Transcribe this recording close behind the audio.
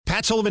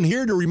Matt Sullivan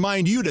here to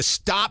remind you to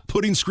stop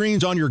putting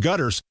screens on your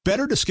gutters.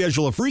 Better to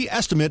schedule a free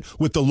estimate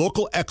with the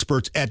local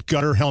experts at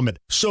Gutter Helmet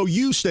so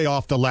you stay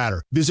off the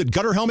ladder. Visit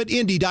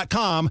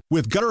GutterHelmetIndy.com.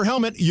 With Gutter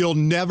Helmet, you'll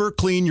never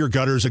clean your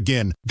gutters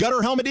again.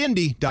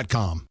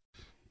 GutterHelmetIndy.com.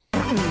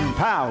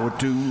 Power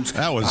tools.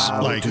 That was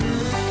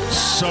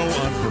so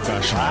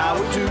unprofessional.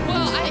 Power tools.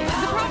 Well, the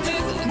problem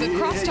is the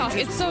crosstalk.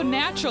 It's so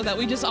natural that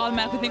we just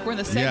automatically think we're in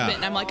the segment. Yeah.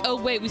 And I'm like,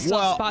 oh, wait, we still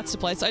have spots to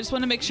play. So I just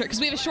want to make sure, because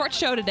we have a short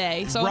show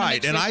today. So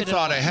Right, and I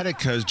thought I had it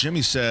because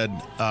Jimmy said,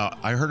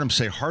 I heard him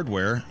say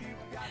hardware.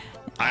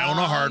 I own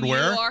a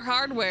hardware. You are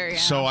hardware, yeah.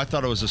 So I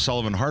thought it was a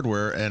Sullivan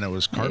Hardware, and it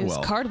was Cardwell. It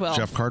was Cardwell.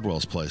 Jeff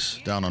Cardwell's place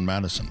down on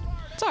Madison.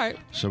 It's all right.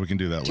 So we can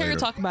do that Terry later.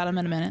 will talk about him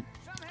in a minute.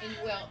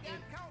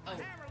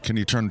 Can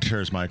you turn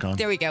Terry's mic on?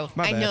 There we go.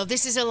 My I bad. know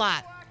this is a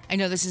lot. I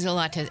know this is a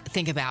lot to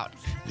think about.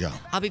 Yeah.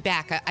 I'll be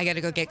back. I got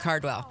to go get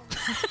Cardwell.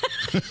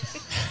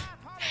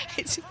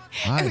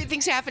 Hi.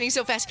 Everything's happening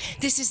so fast.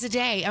 This is the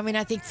day. I mean,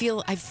 I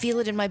feel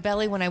it in my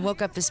belly when I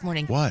woke up this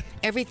morning. What?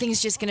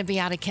 Everything's just going to be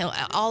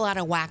all out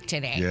of whack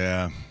today.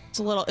 Yeah. It's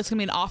going to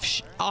be an off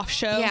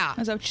show. Yeah.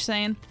 Is that what you're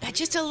saying?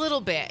 Just a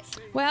little bit.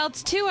 Well,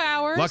 it's 2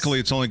 hours. Luckily,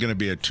 it's only going to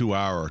be a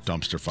 2-hour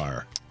dumpster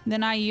fire.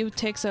 Then IU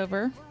takes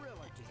over.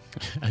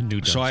 A new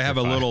dumpster So I have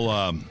a fire.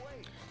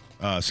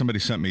 little. Somebody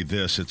sent me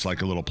this. It's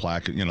like a little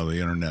plaque, the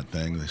internet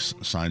thing, the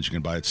signs you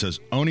can buy. It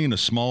says, owning a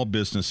small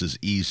business is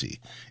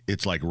easy.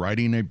 It's like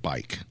riding a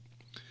bike,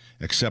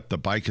 except the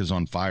bike is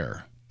on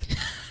fire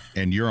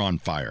and you're on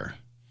fire.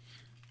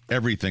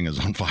 Everything is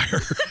on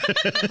fire.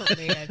 Oh,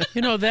 man.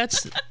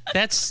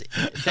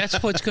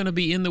 That's what's going to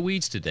be in the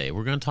weeds today.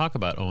 We're going to talk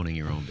about owning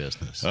your own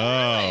business. Oh,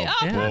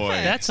 Yeah, boy.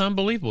 That's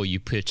unbelievable. You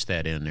pitched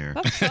that in there.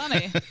 That's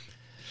funny.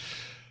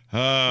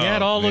 Yeah,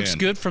 it all looks man.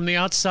 good from the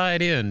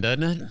outside in,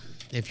 doesn't it?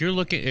 If you're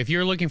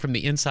looking from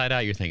the inside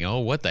out, you're thinking, "Oh,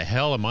 what the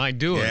hell am I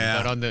doing?"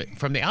 Yeah. But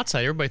from the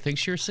outside, everybody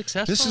thinks you're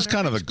successful. This is and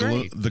kind of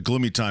everything's great. the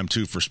gloomy time,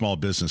 too, for small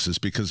businesses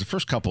because the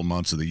first couple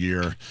months of the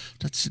year,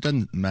 it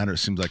doesn't matter. It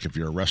seems like if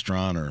you're a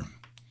restaurant or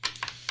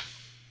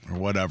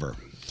whatever.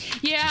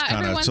 Yeah, kinda-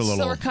 everyone's it's a still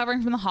little-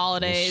 recovering from the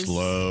holidays.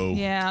 slow.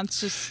 Yeah, it's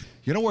just...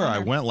 You know where I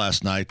went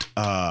last night,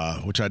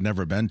 which I'd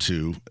never been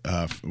to?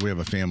 We have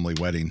a family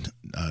wedding.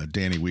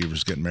 Danny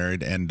Weaver's getting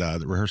married, and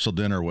the rehearsal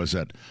dinner was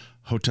at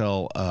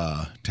Hotel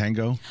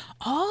Tango.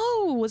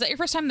 Oh, was that your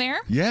first time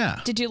there? Yeah.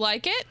 Did you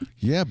like it?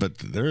 Yeah, but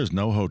there is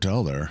no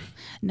hotel there.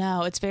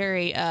 No, it's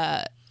very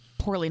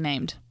poorly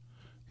named.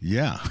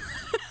 Yeah.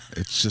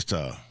 It's just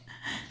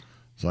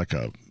it's like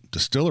a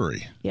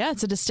distillery. Yeah,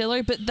 it's a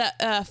distillery, but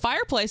the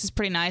fireplace is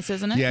pretty nice,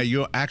 isn't it? Yeah,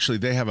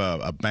 they have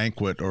a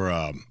banquet or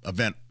a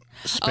event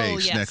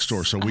space yes. next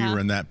door, so we were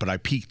in that, but I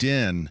peeked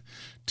in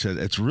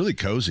it's really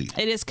cozy.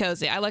 It is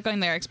cozy. I like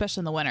going there,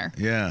 especially in the winter.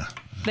 Yeah.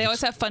 They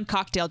always have fun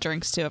cocktail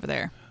drinks, too, over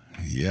there.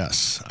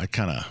 Yes.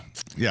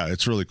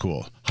 It's really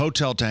cool.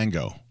 Hotel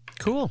Tango.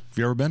 Cool. Have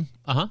you ever been?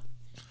 Uh-huh.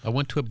 I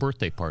went to a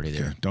birthday party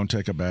there. Okay. Don't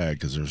take a bag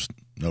because there's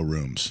no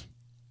rooms.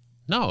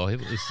 No, it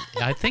was.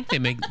 I think they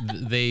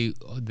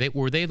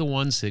were the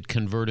ones that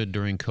converted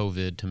during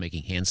COVID to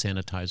making hand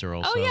sanitizer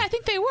also. Oh, yeah, I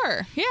think they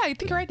were. Yeah, I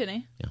think you're right,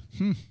 Denny.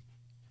 Yeah.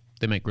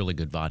 They make really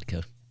good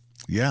vodka.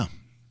 Yeah.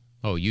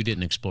 Oh, you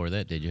didn't explore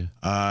that, did you?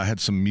 I had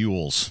some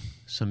mules.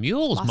 Some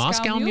mules,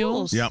 Moscow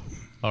mules. Yep.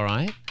 All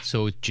right.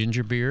 So it's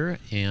ginger beer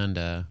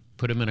and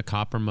put them in a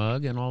copper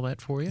mug and all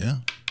that for you. Yeah.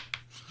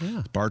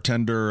 Yeah.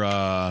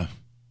 Bartender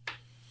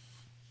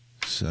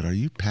said, "Are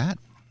you Pat?"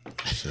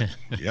 I said,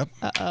 "Yep."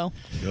 Uh-oh.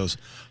 He goes,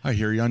 "I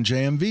hear you on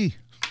JMV."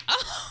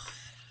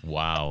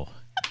 Wow.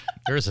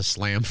 There's a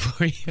slam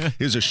for you.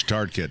 He's a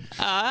Shtard kid.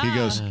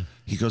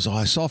 He goes, "Oh,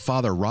 I saw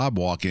Father Rob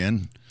walk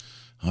in.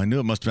 I knew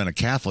it must have been a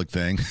Catholic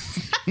thing."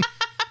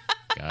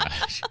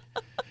 Gosh.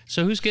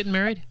 So who's getting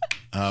married?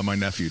 My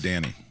nephew,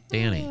 Danny.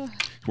 Danny.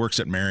 He works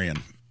at Marion.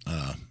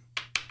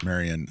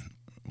 It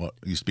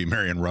used to be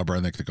Marion Rubber.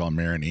 I think they call him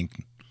Marion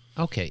Ink.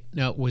 Okay.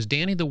 Now, was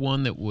Danny the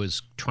one that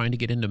was trying to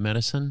get into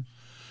medicine?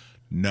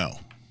 No.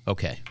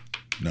 Okay.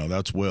 No,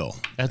 that's Will.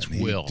 That's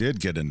And Will. He did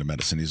get into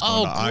medicine. He's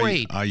going to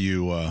great.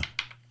 IU.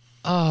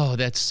 Oh,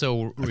 that's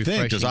so I refreshing.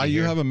 think. Does to IU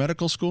hear. have a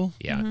medical school?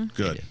 Yeah.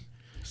 Good.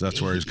 So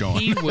that's where he's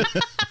going.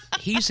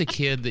 He's a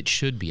kid that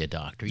should be a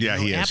doctor. Yeah,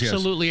 he is, yes.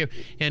 Absolutely.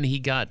 And he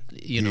got,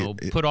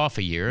 put off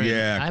a year. And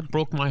Yeah. I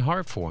broke my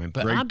heart for him.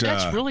 But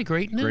that's really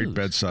great news. Great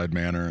bedside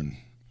manner. And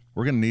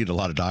we're going to need a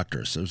lot of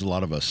doctors. There's a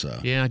lot of us.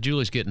 Yeah,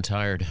 Julie's getting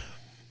tired.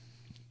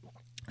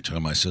 Tell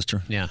my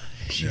sister. Yeah.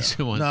 She's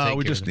the one. No, taking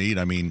we just it. need,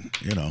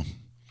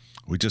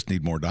 we just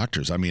need more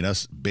doctors. I mean,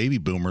 us baby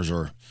boomers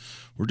we're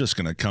just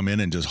going to come in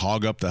and just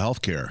hog up the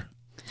health care.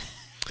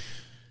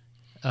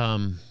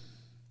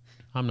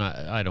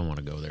 I don't want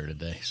to go there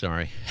today.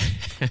 Sorry.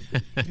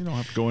 You don't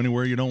have to go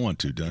anywhere you don't want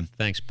to, Dun.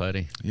 Thanks,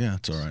 buddy. Yeah,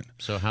 it's all right.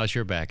 So how's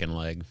your back and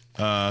leg?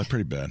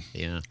 Pretty bad.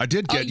 Yeah. I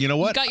did get, you know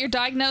You what? got your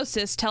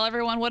diagnosis. Tell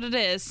everyone what it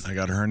is. I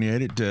got a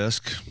herniated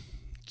disc.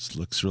 It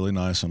looks really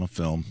nice on a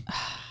film.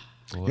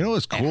 You know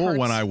what's cool hurts.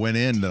 when I went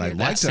in that I That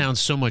liked it. sounds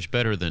so much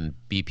better than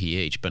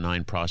BPH,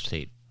 benign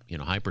prostate,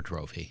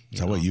 hypertrophy. Is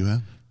that what you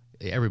have?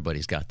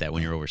 Everybody's got that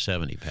when you're over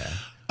 70, Pat.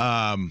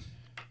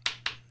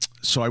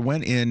 So I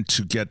went in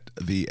to get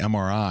the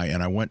MRI,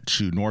 and I went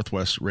to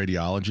Northwest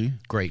Radiology.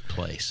 Great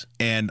place.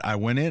 And I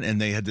went in,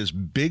 and they had this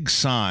big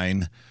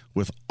sign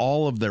with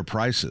all of their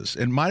prices.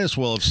 It might as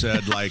well have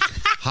said, like,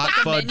 hot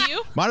fudge. menu?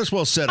 Might as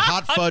well have said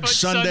hot fudge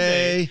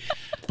sundae.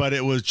 But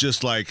it was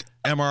just like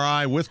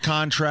MRI with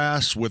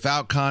contrast,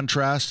 without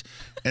contrast.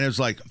 And it was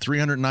like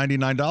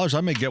 $399.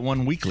 I may get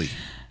one weekly.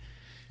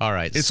 All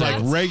right. It's so,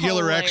 like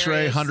regular hilarious.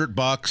 X-ray,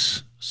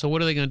 $100. so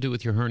what are they going to do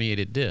with your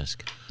herniated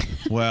disc?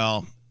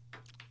 Well,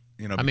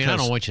 you know, I mean, I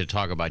because- don't want you to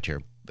talk about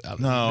your.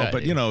 No,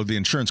 but you know, the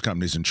insurance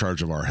company's in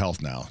charge of our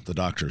health now. The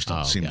doctors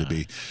don't seem to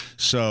be.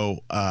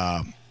 So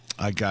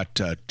I got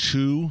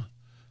 2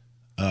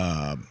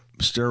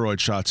 steroid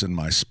shots in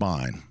my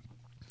spine,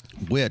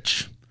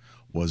 which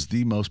was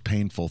the most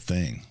painful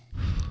thing.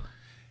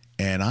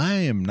 And I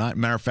am not,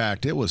 matter of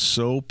fact, it was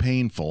so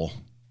painful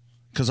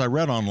because I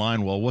read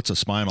online, well, what's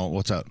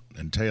that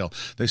entail?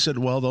 They said,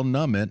 well, they'll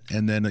numb it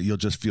and then you'll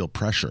just feel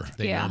pressure.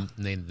 They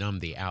numb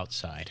the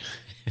outside.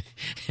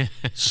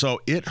 So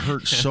it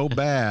hurt so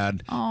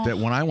bad that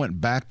when I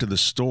went back to the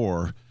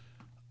store,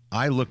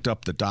 I looked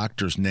up the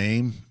doctor's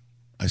name.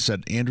 I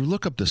said, Andrew,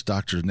 look up this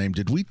doctor's name.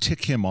 Did we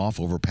tick him off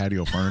over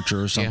patio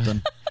furniture or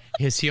something?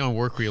 Is he on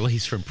work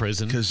release from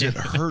prison? Because it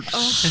hurt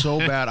so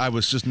bad. I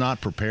was just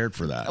not prepared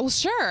for that. Well,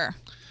 sure.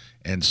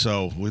 And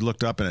so we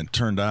looked up, and it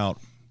turned out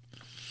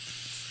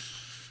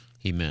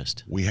He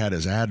missed. we had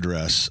his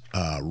address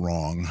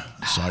wrong.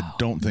 So I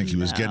don't think he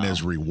was getting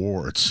his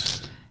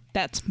rewards.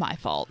 That's my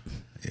fault.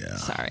 Yeah.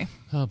 Sorry.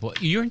 Oh boy,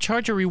 you're in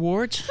charge of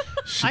rewards.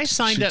 I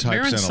signed she up. types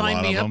Marin in a signed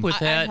lot me of up them. with I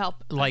that help.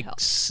 I like help.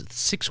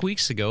 6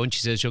 weeks ago, and she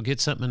says you'll get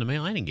something in the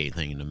mail. I didn't get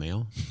anything in the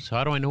mail, so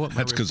how do I know what my?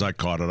 That's because I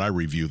caught it. I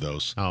review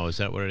those. Oh, is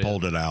that what it is?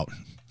 Pulled it out.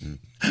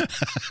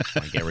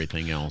 Like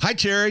everything else. Hi,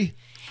 Terry.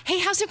 Hey,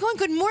 how's it going?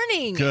 Good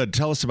morning. Good.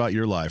 Tell us about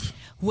your life.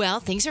 Well,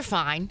 things are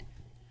fine.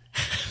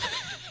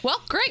 Well,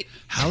 great.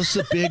 How's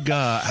the big?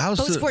 How's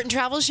Boat the? Sport and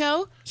Travel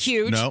Show,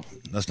 huge. No,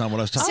 that's not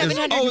what I was talking. Is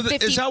that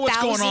 750,000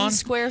 what's going on?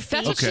 square feet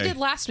That's what she Okay. did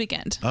last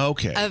weekend.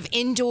 Okay. of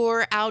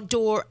indoor,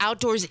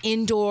 outdoors,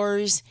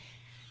 indoors.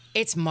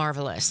 It's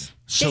marvelous.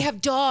 So- They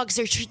have dogs.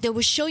 They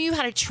will show you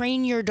how to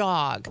train your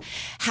dog,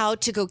 how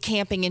to go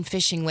camping and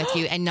fishing with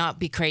you and not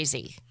be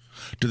crazy.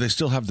 Do they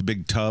still have the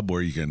big tub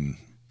where you can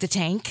The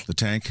tank? the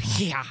tank?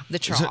 Yeah, the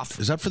Is trough.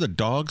 that for the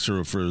dogs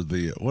or for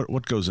the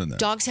what goes in there?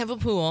 Dogs have a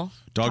pool.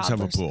 Dogs have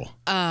a toddlers.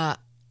 pool.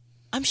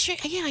 I'm sure.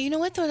 Yeah, you know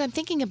what? Though I'm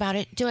thinking about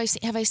it.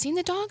 Have I seen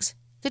the dogs?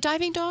 The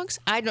diving dogs?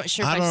 I'm not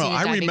sure if I I've don't know. seen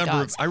the diving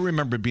dogs. I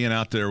remember being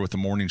out there with the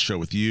morning show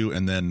with you,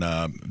 and then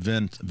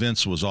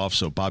Vince was off,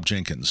 so Bob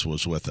Jenkins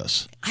was with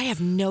us. I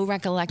have no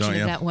recollection Don't of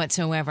you? that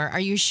whatsoever. Are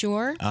you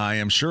sure? I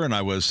am sure, and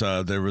I was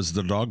there was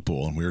the dog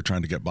pool, and we were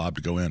trying to get Bob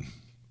to go in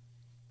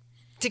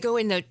To go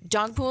in the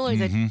dog pool or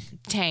Mm-hmm.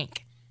 the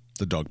tank?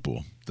 the dog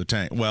pool, the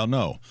tank. Well,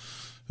 no,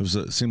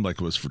 it seemed like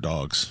it was for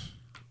dogs.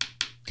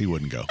 He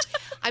wouldn't go.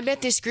 I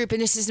met this group, and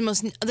this is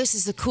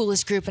the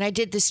coolest group. And I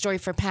did this story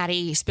for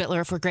Patty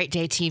Spittler for Great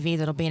Day TV.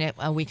 That'll be in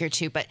a week or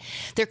two. But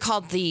they're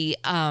called the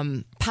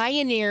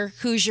Pioneer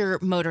Hoosier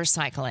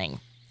Motorcycling.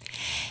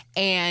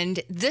 And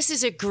this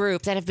is a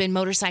group that have been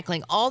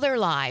motorcycling all their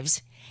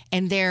lives.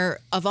 And they're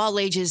of all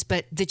ages,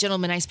 but the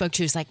gentleman I spoke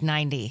to is like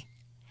 90.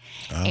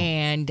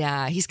 And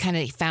he's kind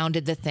of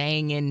founded the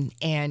thing,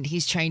 and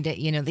he's trying to,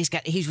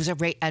 he was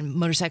a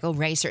motorcycle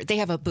racer. They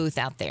have a booth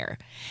out there,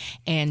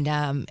 and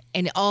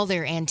all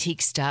their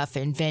antique stuff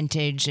and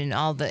vintage and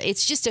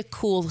it's just a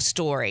cool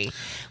story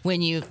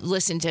when you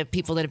listen to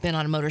people that have been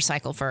on a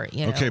motorcycle for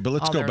Okay, but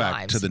let's all go their back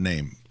lives. to the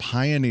name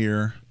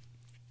Pioneer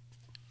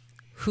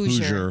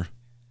Hoosier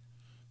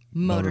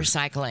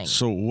Motorcycling.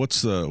 So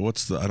what's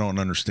the? I don't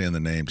understand the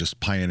name. Just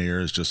Pioneer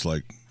is just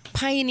like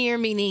Pioneer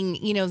meaning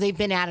they've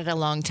been at it a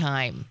long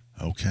time.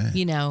 okay.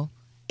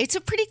 It's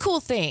a pretty cool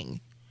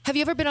thing. Have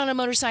you ever been on a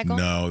motorcycle?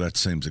 No, that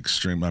seems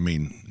extreme. I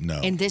mean,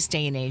 no. In this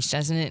day and age,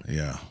 doesn't it?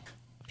 Yeah.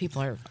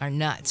 People are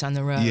nuts on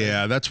the road.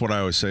 Yeah, that's what I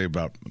always say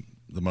about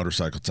the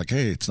motorcycle. It's like,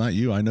 hey, it's not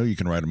you. I know you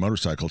can ride a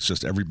motorcycle. It's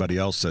just everybody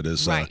else that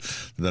is Right.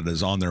 that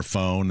is on their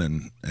phone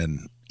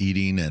and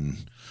eating and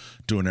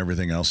doing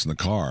everything else in the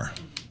car.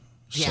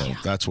 So Yeah.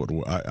 that's what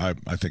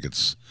I think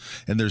it's.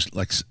 And there's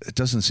it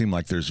doesn't seem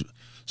like there's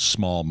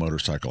small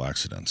motorcycle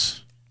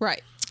accidents.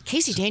 Right.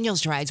 Casey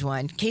Daniels rides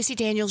one.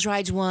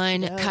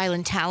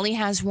 Kylan Talley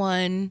has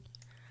one.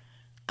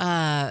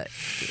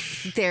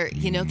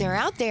 They're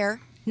out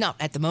there. Not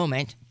at the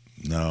moment.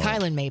 No.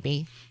 Kylan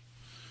maybe.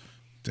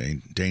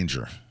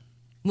 Danger.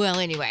 Well,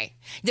 anyway,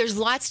 there's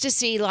lots to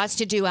see, lots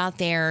to do out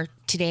there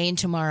today and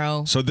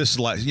tomorrow. So this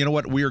is you know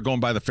what? We were going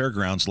by the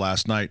fairgrounds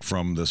last night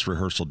from this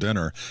rehearsal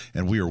dinner,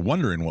 and we were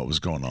wondering what was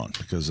going on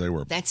because they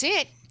were That's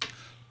it.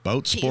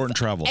 boat, sport, and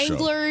travel show.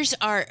 Anglers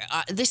are.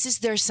 This is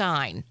their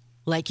sign.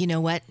 Like, you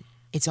know what?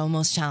 It's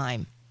almost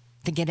time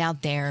to get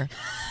out there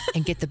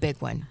and get the big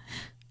one.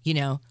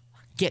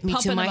 Get me to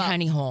Pumping my them up.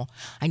 honey hole.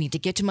 I need to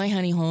get to my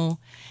honey hole,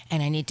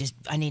 and I need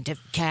to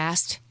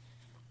cast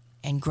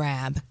and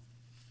grab,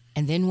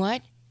 and then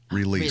what?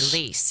 Release.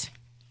 Release.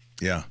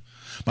 Yeah.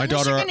 My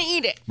Unless daughter, you're gonna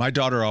eat it. My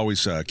daughter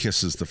always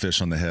kisses the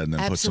fish on the head and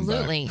then puts them back.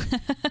 Absolutely.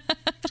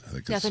 I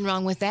think Nothing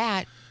wrong with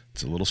that.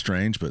 it's a little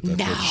strange, but that's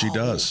what she No.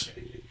 does.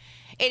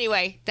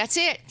 Anyway, that's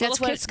it. That's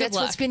Little kids, good that's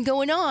what's luck. been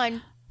going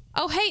on.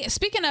 Oh, hey,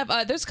 speaking of,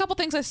 there's a couple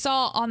things I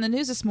saw on the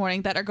news this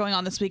morning that are going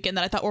on this weekend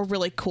that I thought were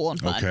really cool and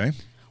fun. Okay,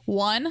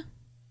 One,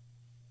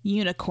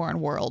 Unicorn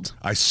World.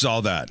 I saw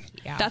that.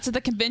 Yeah. That's at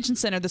the convention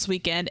center this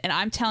weekend, and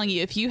I'm telling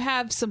you, if you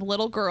have some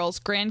little girls,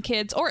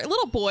 grandkids, or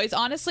little boys,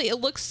 honestly, it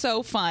looks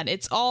so fun.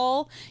 It's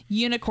all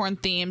unicorn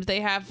themed.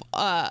 They have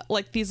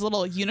like these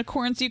little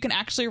unicorns you can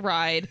actually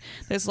ride.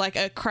 There's like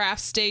a craft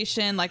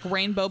station, like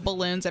rainbow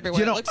balloons everywhere.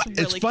 You know, it looks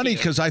really it's funny cute.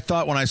 because I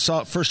thought when I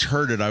first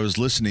heard it, I was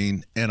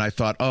listening and I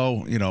thought,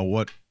 oh, you know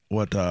what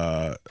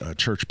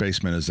church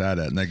basement is that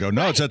at? And they go,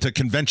 no, it's at the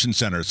convention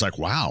center. It's like,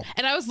 wow.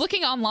 And I was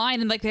looking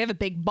online, and like they have a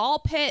big ball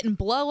pit and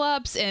blow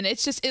ups, and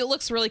it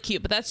looks really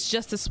cute. But that's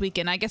just this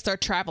weekend. I guess they're a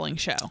traveling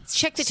show.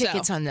 Check the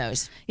tickets on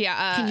those.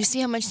 Yeah. Can you see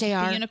how much they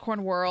are?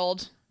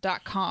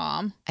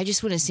 Unicornworld.com. I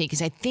just want to see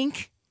because I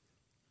think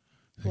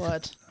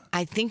What?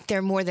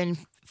 they're more than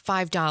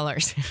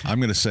 $5. I'm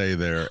going to say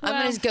they're.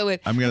 I'm going to go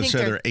with. I'm I going to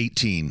think say they're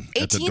 18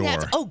 at the 18. door.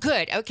 That's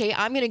good. Okay,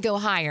 I'm going to go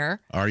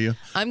higher. Are you?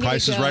 I'm gonna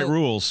Price is go- Right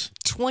rules.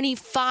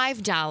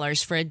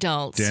 $25 for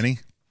adults. Danny?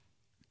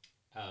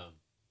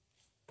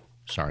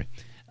 Sorry.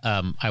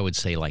 I would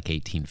say like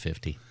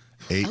 1850.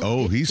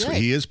 good.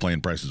 He is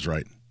playing Price is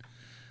Right.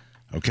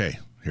 Okay,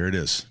 here it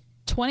is.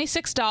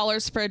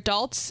 $26 for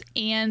adults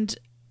and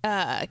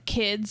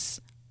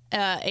kids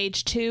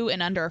age 2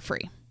 and under are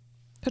free.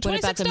 For What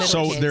about the $26. middle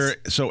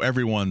So kids?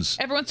 everyone's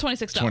Everyone's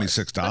 $26.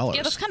 $26.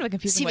 Yeah, that's kind of a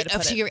confusing See, way but to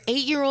put so it. your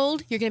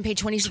 8-year-old, you're going to pay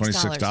 $26.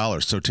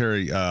 $26. So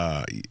Terry,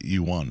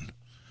 you won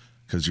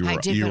because you I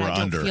were did, you but were I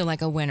don't under. feel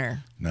like a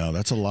winner. No,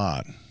 that's a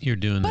lot. You're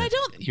doing I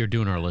don't- you're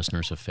doing our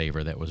listeners a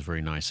favor. That was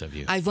very nice of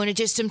you. I wanted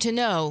just them to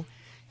know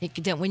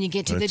that when you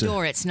get to But the it's a-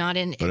 door, it's not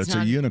in. But it's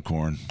not, a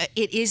unicorn.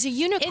 It is a And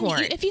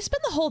unicorn. if you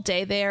spend the whole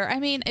day there, I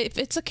mean, if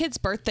it's a kid's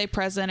birthday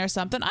present or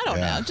something, I don't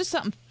Yeah. know, just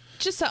something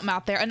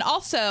out there. And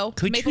also,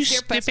 Could Maple you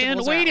Syrup spend?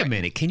 festivals are Wait a out.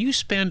 minute. Can you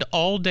spend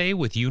all day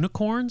with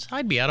unicorns?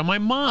 I'd be out of my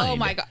mind. Oh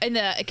my god! In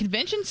the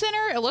convention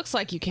center, it looks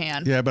like you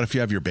can. Yeah, but if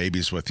you have your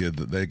babies with you,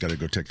 they got to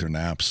go take their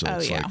naps. So Oh,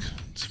 it's yeah. like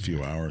it's a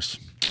few hours.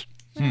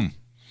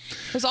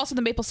 There's also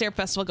the Maple Syrup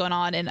Festival going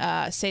on in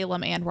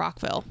Salem and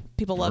Rockville.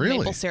 People love Really?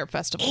 Maple Syrup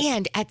festivals.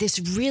 and at this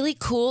really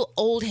cool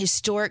old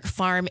historic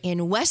farm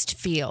in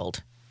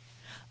Westfield.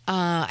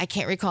 I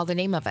can't recall the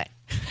name of it.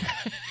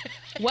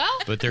 well,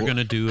 But they're going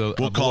to do a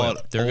We'll call boil.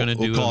 it. They're going to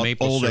do we'll call a it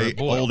maple old, syrup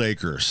boil. old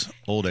acres.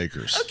 Old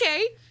acres.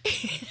 Okay.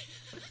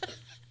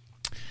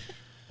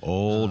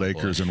 Old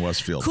acres in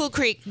Westfield. Cool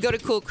Creek. Go to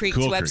Cool Creek's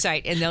Cool Creek.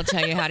 website, and they'll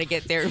tell you how to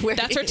get there. Where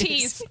that's it our is.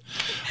 tease.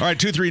 All right,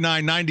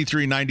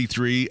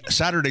 239-9393.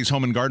 Saturday's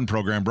Home and Garden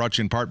program brought to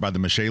you in part by the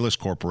Michaelis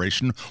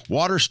Corporation.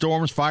 Water,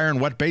 storms, fire,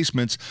 and wet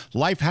basements.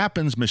 Life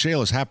happens.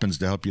 Michaelis happens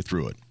to help you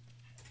through it.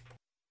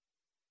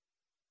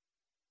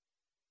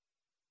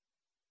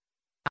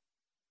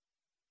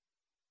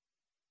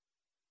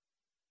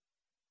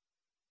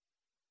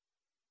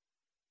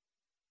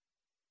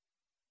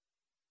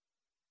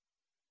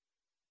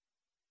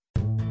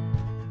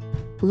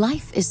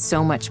 Life is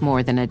so much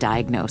more than a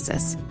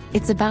diagnosis.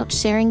 It's about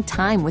sharing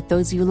time with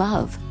those you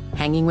love,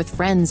 hanging with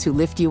friends who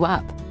lift you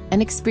up,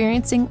 and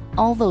experiencing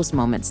all those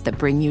moments that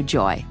bring you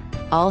joy.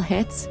 All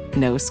hits,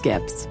 no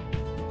skips.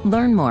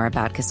 Learn more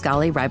about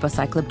Kisqali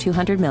Ribociclib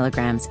 200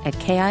 milligrams at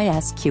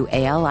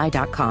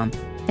KISQALI.com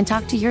and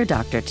talk to your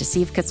doctor to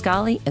see if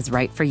Kisqali is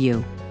right for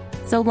you.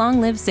 So long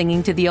live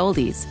singing to the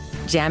oldies,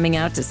 jamming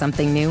out to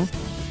something new,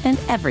 and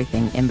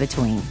everything in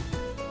between.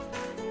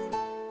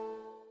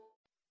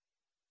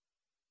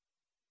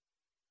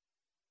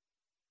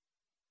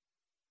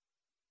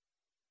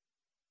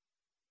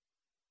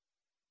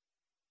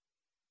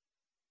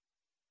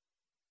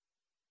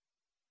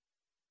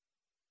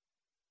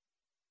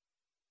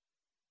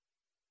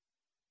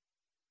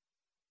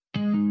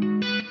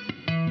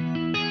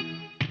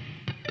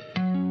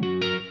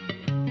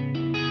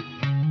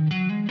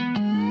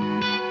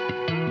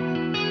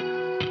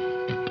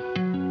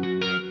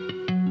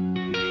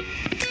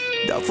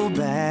 Duffel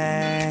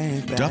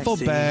bag. Duffel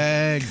backseat,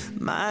 bag.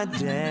 My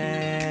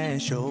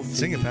dash. Your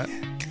Sing it, feet.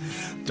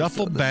 Pat.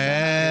 Duffel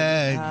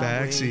bag.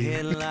 Highway Backseat.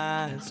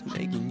 headlights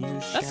making you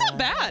That's not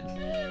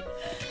bad.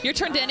 Your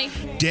turn, Denny.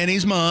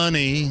 Denny's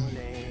money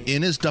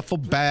in his duffel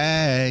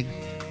bag.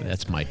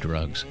 That's my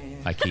drugs.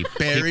 I keep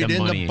Buried keep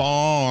in money. the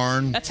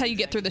barn. That's how you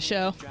get through the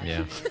show.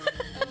 Yeah.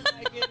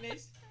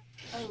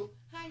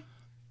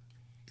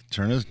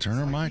 Turn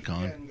her mic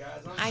on.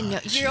 I know.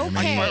 You're Jimmy.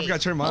 okay. I've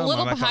got to turn my A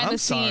little mic on. behind I'm the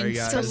sorry, scenes.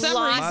 guys. For some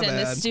My reason,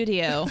 the bad.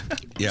 studio.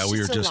 Yeah,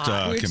 we were just a just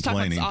lot. we were just talking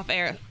complaining. off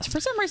air.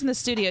 For some reason, the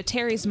studio,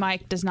 Terry's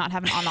mic does not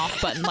have an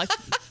on-off button like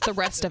the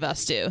rest of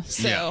us do.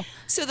 So Yeah.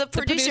 So the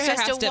producer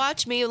has to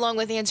watch me along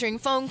with answering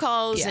phone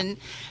calls Yeah. and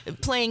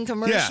playing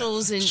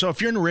commercials. And So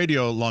if you're in the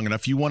radio long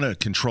enough, you want to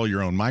control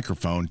your own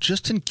microphone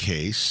just in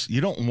case.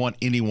 You don't want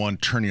anyone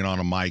turning on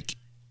a mic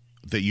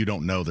that you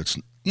don't know that's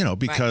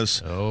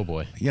because Oh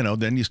boy.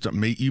 then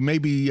you may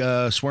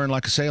be swearing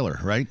like a sailor,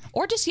 right?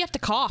 Or just you have to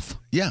cough.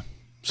 Yeah,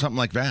 something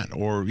like that,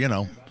 or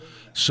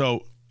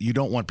so you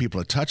don't want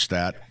people to touch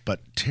that. But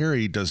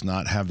Terry does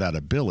not have that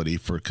ability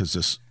because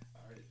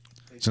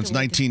since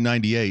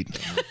 1998,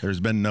 there's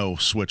been no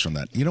switch on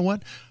that. You know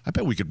what? I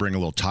bet we could bring a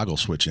little toggle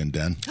switch in,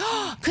 Den.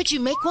 Could you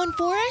make one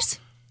for us?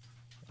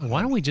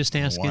 Why don't we just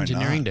ask Why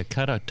engineering not? to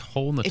cut a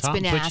hole in the It's top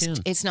been and put asked. you in?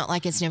 It's not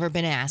like it's never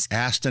been asked.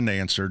 Asked and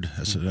answered,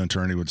 as an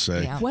attorney would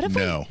say. Yeah. What if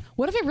no.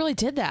 what if it really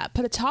did that?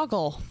 Put a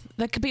toggle.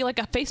 That could be like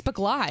a Facebook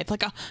Live.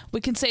 We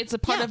can say it's a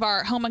part Yeah. of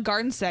our home and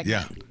garden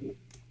segment. Yeah.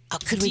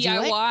 Could we do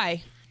it?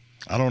 DIY.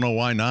 I don't know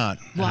why not.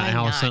 Why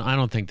Allison, not? I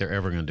don't think they're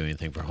ever going to do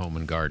anything for home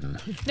and garden.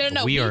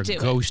 No, we are do it.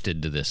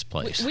 ghosted to this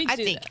place. We I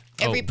do think that.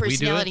 every Oh, we do it?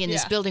 personality in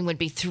this Yeah. building would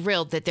be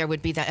thrilled that there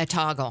would be a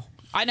toggle.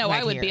 I know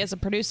right I would be here. as a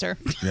producer.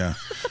 Yeah.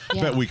 I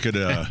Yeah. bet we could.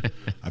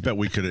 I bet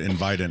we could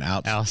invite an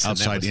Allison, that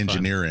outside was fun.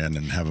 engineer in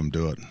and have him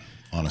do it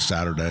on a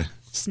Saturday.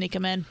 Sneak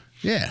them in.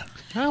 Yeah.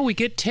 Oh, we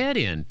get Ted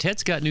in.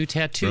 Ted's got new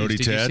tattoos. Brody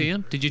Did Ted? you see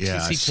him? Did you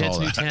Yeah, I see saw Ted's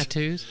new that.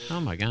 tattoos? Oh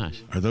my gosh.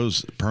 Are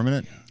those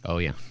permanent? Oh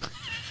yeah.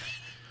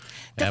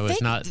 The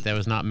That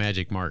was not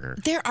magic marker.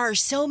 There are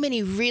so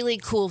many really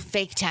cool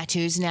fake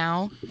tattoos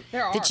now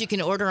There are. that you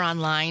can order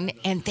online,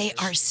 and they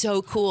are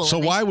so cool. So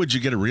And why would you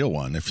get a real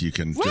one if you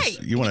can? Right.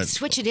 Just, you want can to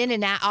switch it in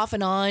and off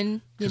and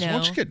on. You know.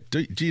 Once you get,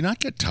 do you not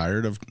get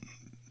tired of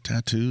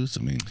tattoos?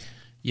 I mean,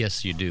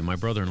 Yes, you do. My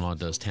brother-in-law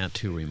does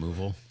tattoo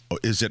removal.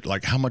 is it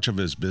like how much of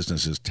his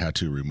business is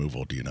tattoo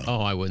removal? Do you know?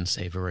 Oh, I wouldn't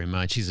say very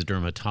much. He's a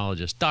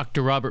dermatologist.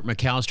 Dr. Robert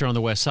McAllister on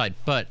the West Side.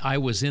 But I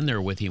was in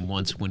there with him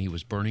once when he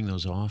was burning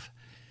those off.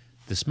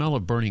 The smell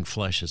of burning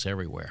flesh is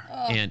everywhere,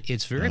 and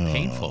it's very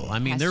painful. I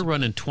mean, they're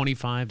running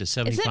 25 to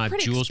 75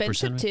 pretty joules per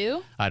expensive, centimeter.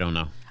 too? I don't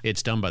know.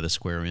 It's done by the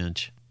square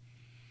inch.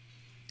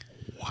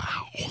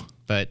 Wow.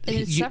 But And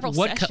it's several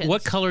what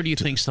sessions. color do you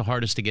think's the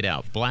hardest to get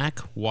out? Black,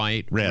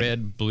 white, Red.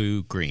 red,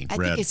 blue, green. I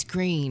Red. think it's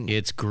green.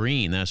 It's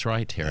green. That's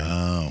right, Terry.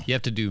 Oh. You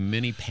have to do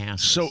many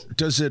passes. So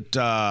does it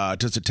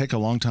take a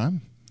long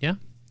time? yeah,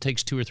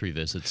 takes 2 or 3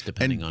 visits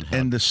depending on how.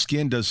 And the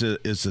skin does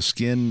it? It's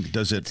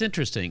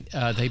interesting.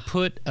 They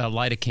put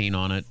lidocaine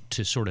on it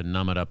to sort of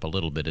numb it up a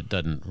little bit. It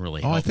doesn't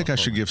really. Oh, help I think a I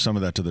whole should lot. give some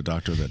of that to the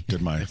doctor that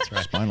did my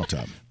spinal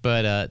tap.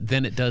 But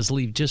then it does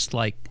leave just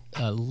like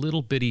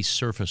little bitty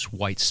surface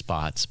white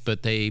spots,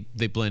 but they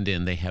blend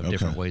in. They have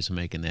different ways of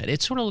making that.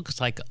 It sort of looks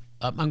like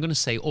I'm going to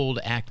say old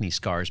acne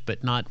scars,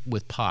 but not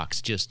with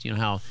pox. Just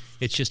how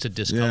it's just a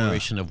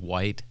discoloration of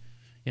white.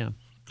 Yeah.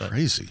 But,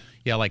 Crazy.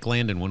 yeah, like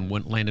Landon. When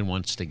Landon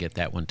wants to get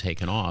that one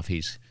taken off,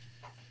 he's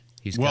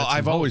Well, got some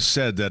I've hope. always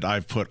said that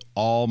I've put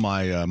all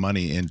my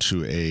money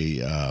into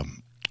a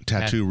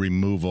tattoo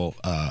removal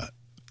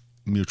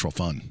mutual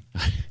fund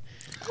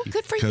Oh,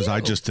 good for you. because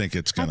I just think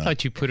it's I gonna.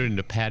 thought you put it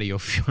into patio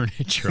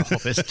furniture all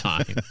this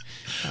time.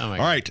 Oh my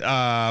All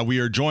right, we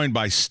are joined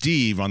by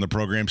Steve on the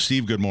program.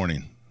 Steve, good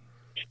morning.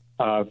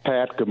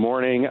 Pat, good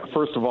morning.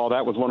 First of all,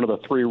 that was one of the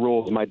 3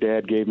 rules my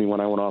dad gave me when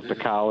I went off to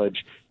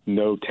college.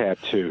 No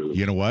tattoos.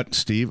 You know what,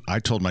 Steve? I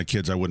told my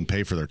kids I wouldn't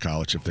pay for their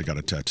college if they got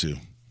a tattoo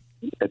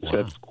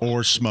It's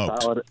or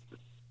smoked.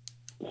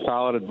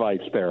 solid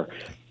advice there.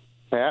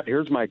 Pat,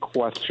 here's my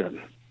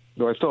question.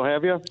 Do I still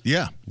have you?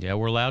 Yeah. Yeah,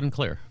 we're loud and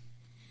clear.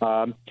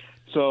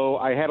 So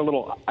I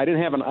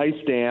didn't have an ice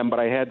dam, but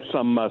I had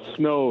some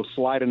snow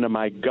slide into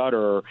my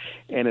gutter,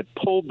 and it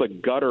pulled the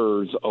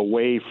gutters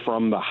away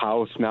from the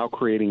house, now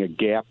creating a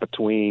gap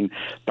between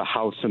the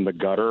house and the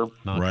gutter.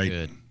 Not Right.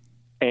 good.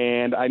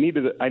 And I need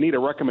a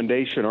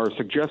recommendation or a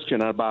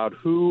suggestion about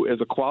who is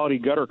a quality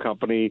gutter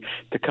company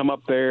to come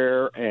up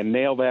there and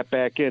nail that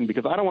back in,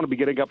 because I don't want to be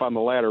getting up on the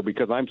ladder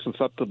because I'm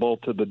susceptible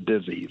to the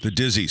dizzies. The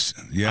dizzies.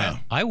 Yeah.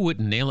 I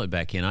wouldn't nail it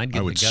back in. I'd get I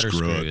the would gutter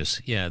screw it.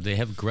 screws. Yeah, they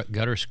have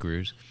gutter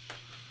screws.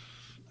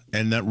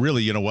 And that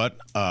really, you know what?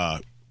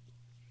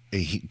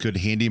 Good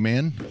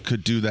handyman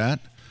could do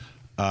that.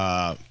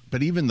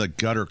 But even the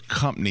gutter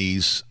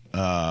companies,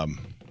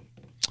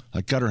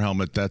 like Gutter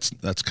Helmet,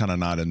 that's kind of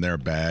not in their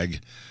bag.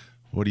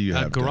 What do you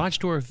have? Garage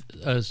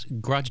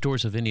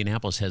Doors of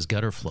Indianapolis has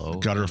gutter flow.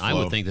 Gutter and I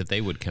flow. would think that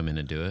they would come in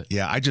and do it.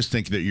 Yeah, I just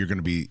think that you're going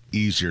to be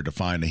easier to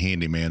find a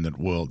handyman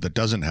that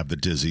doesn't have the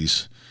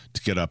dizzies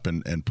to get up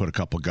and put a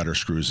couple gutter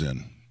screws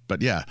in.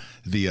 But yeah,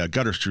 the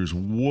gutter screws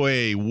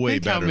way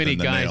Think how better many than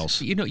the guys,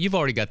 nails. you've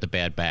already got the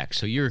bad back,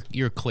 so you're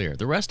clear.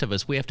 The rest of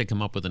us, we have to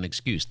come up with an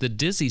excuse. The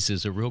dizzies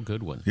is a real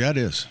good one. Yeah, it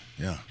is.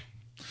 Yeah.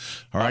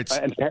 All right.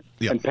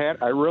 And Pat,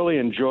 I really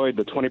enjoyed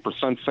the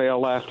 20% sale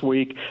last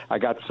week. I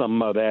got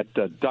some of that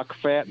duck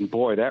fat, and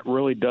boy, that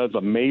really does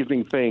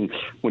amazing thing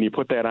when you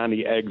put that on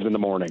the eggs in the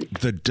morning.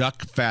 The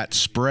duck fat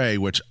spray,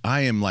 which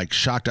I am like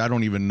shocked. I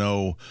don't even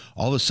know.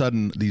 All of a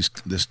sudden, this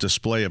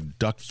display of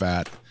duck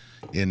fat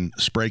in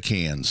spray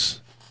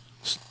cans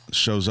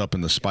shows up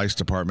in the spice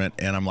department,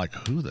 and I'm like,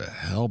 who the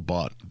hell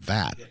bought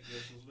that?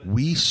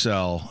 We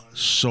sell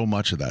so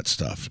much of that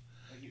stuff.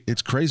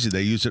 It's crazy.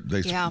 They use it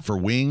for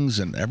wings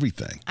and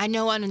everything. I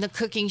know on the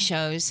cooking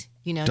shows,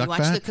 Duck you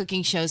watch fat? the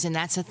cooking shows, and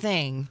that's a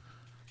thing.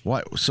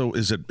 Why? So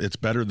it's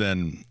better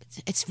than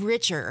It's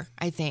richer,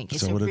 I think.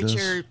 It's that a what it is?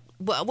 richer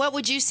What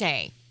would you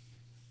say,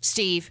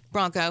 Steve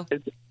Bronco?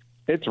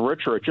 It's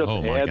richer. It just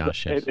Oh, my adds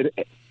gosh, yes.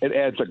 it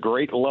adds a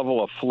great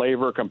level of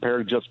flavor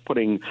compared to just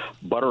putting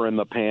butter in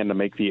the pan to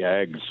make the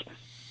eggs.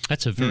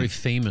 That's a very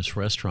famous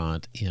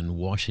restaurant in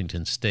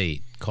Washington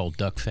State called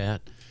Duck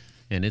Fat,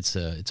 and it's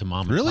a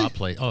mom and Really? pop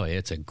place. Oh,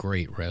 it's a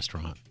great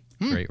restaurant.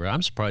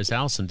 I'm surprised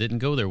Allison didn't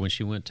go there when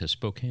she went to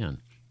Spokane.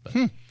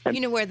 But You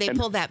know where they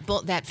pull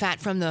that fat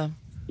from the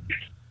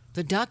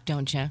duck,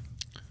 don't you?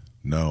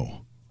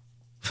 No.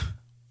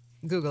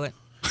 Google it.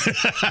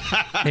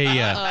 Hey,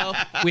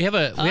 we have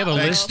a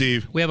Thanks,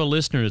 Steve. We have a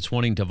listener that's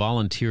wanting to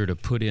volunteer to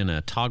put in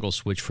a toggle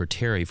switch for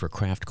Terry for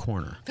Kraft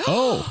Corner.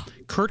 Oh.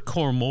 Kurt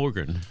Cole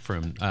Morgan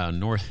from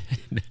north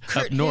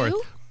Kurt up north.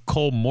 who?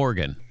 Cole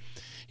Morgan.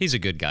 He's a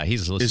good guy.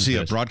 He's listening. Is he to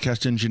a us.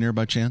 broadcast engineer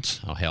by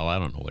chance? Oh hell, I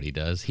don't know what he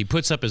does. He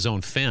puts up his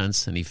own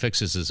fence and he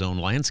fixes his own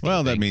landscape.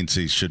 Well, that means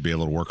he should be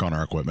able to work on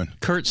our equipment.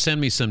 Kurt,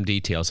 send me some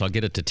details. I'll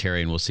get it to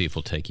Terry and we'll see if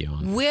we'll take you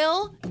on.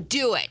 We'll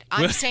do it.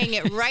 I'm saying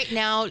it right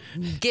now,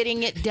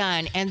 getting it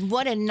done. And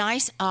what a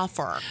nice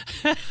offer.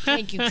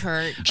 Thank you,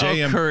 Kurt.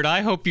 JM Oh, Kurt, I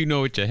hope you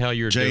know what the hell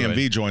you're JMV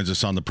doing. joins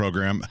us on the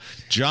program.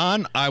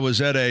 John, I was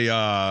at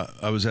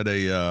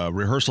a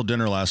rehearsal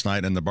dinner last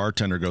night, and the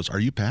bartender goes, "Are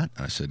you Pat?"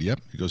 And I said,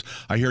 "Yep." He goes,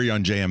 "I hear you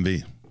on JMV."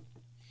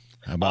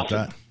 How about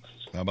that?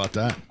 How about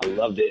that? I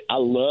loved it. I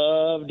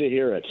love to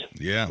hear it.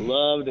 Yeah.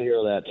 Love to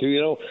hear that too.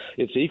 You know,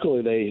 it's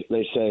equally they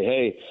say,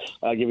 hey,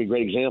 I'll give you a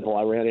great example.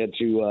 I ran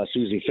into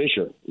Susie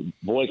Fisher,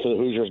 voice of the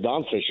Hoosiers,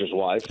 Don Fisher's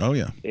wife. Oh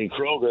yeah. In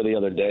Kroger the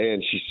other day,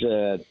 and she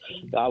said,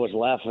 I was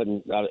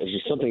laughing. It's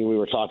just something we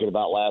were talking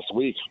about last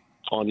week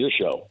on your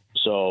show.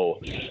 So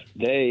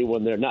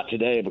when they're not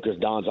today because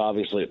Don's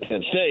obviously at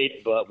Penn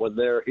State, but when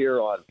they're here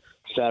on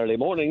Saturday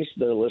mornings,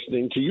 they're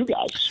listening to you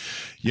guys.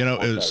 You know,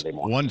 on it was Saturday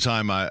morning. one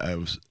time I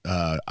was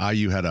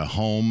IU had a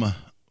home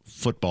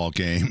football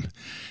game,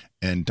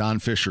 and Don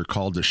Fisher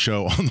called the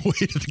show on the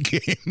way to the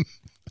game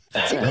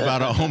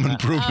about a home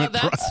improvement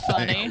Oh, that's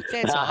project. funny.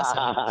 That's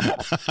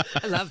awesome.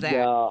 I love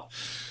that.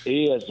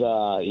 He is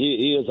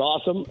he is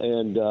awesome,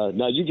 and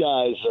now you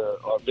guys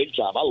are big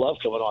time. I love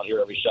coming on here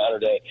every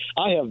Saturday.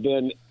 I have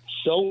been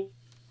so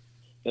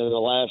in the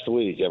last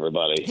week,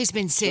 everybody. He's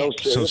been sick.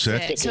 So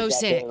sick. So I've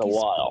sick. been in a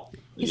while.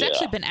 He's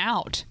actually been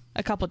out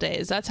a couple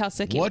days. That's how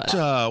sick he What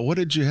was. what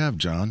did you have,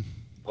 John?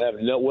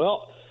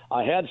 Well,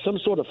 I had some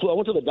sort of flu. I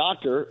went to the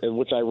doctor,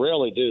 which I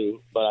rarely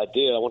do, but I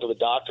did. I went to the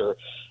doctor,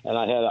 and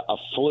I had a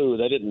flu.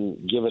 They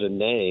didn't give it a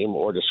name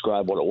or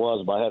describe what it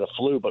was, but I had a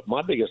flu. But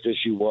my biggest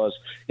issue was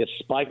it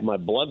spiked my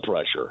blood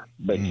pressure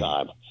big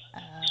time.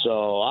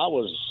 So I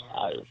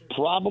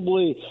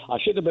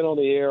shouldn't have been on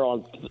the air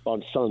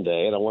on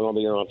Sunday, and I went on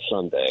the air on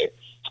Sunday,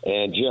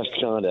 and just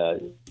kind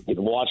of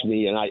watched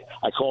me. And I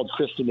called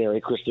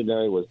Kristinary.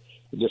 Kristinary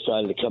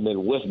decided to come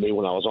in with me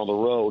when I was on the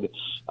road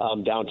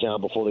downtown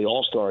before the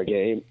All-Star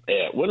game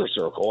at Winter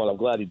Circle, and I'm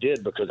glad he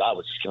did because I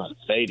was just kind of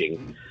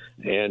fading.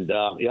 And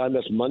I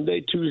missed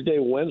Monday, Tuesday,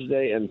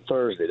 Wednesday, and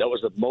Thursday. That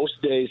was the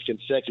most days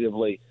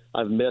consecutively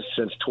I've missed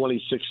since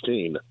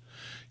 2016.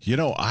 You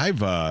know,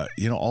 I've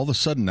all of a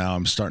sudden now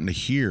I'm starting to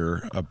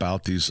hear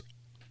about these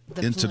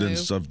The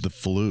incidents flu. of the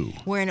flu.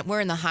 We're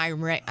in the high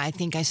rate. I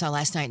think I saw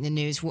last night in the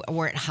news.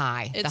 We're at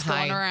high. It's the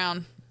high going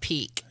around.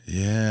 peak.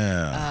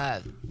 Yeah.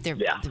 There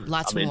Yeah,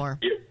 lots more.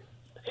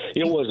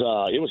 It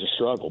was a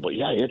struggle, but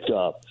yeah,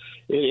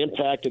 it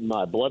impacted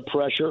my blood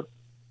pressure,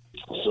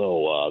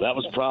 so that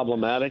was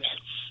problematic.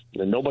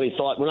 And nobody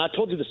thought when I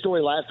told you the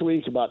story last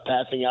week about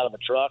passing out of a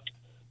truck,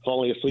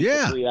 falling asleep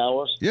Yeah. for 3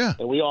 hours. Yeah.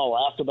 and we all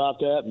laughed about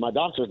that. My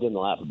doctors didn't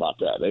laugh about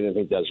that; they didn't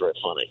think that was very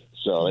funny.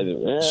 So they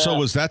didn't. So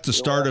was that the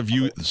start of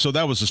you? So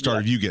that was the start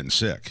of you getting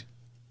sick.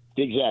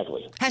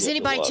 Exactly. Has Yes, it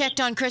anybody was. checked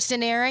on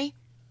Kristinary?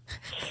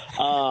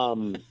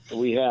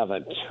 We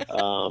haven't.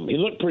 He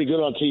looked pretty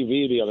good on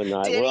TV the other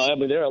night. Did Well, he? I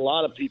mean, there are a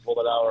lot of people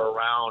that are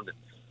around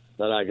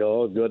that I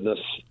go, oh goodness,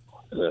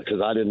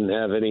 because I didn't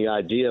have any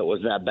idea it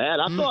was that bad.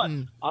 I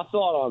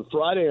thought on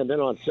Friday and then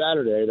on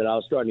Saturday that I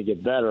was starting to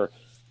get better.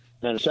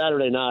 And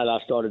Saturday night I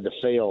started to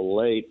fail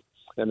late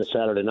in the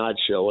Saturday night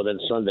show, and then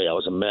Sunday I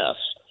was a mess.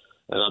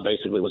 And I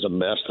basically was a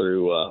mess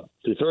through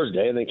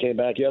Thursday, and then came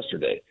back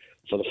yesterday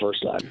for the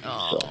first time.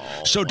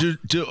 So do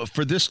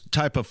for this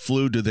type of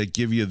flu, do they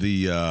give you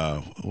the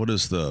what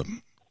is the?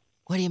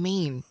 What do you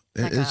mean?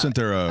 Like Isn't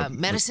there a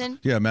medicine?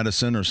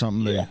 medicine or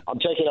something? They, I'm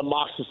taking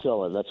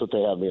amoxicillin. That's what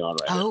they have me on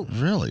right now. Oh,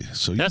 Really?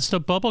 So That's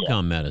the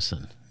bubblegum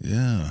medicine.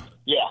 yeah.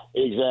 Yeah,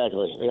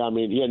 exactly. Yeah, I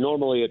mean,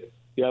 normally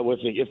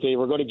if they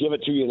were going to give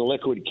it to you in a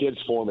liquid kids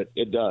form,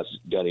 it does.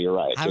 Denny, you're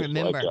right. I Just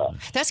remember.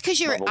 like, That's because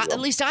you're. bubble gum. At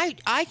least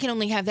I can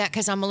only have that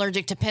because I'm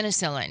allergic to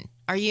penicillin.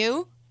 Are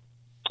you?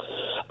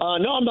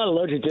 no, I'm not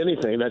allergic to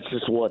anything. That's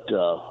just what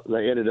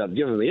they ended up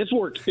giving me. It's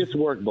worked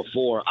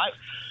before.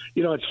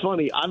 It's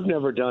funny. I've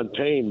never done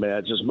pain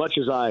meds as much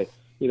as I,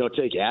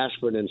 take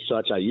aspirin and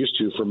such. I used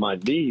to for my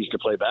knees to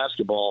play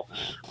basketball.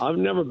 I've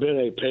never been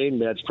a pain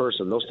meds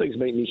person. Those things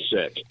make me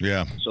sick.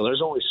 Yeah. So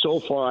there's only so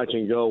far I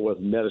can go with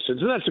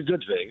medicines, and that's a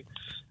good thing.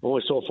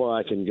 only so far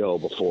I can go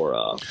before.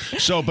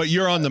 But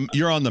you're on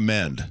the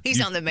mend. He's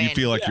on the mend. You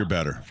feel like you're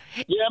better.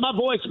 Yeah,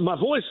 my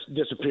voice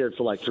disappeared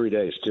for like 3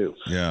 days too.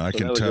 Yeah, I So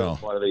can that was tell.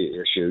 part of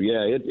the issue.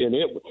 Yeah,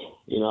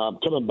 I'm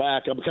coming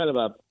back. I'm kind of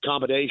a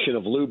combination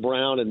of Lou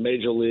Brown and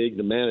Major League,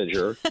 the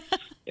manager.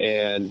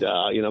 And,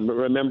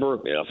 remember,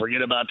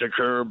 forget about the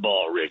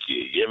curveball,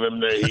 Ricky. Give him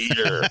the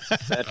heater.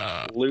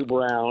 That's Lou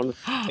Brown.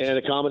 And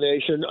a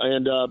combination,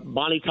 and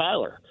Bonnie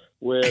Tyler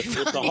with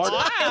the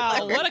heart.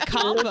 Wow, what a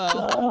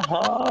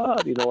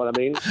combo. You know what I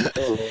mean?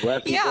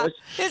 Yeah, Voice.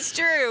 it's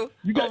true.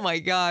 Oh, my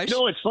gosh. You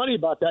know, it's funny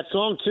about that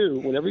song, too.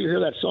 Whenever you hear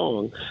that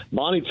song,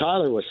 Bonnie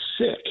Tyler was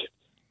sick.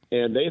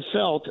 And they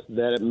felt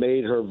that it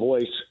made her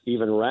voice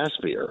even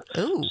raspier.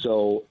 Ooh.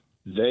 So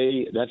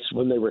that's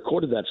when they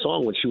recorded that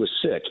song when she was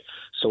sick.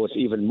 So it's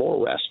even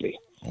more raspy.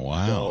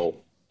 Wow. So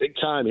big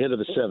time hit of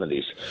the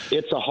 70s.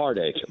 It's a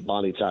heartache,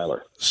 Bonnie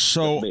Tyler.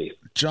 So, That's me.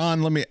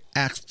 John, let me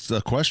ask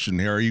the question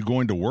here. Are you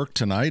going to work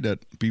tonight at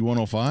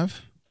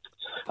B105?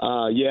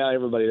 Yeah,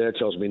 everybody there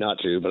tells me not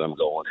to, but I'm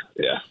going.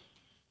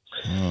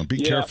 Yeah. Be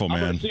careful,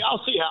 man.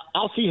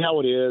 I'll see how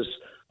it is.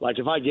 Like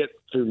if I get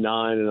through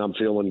 9 and I'm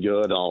feeling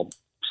good, I'll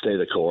stay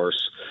the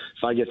course.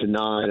 If I get to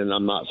 9 and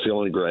I'm not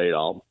feeling great,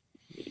 I'll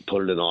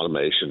put it in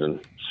automation and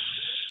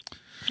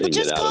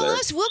just call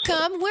us. We'll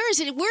come. Where is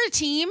it? We're a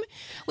team.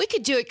 We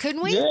could do it,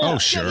 couldn't we? Yeah. Oh,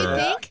 Don't sure. you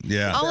think?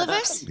 Yeah. All of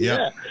us?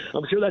 Yeah.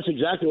 I'm sure that's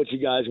exactly what you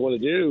guys want to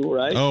do,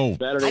 right? Oh,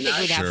 Saturday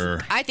night.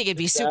 Sure. I think it'd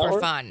be super Hour?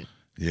 fun.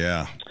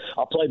 Yeah.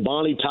 I'll play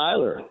Bonnie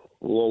Tyler, a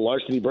little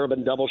Larceny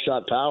Bourbon double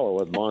shot power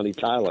with Bonnie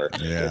Tyler.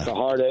 Yeah. It's a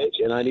heartache,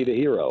 and I need a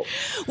hero.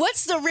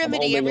 What's the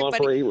remedy, I'm only one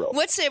for a everybody? hero.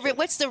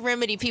 What's the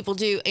remedy people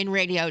do in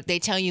radio? They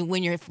tell you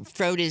when your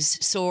throat is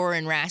sore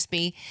and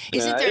raspy.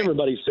 Isn't there?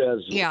 Everybody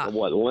says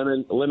what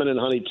lemon and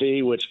honey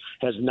tea, which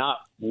has not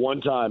one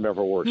time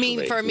ever worked for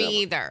me. For me Never.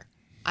 either.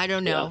 I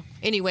don't know.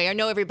 Anyway, I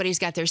know everybody's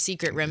got their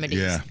secret remedies.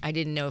 Yeah. I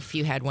didn't know if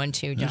you had one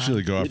too, John.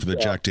 Usually go after the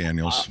Jack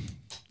Daniels.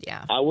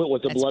 Yeah. I went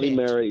with the That's Bloody big.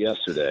 Mary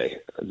yesterday.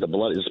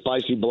 The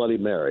spicy Bloody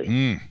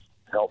Mary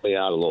helped me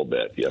out a little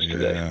bit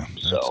yesterday. Yeah,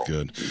 that's So,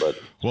 good. But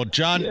Well,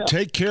 John,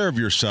 take care of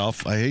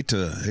yourself. I hate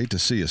to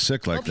see you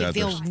sick like Hope you that.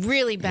 feel There's-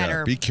 really yeah,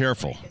 better. be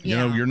careful. You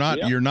Yeah. know,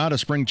 you're not a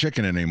spring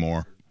chicken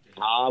anymore.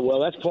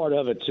 well, that's part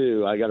of it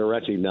too. I got to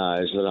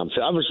recognize that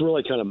I was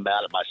really kind of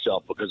mad at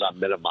myself because I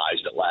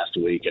minimized it last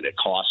week, and it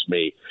cost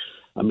me.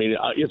 I mean,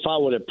 if I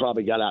would have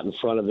probably got out in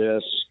front of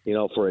this,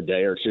 for a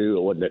day or two,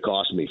 it wouldn't have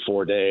cost me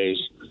 4 days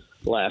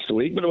last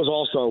week. But it was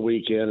All-Star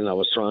weekend, and I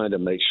was trying to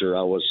make sure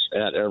I was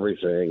at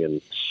everything,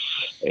 and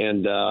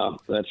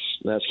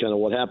that's kind of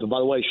what happened. By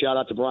the way, shout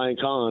out to Brian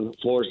Kahn,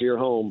 Floors to Your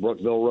Home,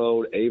 Brookville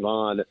Road,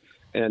 Avon,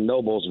 and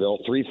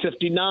Noblesville,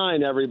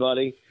 $359.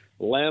 Everybody.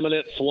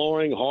 Laminate,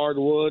 flooring,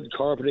 hardwood,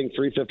 carpeting,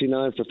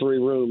 $359 for 3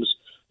 rooms.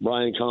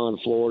 Brian Kahn,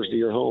 Floors to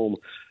Your Home.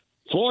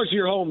 Floors to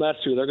Your Home, that's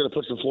who. They're going to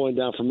put some flooring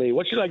down for me.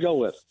 What should I go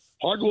with?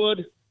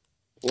 Hardwood,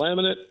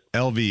 laminate?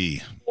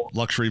 LV,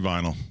 luxury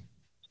vinyl.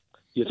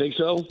 You think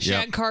so?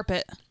 Shag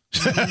carpet.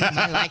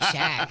 I like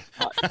shag.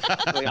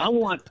 I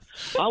want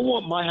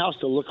my house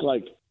to look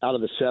like out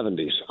of the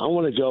 70s. I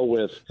want to go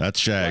with That's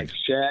shag.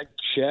 like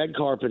shag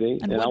carpeting,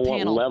 And and I wood want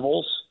panel.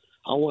 levels.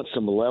 I want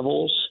some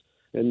levels,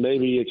 and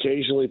maybe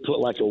occasionally put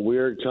like a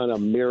weird kind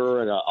of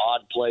mirror in an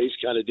odd place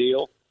kind of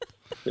deal,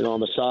 on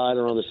the side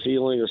or on the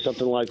ceiling or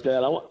something like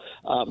that. I want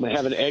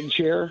have an egg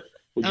chair.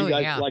 Would you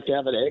guys like to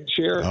have an egg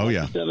chair? Oh,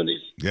 yeah. In the 70s?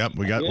 Yep,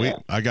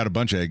 I got a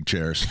bunch of egg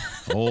chairs.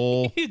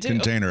 Whole You do?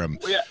 container of them.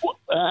 Yeah.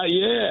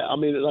 I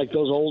mean, like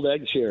those old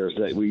egg chairs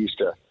that we used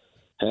to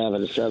have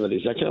in the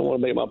 70s. I kind of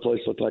want to make my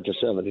place look like the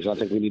 70s. I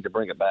think we need to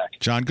bring it back.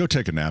 John, go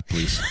take a nap,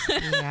 please.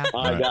 Yeah.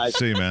 All right, guys.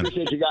 See you, man.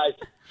 Appreciate you guys.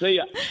 See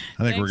ya. I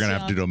think we're Thanks, gonna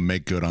have to John. do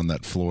make good on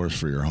that floors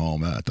for your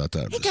home. I thought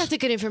that You got was. the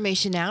good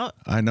information out.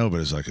 I know, but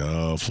it's like,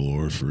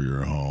 floors for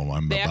your home.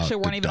 I'm They about actually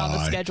weren't to even on the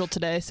die. schedule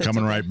today. So it's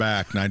Coming okay. right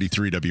back,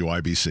 93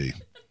 WIBC.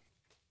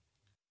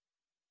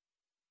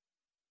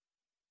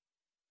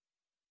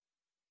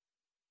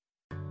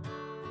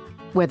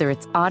 Whether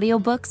it's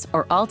audiobooks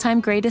or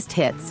all-time greatest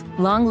hits,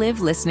 long live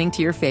listening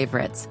to your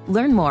favorites.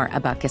 Learn more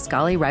about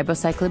Kisqali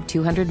Ribociclib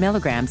 200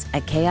 milligrams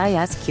at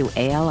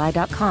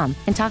KISQALI.com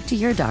and talk to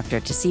your doctor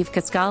to see if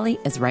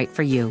Kisqali is right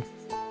for you.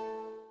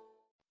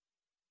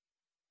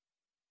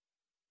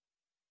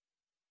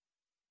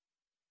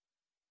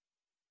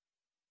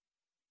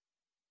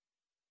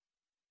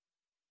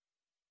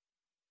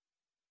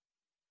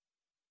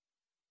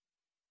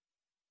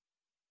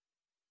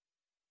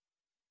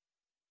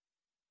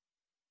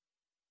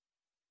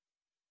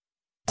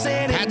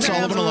 Pat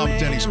Sullivan along with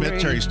Denny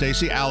Smith, Terry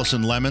Stacy,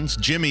 Allison Lemons.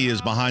 Jimmy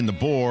is behind the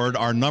board.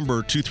 Our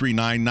number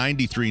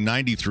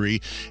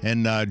 239-9393.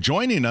 And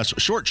joining us,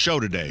 short show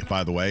today,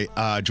 by the way.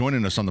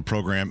 Joining us on the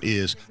program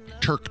is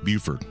Turk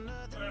Buford.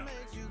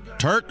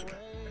 Turk,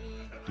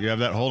 do you have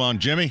that? Hold on,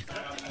 Jimmy.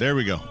 There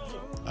we go.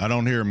 I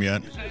don't hear him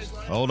yet.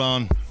 Hold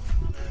on.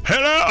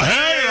 Hello.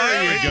 Hey,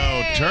 There you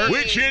go, Turk.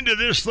 Which end of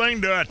this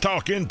thing do I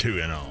talk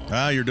into and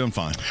all? You're doing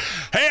fine.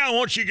 Hey, I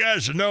want you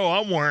guys to know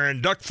I'm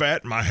wearing duck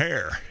fat in my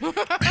hair.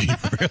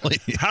 Really?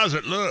 How's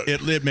it look?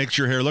 It makes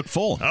your hair look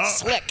full.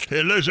 Slick.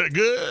 It looks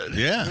good.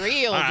 Yeah.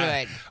 Real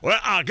good. Well,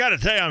 I got to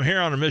tell you, I'm here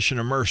on a mission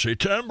of mercy.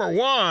 Number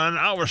one,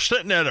 I was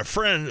sitting at a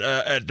friend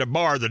at the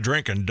bar, the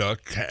Drinking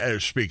Duck,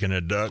 speaking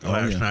of duck,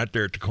 last night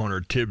there at the corner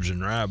of Tibbs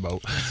and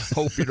Ribo.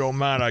 Hope you don't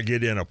mind I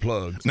get in a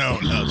plug. No,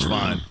 it's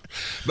fine.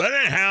 But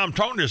anyhow, I'm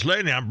talking to this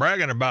lady. I'm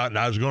bragging about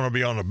I was going to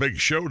be on a big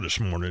show this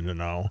morning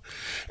and all.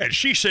 And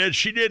she said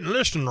she didn't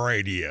listen to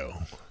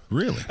radio.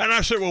 Really? And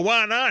I said, well,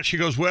 why not? She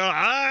goes, well,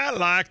 I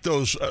like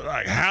those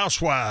like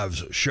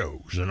housewives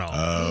shows and all.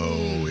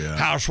 Oh, yeah.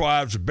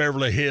 Housewives of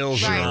Beverly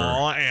Hills Right. and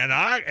all. And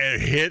I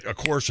hit, of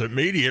course,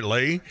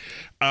 immediately.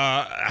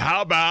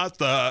 How about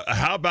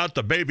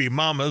the baby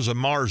mamas of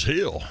Mars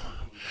Hill?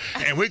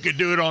 And we could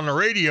do it on the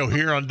radio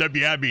here on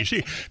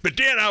WIBC. But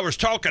then I was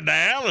talking to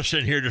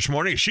Allison here this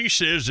morning. She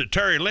says that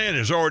Terry Lynn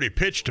has already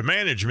pitched to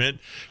management,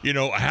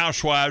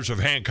 Housewives of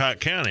Hancock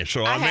County.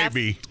 So I may have.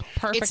 be...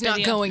 Perfect It's not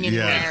idea. going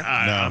anywhere.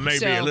 I may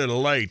be a So-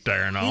 little late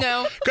there and all.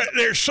 No. 'Cause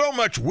there's so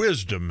much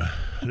wisdom.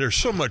 There's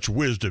so much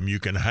wisdom you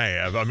can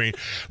have. I mean,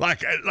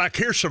 like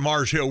here's some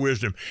Mars Hill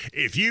wisdom.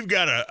 If you've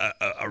got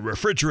a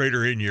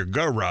refrigerator in your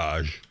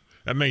garage,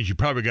 that means you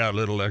probably got a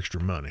little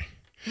extra money.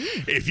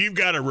 If you've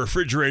got a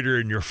refrigerator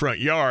in your front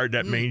yard,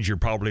 that means you're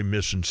probably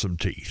missing some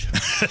teeth.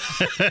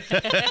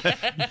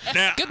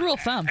 Now, Good rule of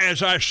thumb.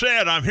 as I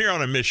said, I'm here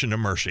on a mission of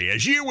mercy.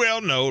 As you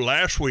well know,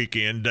 last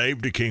weekend,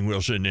 Dave the King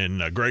Wilson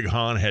and Greg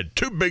Hahn had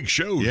two big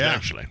shows,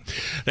 actually.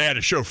 They had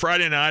a show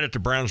Friday night at the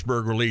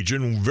Brownsburg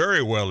Legion,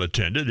 very well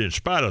attended in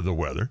spite of the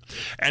weather.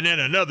 And then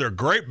another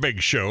great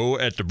big show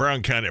at the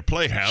Brown County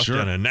Playhouse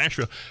down in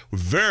Nashville,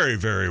 very,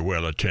 very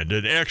well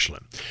attended,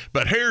 excellent.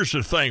 But here's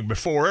the thing,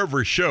 before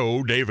every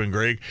show, Dave and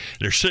Greg,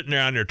 they're sitting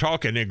down there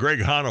talking, and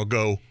Greg Hahn will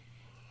go,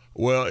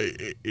 well,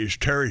 is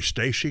Terry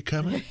Stacy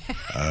coming?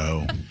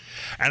 Oh.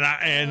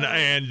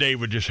 And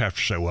Dave would just have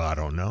to say, well, I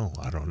don't know.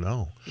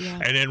 Yeah.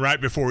 And then right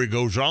before he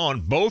goes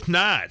on, both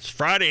nights,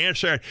 Friday and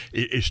Saturday,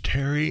 is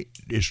Terry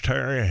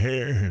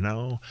here,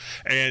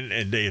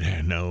 And they'd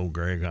have, no,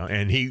 Greg.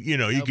 And he,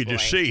 you could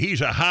just see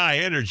he's a high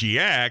energy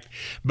act,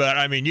 but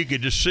I mean, you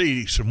could just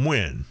see some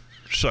wind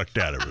sucked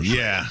out of us.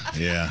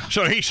 Yeah.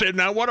 So he said,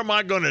 now what am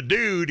I going to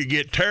do to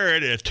get Terry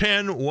to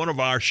attend one of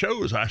our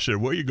shows? I said,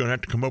 well, you're going to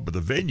have to come up with a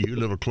venue a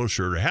little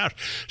closer to the house.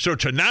 So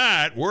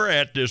tonight we're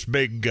at this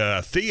big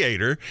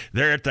theater.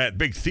 They're at that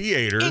big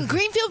theater In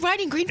Greenfield,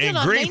 right? In Greenfield in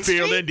on Main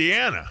Greenfield, Street?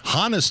 Indiana.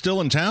 Han is still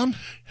in town?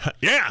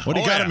 Yeah. What,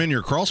 you got him in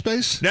your crawl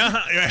space? No,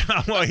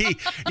 well,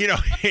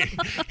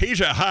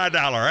 he's a high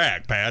dollar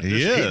act, Pat. He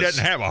He is.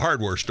 doesn't have a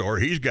hardware store.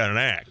 He's got an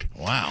act.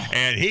 Wow.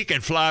 And he can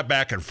fly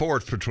back and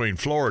forth between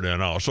Florida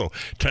and all. So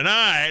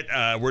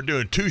tonight we're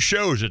doing two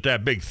shows at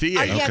that big theater.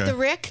 Are you at the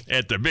Rick?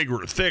 At the big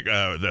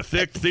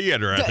thick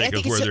theater, I think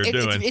is where they're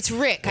doing. It's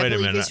Rick, I Wait a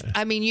believe.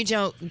 minute. You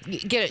don't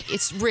get it.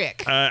 It's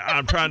Rick.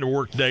 I'm trying to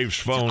work Dave's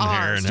phone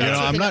R, here. And starts with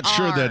I'm an not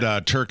sure R.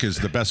 that Turk is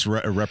the best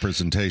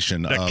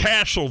representation the of...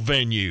 Castle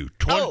venue,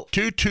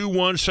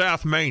 221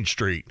 South Main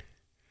Street,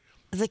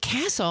 The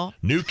Castle.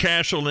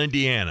 Newcastle,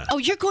 Indiana. Oh,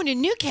 you're going to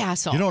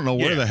Newcastle. You don't know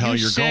where the hell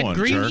You you're said going,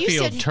 Greenfield, Turk. You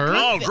said Turk.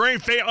 Oh,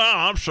 Greenfield. Oh,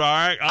 I'm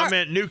sorry. I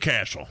meant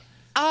Newcastle.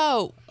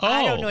 Oh,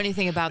 I Oh. don't know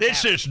anything about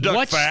This that. is duck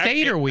What fact.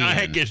 state are we I in?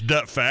 think it's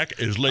duck fact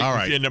is leaked All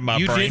right. into my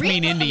You brain. did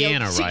mean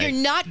Indiana, So right?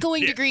 you're not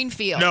going to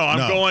Greenfield. No, I'm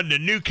No. going to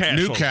Newcastle.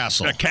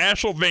 Newcastle. The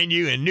Castle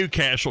venue in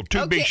Newcastle.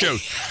 Two big Okay.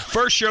 shows.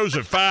 First show's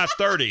at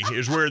 5:30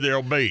 is where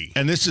they'll be.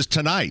 And this is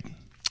tonight.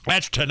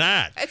 That's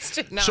tonight. That's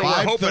not. So we're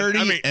hoping.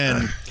 5:30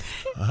 and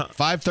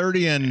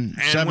 5:30 and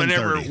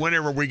 7:30.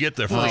 whenever we get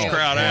the first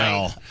crowd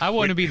out. I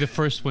want to be the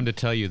first one to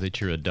tell you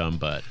that you're a dumb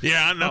butt.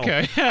 Yeah, I know.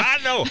 Okay. I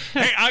know.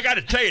 Hey, I got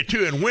to tell you,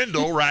 too, in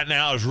Wendell right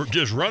now is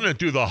just running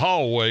through the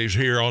hallways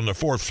here on the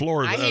fourth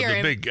floor of I the hear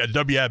him. big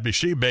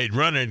WIBC base,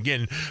 running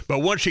again. But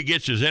once he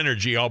gets his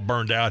energy all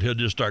burned out, he'll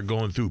just start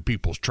going through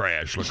people's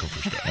trash looking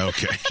for stuff.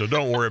 Okay. So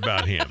don't worry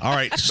about him. All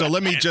right, so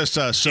let me just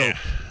Yeah.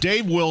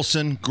 Dave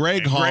Wilson,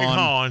 Greg And Greg Hahn,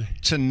 Hahn.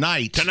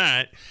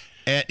 tonight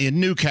in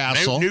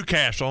Newcastle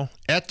Newcastle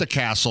at the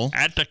Castle.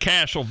 at the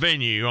Castle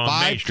venue on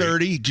Main Street.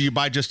 5:30. Do you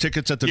buy just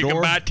tickets at the You door?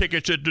 can buy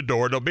tickets at the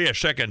door. There'll be a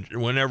second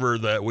whenever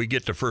we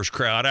get the first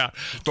crowd out.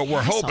 But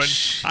we're hoping.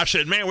 I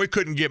said, man, we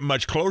couldn't get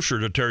much closer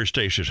to Terry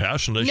Stacy's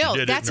house unless No, you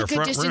did that's it a in the good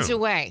front distance room.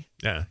 away.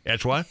 Yeah,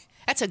 that's what?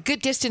 That's a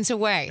good distance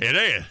away. It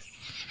is.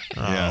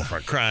 Yeah. Oh, for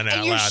crying out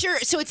And you're loud. sure?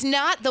 So it's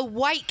not the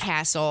White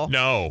Castle.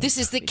 No. This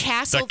is the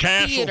Castle The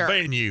Castle Theater.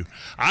 venue.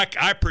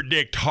 I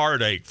predict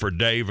heartache for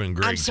Dave and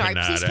Greg I'm sorry.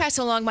 tonight. Please pass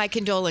along my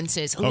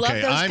condolences. Love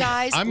Okay, those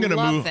guys. I'm gonna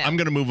Love move. them. I'm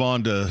gonna move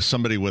on to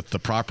somebody with the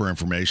proper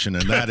information,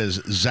 and that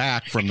is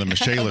Zach from the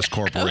Michaelis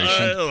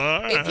Corporation.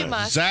 If you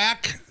must.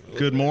 Zach,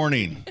 good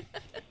morning.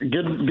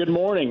 Good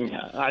morning.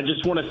 I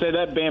just want to say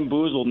that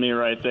bamboozled me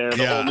right there. The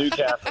Yeah. whole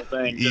Newcastle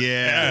thing. Just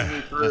Yeah. got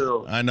me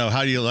through. I know.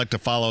 How do you like to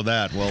follow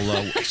that?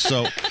 Well,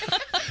 so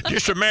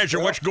Just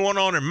imagine what's going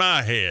on in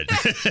my head.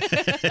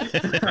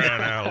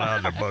 Crying out loud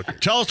in the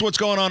bucket. tell us what's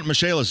going on at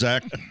Michaelis,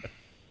 Zach.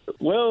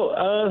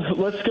 Well,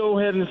 let's go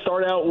ahead and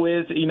start out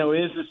with, is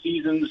the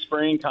season, the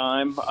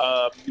springtime.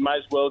 You might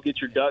as well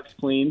get your ducks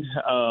cleaned,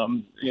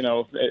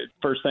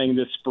 first thing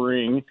this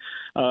spring.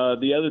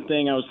 The other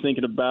thing I was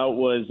thinking about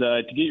was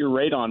to get your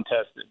radon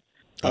tested.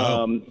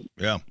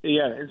 Yeah.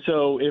 Yeah,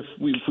 so if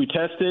we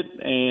test it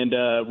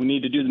and we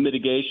need to do the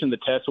mitigation, the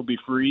test will be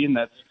free, and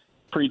that's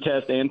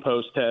pre-test and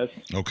post-test.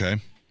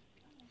 Okay.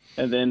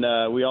 And then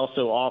we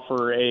also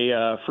offer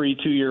a free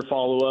 2-year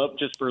follow-up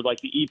just for like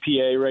the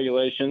EPA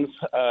regulations.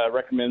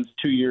 Recommends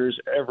 2 years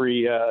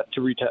every to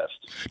retest.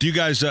 Do you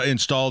guys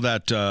install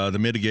that the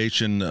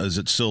mitigation? Is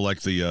it still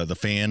like the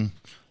fan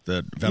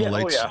that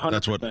ventilates? Yeah, 100%.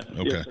 That's what.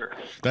 Okay. Yes, sir.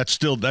 That's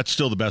still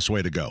the best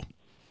way to go.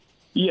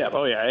 Yeah,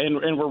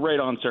 and we're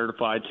radon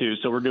certified too,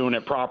 so we're doing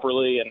it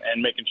properly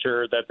and making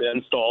sure that the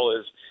install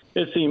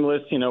is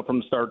seamless,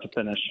 from start to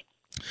finish.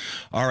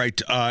 All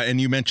right, and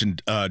you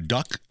mentioned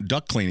duck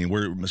cleaning.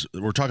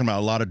 We're talking about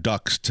a lot of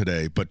ducks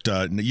today, but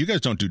you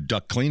guys don't do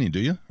duck cleaning, do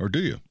you? Or do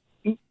you?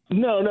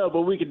 No,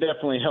 but we could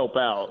definitely help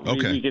out.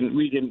 Okay.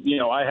 We can.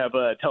 I have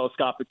a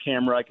telescopic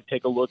camera. I could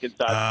take a look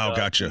inside. Oh,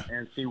 gotcha.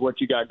 And see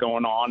what you got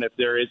going on. If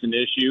there is an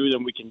issue,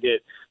 then we can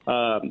get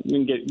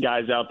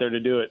guys out there to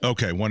do it.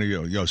 Okay, one of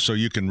you. So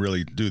you can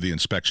really do the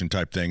inspection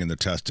type thing and the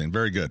testing.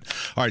 Very good.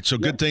 All right, so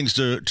good things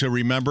to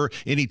remember.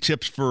 Any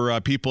tips for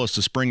people as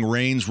the spring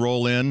rains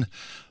roll in?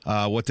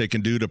 What they can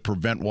do to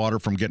prevent water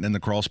from getting in the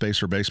crawl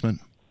space or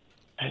basement?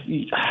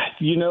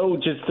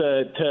 Just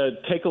to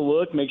take a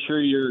look, make sure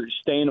you're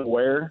staying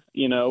aware.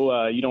 You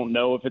don't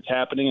know if it's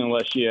happening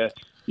unless you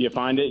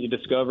find it, you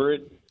discover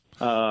it.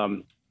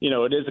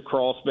 It is a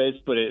crawl space,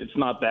 but it's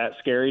not that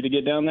scary to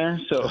get down there.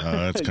 So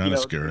that's kind of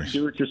scary.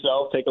 Do it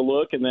yourself, take a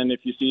look, and then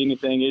if you see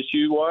anything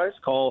issue-wise,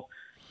 call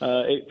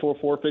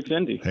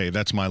 844-FIX-INDY. Hey,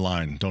 that's my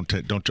line. Don't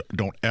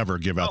ever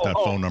give out that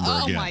phone number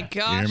again. Oh my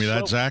gosh! You hear me,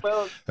 that Zach?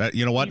 Well,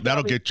 You know what?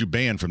 That'll get you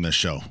banned from this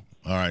show.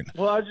 All right.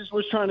 Well, I just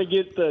was trying to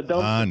get the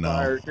dumpster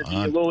fire to be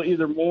a little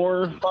either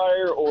more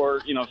fire or,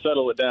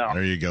 settle it down.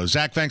 There you go.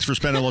 Zach, thanks for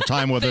spending a little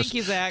time with us. Thank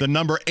you, Zach. The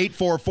number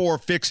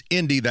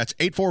 844-FIX-INDY. That's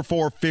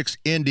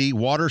 844-FIX-INDY.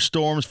 Water,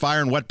 storms,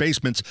 fire, and wet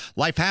basements.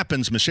 Life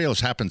happens.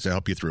 Michaelis happens to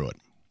help you through it.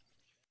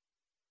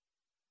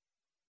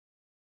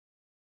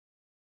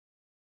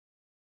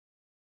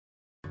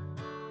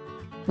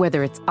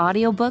 Whether it's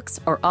audiobooks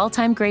or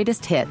all-time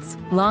greatest hits,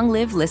 long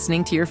live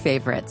listening to your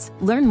favorites.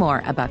 Learn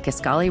more about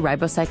Kisqali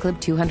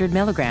Ribociclib 200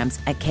 milligrams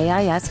at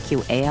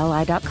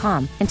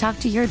KISQALI.com and talk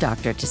to your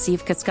doctor to see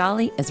if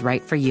Kisqali is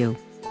right for you.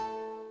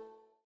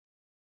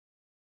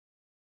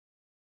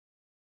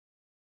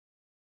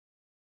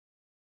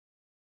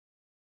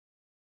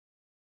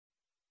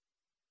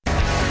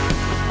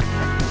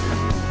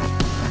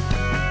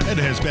 It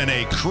has been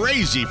a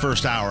crazy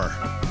first hour.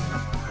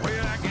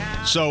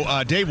 So,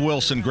 Dave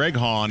Wilson, Greg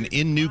Hahn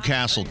in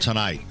Newcastle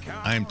tonight.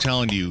 I am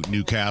telling you,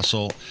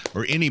 Newcastle,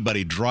 or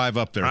anybody, drive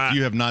up there. If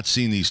you have not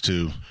seen these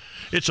two.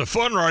 It's a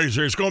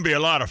fundraiser. It's going to be a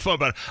lot of fun.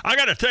 But I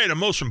got to tell you, the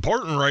most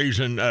important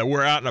reason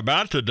we're out and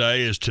about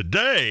today is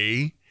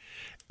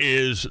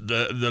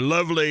the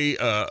lovely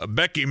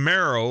Becky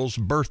Merrill's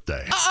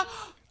birthday.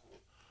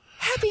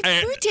 Happy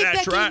birthday,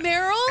 Becky right.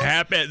 Merrill.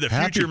 Happy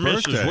future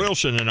birthday. Mrs.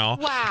 Wilson and all.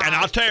 Wow. And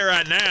I'll tell you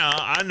right now,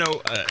 I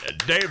know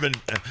Dave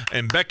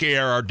and Becky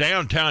are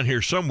downtown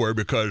here somewhere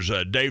because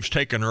Dave's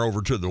taking her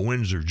over to the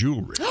Windsor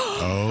Jewelry.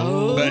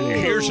 Oh. But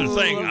here's the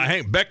thing. I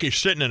think Becky's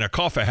sitting in a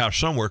coffee house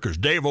somewhere because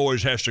Dave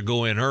always has to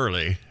go in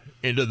early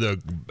into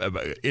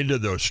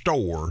the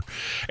store,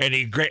 and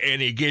he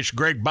gets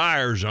Greg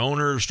Byers, the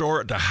owner of the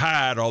store, to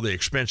hide all the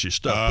expensive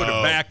stuff, put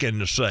it back in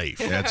the safe.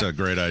 That's a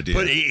great idea.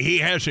 But he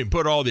has him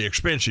put all the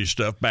expensive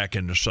stuff back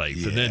in the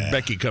safe, and then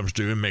Becky comes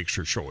to and makes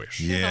her choice.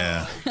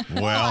 Yeah.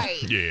 Well,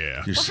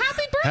 yeah. Well,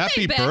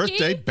 Happy happy birthday, Becky.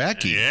 birthday,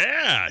 Becky.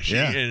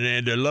 Yeah,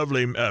 and the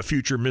lovely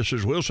future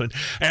Mrs. Wilson.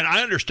 And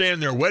I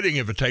understand their wedding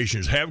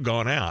invitations have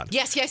gone out.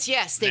 Yes.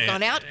 They've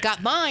gone out.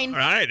 Got mine.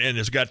 Right, and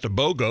it's got the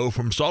BOGO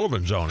from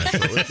Sullivan's on it. So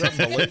it's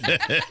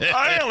unbelievable.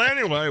 Well,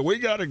 anyway, we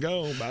got to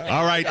go. Bye.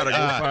 All right, Gotta go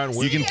find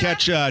you can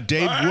catch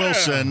Dave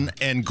Wilson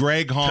and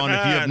Greg Hahn.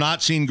 If you have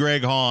not seen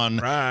Greg Hahn,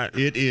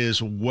 it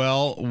is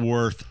well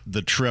worth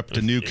the trip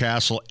to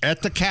Newcastle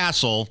at the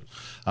Castle.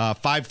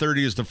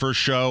 5:30 is the first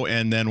show,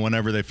 and then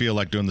whenever they feel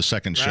like doing the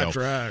second show. That's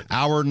right.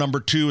 Hour number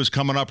 2 is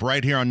coming up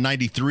right here on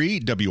 93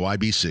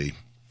 WIBC.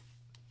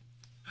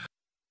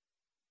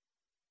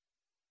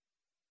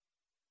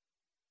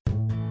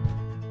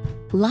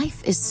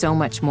 Life is so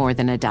much more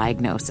than a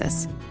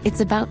diagnosis. It's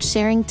about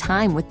sharing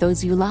time with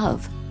those you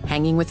love,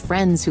 hanging with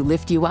friends who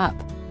lift you up,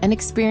 and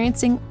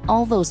experiencing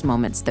all those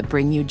moments that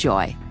bring you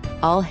joy.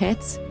 All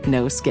hits,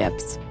 no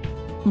skips.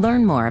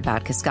 Learn more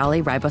about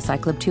Kisqali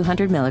Ribociclib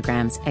 200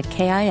 milligrams at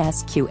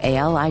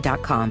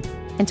KISQALI.com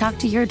and talk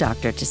to your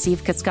doctor to see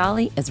if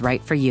Kisqali is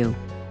right for you.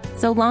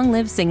 So long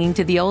live singing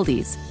to the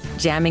oldies,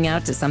 jamming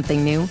out to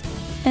something new,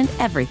 and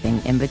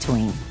everything in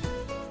between.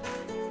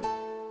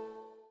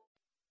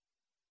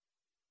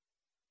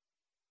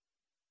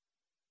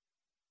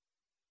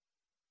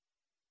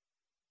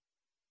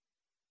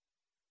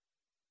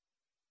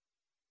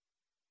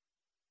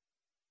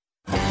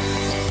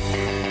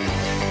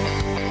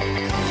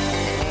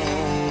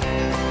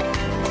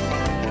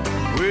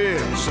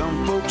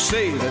 Some folks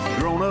say that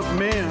grown-up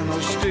men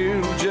are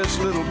still just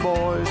little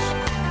boys,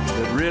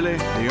 that really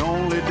the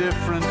only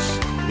difference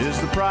is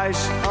the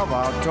price of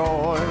our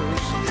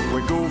toys.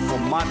 We go for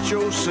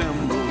macho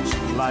symbols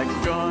like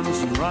guns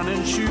and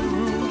running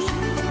shoes,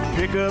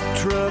 pickup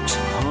trucks,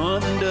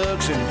 hunting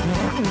ducks,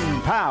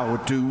 and power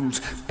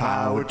tools,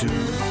 power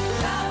tools.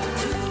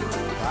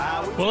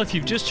 Well, if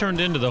you've just turned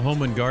into the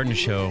Home and Garden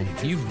Show,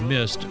 you've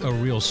missed a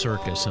real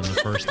circus in the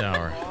first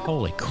hour.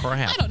 Holy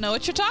crap. I don't know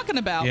what you're talking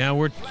about. Yeah,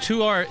 we're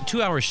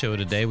two-hour show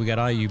today. We got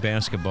IU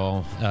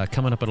basketball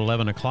coming up at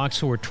 11 o'clock,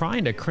 so we're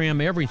trying to cram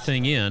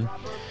everything in.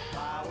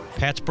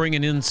 Pat's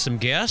bringing in some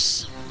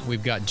guests.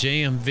 We've got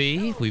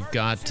JMV. We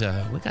got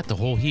the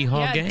whole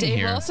hee-haw gang Dave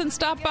here. Wilson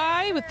stopped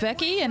by with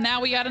Becky, and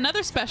now we got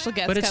another special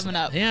guest coming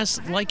up. Yeah,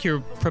 it's like you're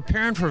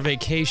preparing for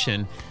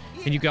vacation,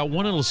 and you've got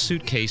one little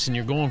suitcase, and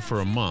you're going for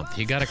a month.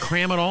 You got to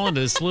cram it all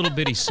into this little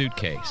bitty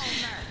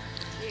suitcase.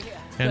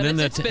 And then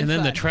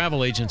the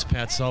travel agent's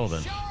Pat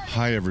Sullivan.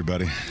 Hi,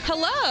 everybody.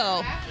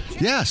 Hello.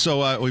 Yeah,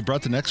 so we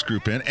brought the next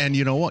group in, and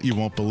you know what? You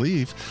won't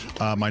believe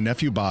my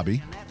nephew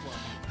Bobby,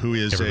 who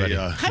is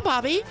Hi,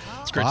 Bobby.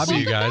 It's great to see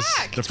you guys.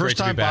 The It's first great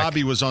to be time back.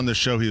 Bobby was on the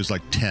show, he was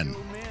like 10.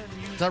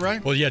 Is that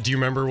right? Well, yeah. Do you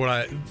remember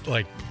what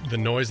the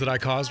noise that I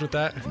caused with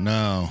that?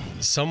 No.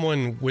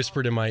 Someone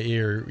whispered in my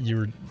ear.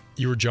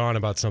 You were John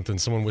about something.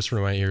 Someone whispered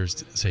in my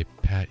ears, say,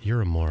 "Pat,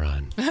 you're a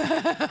moron."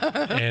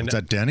 And is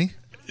that Denny?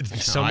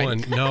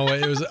 Someone. No,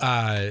 it was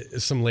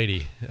some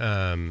lady.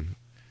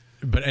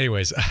 But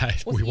anyways,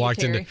 we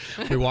walked into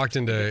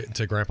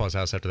Grandpa's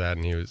house after that,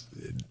 and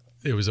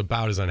it was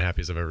about as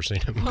unhappy as I've ever seen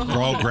him.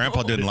 Bro,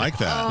 Grandpa didn't like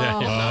that. Yeah,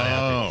 he was not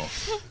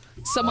happy.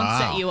 Someone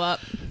set you up.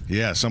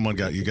 Yeah, someone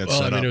got Well,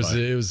 set I mean, up.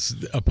 it was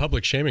a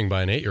public shaming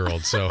by an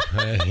 8-year-old. So,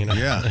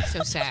 Yeah.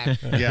 So sad.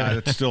 Yeah,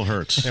 it still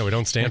hurts. Yeah, we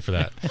don't stand for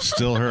that.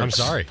 Still hurts.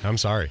 I'm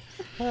sorry.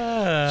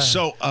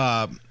 So,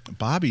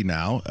 Bobby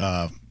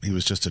now, he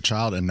was just a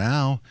child, and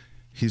now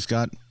he's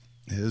got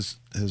his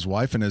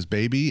wife and his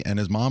baby and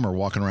his mom are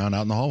walking around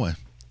out in the hallway.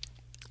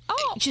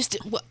 Oh. Just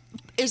Are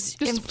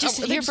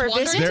they here for a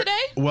wandering visit? today?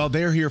 Well,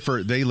 they're here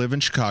they live in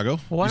Chicago.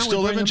 Why You don't still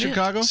we live bring in them in?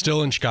 Chicago?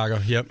 Still in Chicago.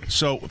 Yep.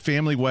 So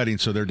family wedding,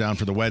 so they're down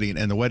for the wedding,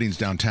 and the wedding's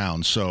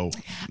downtown. So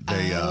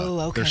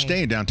okay. they're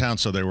staying downtown.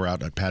 So they were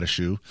out at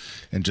Patashoo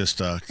and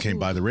just came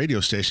by the radio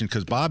station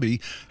because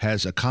Bobby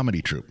has a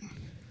comedy troupe.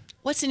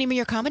 What's the name of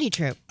your comedy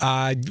troupe?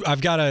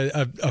 I've got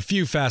a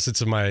few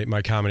facets of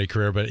my comedy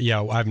career, but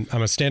yeah, I'm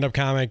a stand-up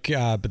comic,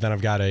 but then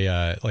I've got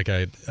a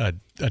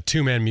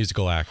two-man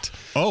musical act.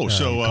 Oh,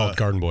 so called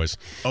Garden Boys.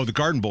 Oh, the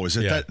Garden Boys.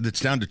 That's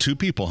down to two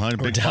people, huh?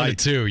 We're down to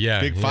two,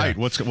 yeah. Big fight.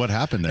 Yeah. What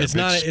happened there? It's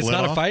Big not split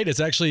a off? fight.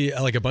 It's actually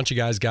like a bunch of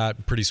guys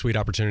got pretty sweet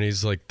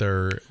opportunities. Like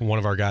one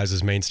of our guys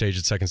is main stage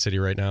at Second City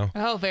right now.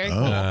 Oh, very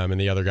cool.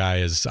 And the other guy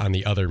is on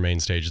the other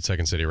main stage at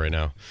Second City right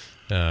now.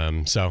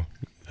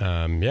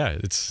 Yeah,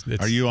 it's.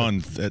 Are you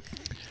on at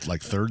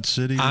like Third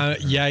City?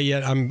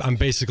 Yeah. I'm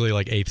basically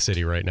like Eighth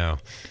City right now.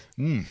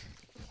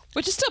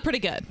 Which is still pretty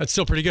good. It's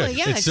still pretty good. Well,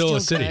 yeah, it's still a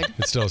still city. good.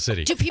 It's still a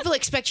city. Do people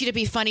expect you to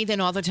be funny then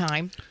all the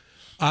time?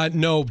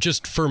 No,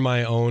 just for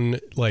my own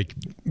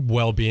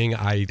well-being,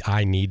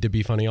 I need to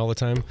be funny all the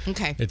time.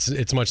 Okay.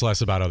 It's much less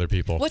about other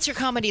people. What's your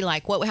comedy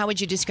like? How would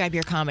you describe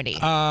your comedy?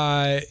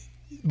 The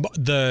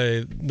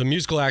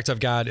musical act I've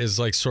got is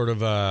like sort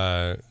of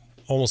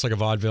almost like a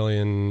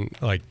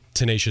vaudevillian, like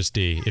Tenacious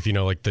D, if you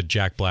know, like the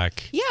Jack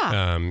Black.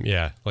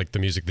 Yeah. Like the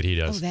music that he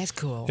does. Oh, that's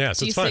cool. Yeah,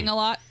 so Do you it's fun. sing a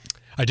lot?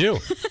 I do.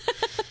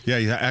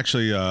 Yeah,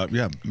 actually,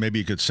 maybe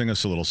you could sing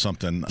us a little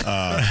something.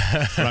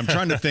 But I'm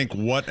trying to think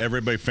what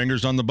everybody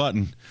fingers on the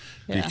button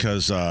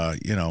because,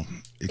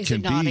 it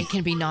can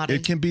be naughty.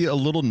 It can be a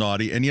little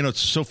naughty. And, it's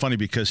so funny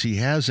because he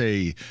has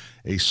a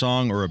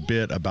song or a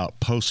bit about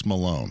Post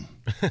Malone.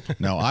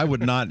 Now, I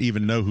would not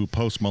even know who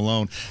Post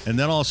Malone. And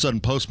then all of a sudden,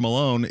 Post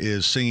Malone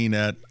is singing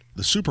at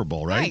the Super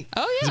Bowl, right?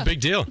 Oh, yeah. It's a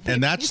big deal.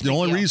 And that's the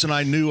only reason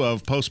I knew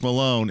of Post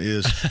Malone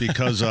is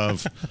because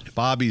of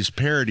Bobby's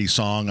parody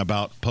song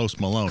about Post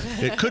Malone.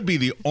 It could be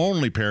the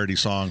only parody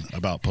song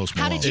about Post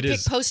Malone. How did you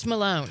pick Post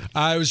Malone?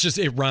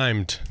 It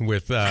rhymed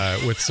with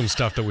some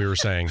stuff that we were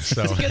saying.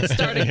 So It's a good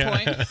starting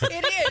point.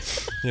 It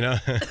is.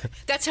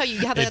 That's how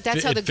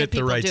that's how the good fit the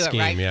people right do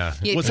scheme, it, right? yeah.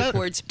 You Was pick that,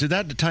 words. did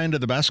that tie into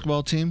the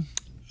basketball team?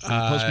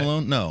 Post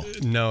Malone? No.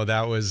 No,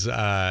 that was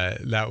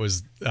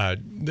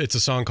it's a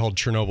song called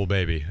Chernobyl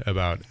Baby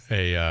about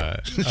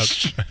a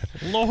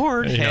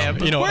Lord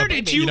heaven. Where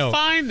did you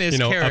find this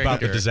character?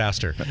 About the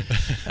disaster.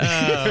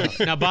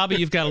 Now, Bobby,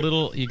 you got a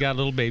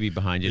little baby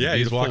behind you. Yeah,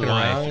 he's walking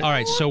around. All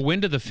right, so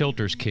when do the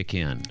filters kick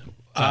in?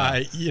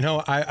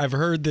 I've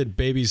heard that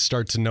babies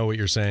start to know what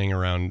you're saying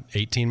around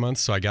 18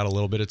 months, so I got a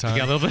little bit of time. You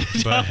got a little bit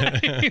of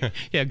time.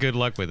 Yeah, good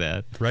luck with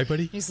that. Right,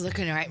 buddy? He's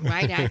looking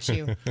right at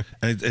you.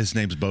 And his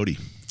name's Bodie.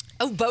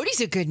 Oh, Bodie's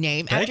a good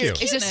name. Thank you.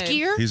 Is a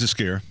skier? He's a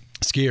skier.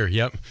 Skier,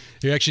 yep.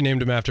 You actually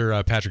named him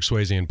after Patrick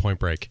Swayze in Point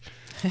Break.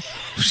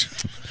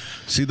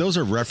 See, those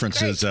are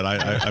references that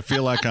I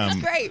feel like I'm.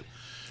 Great.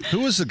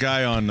 Who was the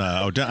guy on?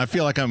 I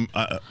feel like I'm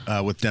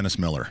with Dennis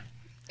Miller.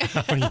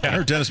 I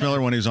heard Dennis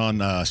Miller when he was on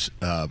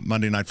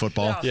Monday Night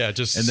Football. Yeah,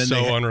 just and then so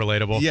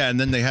unrelatable. Yeah, and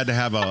then they had to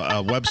have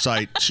a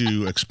website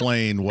to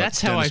explain what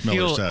That's how Dennis I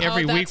Miller feel said.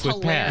 every week with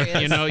hilarious.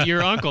 Pat. You know,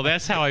 your uncle.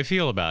 That's how I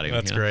feel about him.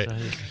 That's you know, great.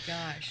 so-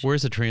 Gosh.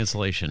 Where's the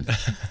translation?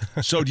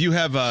 So, do you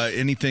have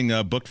anything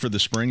booked for the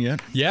spring yet?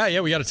 Yeah,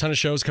 we got a ton of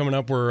shows coming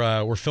up.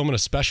 We're filming a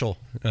special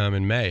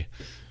in May.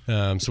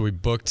 So we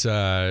booked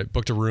a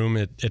room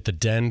at the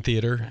Den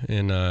Theater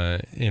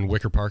in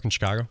Wicker Park in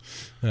Chicago.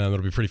 That'll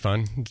be pretty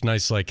fun. It's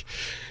nice, like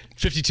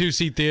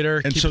 52-seat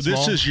theater. And keep so it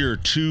this small. is your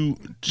two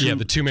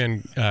the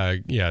two-man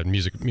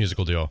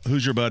musical duo.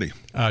 Who's your buddy?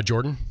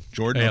 Jordan.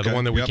 Jordan, Yeah, okay. the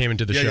one that we Yep. came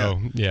into the Yeah,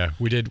 show. Yeah.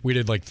 We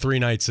did like 3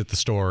 nights at the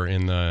store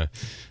in Now,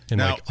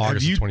 like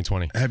August of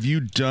 2020. Have you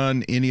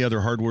done any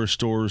other hardware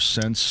stores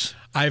since?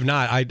 I have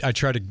not. I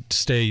try to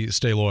stay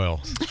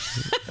loyal.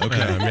 Okay.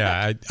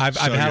 I've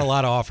So had you're- a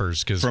lot of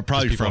offers because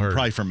Probably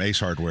from Ace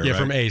Hardware. yeah, right?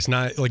 from Ace.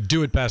 Not like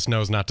Do It Best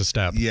knows not to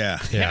step. Yeah.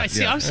 Yeah,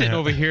 see, I'm sitting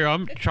over here.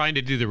 I'm trying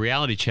to do the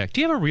reality check. Do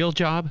you have a real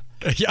job?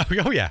 Yeah.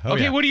 Oh yeah.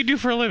 Okay, what do you do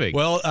for a living?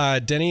 Well,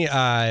 Denny,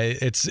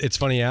 it's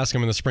funny you ask.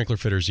 I'm in the Sprinkler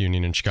Fitters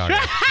Union in Chicago.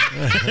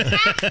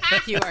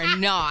 You are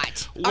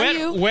not. Are wet,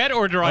 you? wet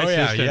or dry Oh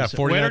yeah, systems?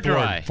 yeah. Wet or 49th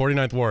dry? Ward.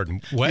 49th Ward.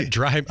 Wet,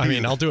 dry. I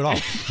mean, I'll do it all.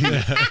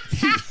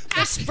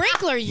 The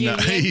sprinkler union.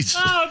 No, he's,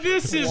 Oh,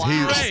 this is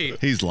great.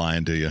 he's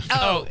lying to you.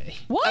 Oh,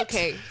 What?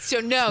 okay. So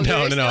no. No,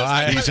 there's no,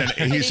 no. sprinkler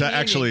He's union.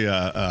 actually You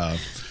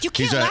he's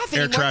can't an laugh air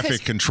anymore 'cause-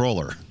 traffic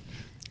controller.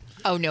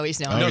 Oh no, he's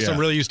not. No, Oh, so I'm yeah.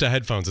 really used to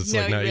headphones. It's No,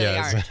 like you really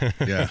it's-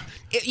 Yeah.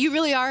 You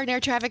really are an air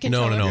traffic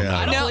No, controller? no, no. Yeah.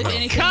 I don't No. believe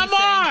anything Come he's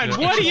saying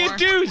on, what do you anymore.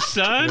 do,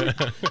 son?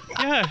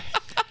 Yeah.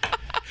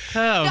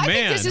 Oh I think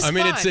man. this is I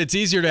mean, fun. it's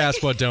easier to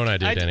ask what don't I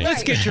do, Denny.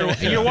 Let's get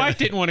your wife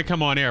didn't want to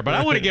come on air, but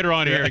I want to get her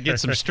on air and get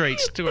some straight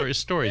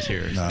stories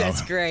here.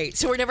 That's great.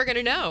 So we're never going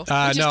to know. Which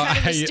no, is kind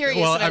of mysterious.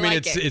 well, and I mean,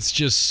 like it. it's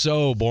just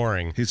so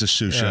boring. He's a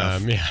sous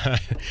chef. Yeah,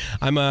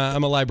 I'm a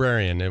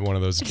librarian at one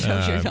of those. you're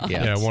not.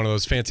 Yeah, one of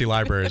those fancy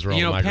libraries where all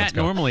You the know, migrants Pat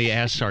go. normally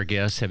asks our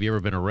guests, "Have you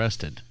ever been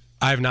arrested?"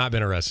 I have not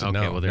been arrested. Okay,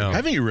 no, well, there no, you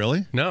Haven't you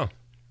really? no.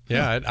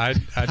 Yeah, Wow,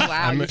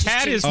 I'm, you just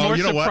Pat is Oh, more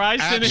you know what?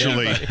 surprised than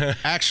anybody.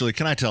 Actually,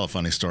 can I tell a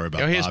funny story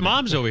about Oh, his Bobby?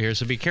 mom's over here,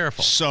 so be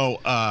careful.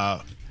 So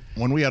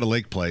when we had a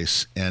lake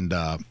place and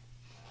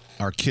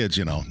our kids,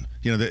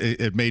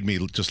 it made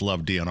me just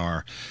love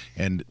DNR,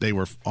 and they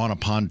were on a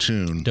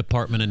pontoon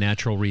Department of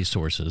Natural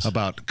Resources.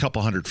 about a couple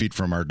 100 feet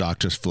from our dock,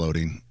 just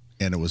floating,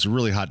 and it was a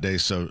really hot day.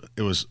 So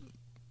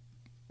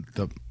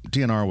the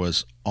DNR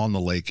was on the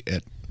lake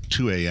at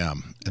 2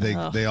 a.m.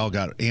 They all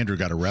Andrew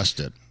got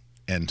arrested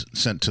and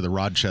sent to the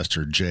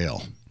Rochester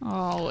jail.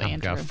 Oh, I've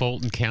Andrew. got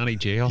Fulton County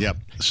Jail. Yep.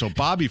 So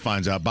Bobby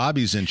finds out.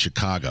 Bobby's in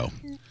Chicago,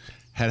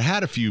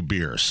 had a few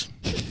beers,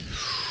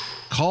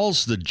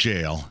 calls the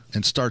jail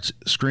and starts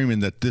screaming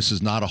that this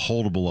is not a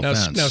holdable now,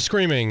 offense. now,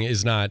 screaming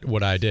is not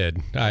what I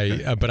did.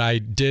 But I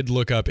did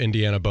look up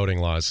Indiana boating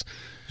laws.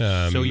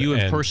 So you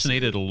and-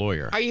 impersonated a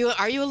lawyer. Are you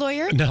a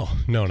lawyer? No.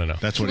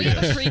 That's Can what we he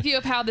have a is. preview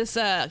of how this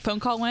phone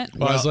call went?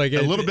 Well, I was like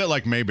a little bit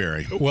like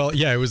Mayberry. Well,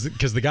 yeah, it was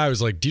because the guy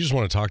was like, "Do you just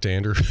want to talk to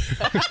Andrew?"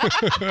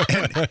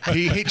 And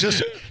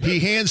he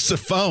hands the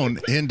phone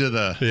into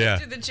the yeah.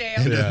 To the jail.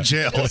 into the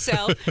jail. The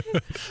cell.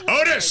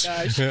 Otis,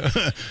 Gosh.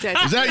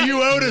 is that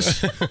you,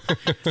 Otis?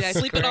 That's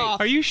Sleep it great. off.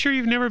 Are you sure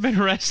you've never been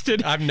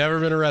arrested? I've never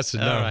been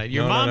arrested. No. All right,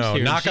 your No, mom's no.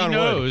 here. Knock She on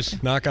knows.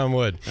 wood. Knock on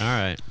wood. All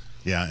right.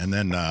 Yeah, and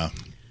then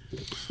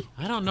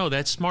I don't know.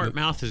 That smart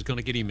mouth is going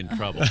to get him in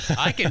trouble.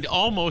 I can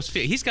almost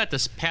feel. He's got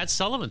this Pat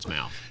Sullivan's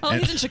mouth. Oh,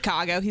 he's in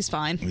Chicago. He's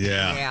fine.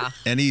 Yeah.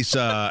 and he's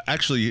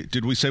actually.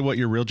 Did we say what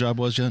your real job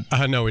was yet?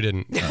 No, we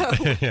didn't. Are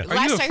Last you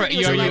I heard afraid? he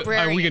was a Are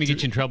librarian. we going to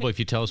get you in trouble if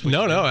you tell us? What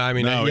No, you no. do? I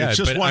mean, No, yeah, it's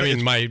just but one- I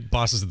mean, my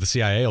bosses at the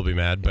CIA will be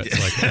mad, but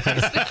like,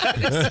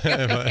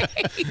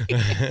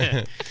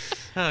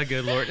 Oh,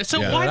 good lord! So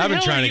Yeah. why the I've been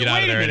hell trying are to you? get out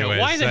Wait of there a minute. anyways.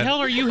 Why the That- hell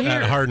are you here?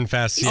 that hard and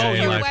fast Oh,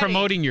 CIA you were life.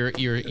 promoting your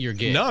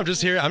gig. No, I'm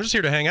just here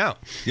to hang out.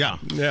 Yeah.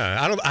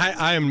 Yeah,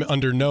 I am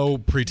under no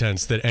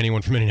pretense that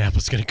anyone from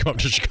Minneapolis is going to come up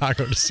to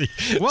Chicago to see.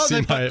 Well,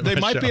 see they my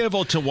might show. be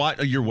able to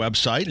watch your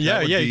website. Yeah,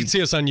 That would yeah. be- You can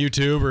see us on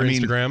YouTube or I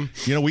mean,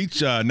 Instagram. We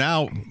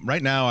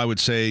right now I would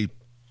say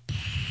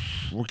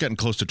we're getting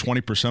close to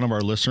 20% of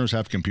our listeners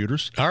have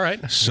computers. All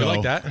right, So we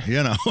like that.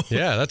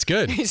 Yeah, that's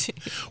good.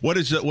 What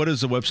is the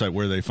website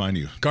where they find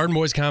you?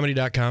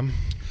 GardenBoysComedy.com.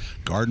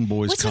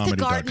 What's with the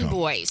Garden GardenBoysComedy.com.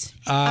 Boys?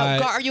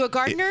 Are you a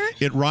gardener?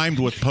 It rhymed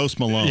with Post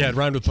Malone. Yeah, it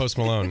rhymed with Post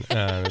Malone.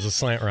 It was a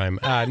slant rhyme.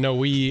 No,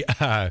 we,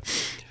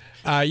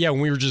 when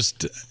we were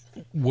just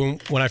when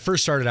I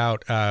first started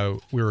out,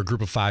 we were a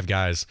group of 5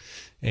 guys,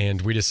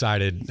 and we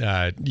decided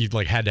you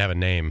had to have a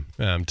name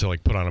to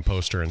put on a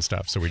poster and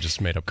stuff. So we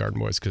just made up Garden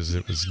Boys because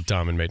it was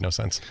dumb and made no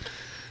sense.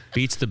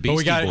 Beats the Beastie But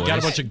we got Boys.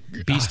 a bunch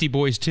of Beastie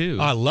Boys too.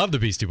 Oh, I love the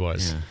Beastie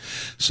Boys. Yeah.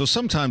 So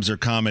sometimes their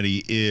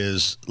comedy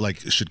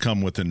should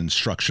come with an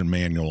instruction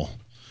manual.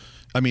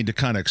 I mean, to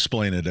kind of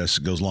explain it as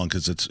it goes along,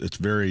 because it's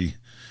very,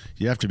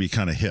 you have to be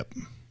kind of hip.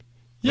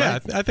 Yeah,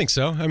 right? I think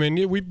so. I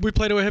mean, we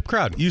play to a hip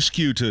crowd. You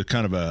skew to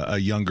kind of a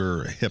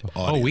younger hip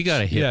audience. Oh, we got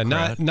a hip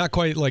crowd. Not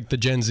quite like the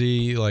Gen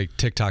Z, like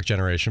TikTok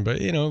generation, but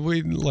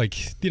we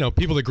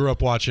people that grew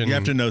up watching. You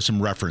have to know some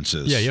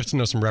references. Yeah, you have to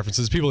know some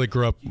references. People that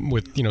grew up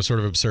with sort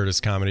of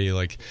absurdist comedy,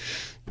 like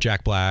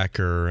Jack Black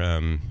or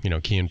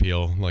Key and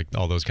Peele, like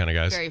all those kind of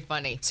guys. Very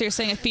funny. So you're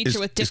saying a feature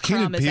with Dick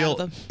Keenan Crum is out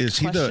Peele, of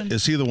the question?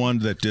 Is he the one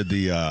that did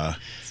the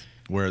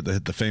where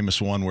the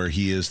famous one where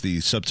he is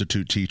the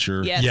substitute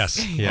teacher?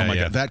 Yes. Yeah, oh my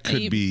God, that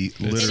could be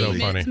literally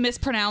so funny.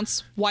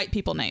 Mispronounce white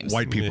people names.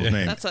 White people's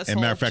names. That's us. As a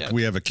matter of whole fact, joke.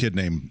 we have a kid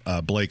named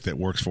Blake that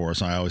works for us,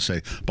 and I always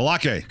say,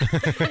 Balake,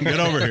 get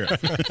over here.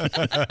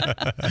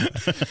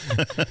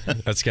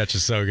 That sketch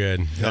is so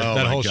good. That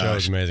my whole show gosh.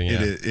 is amazing.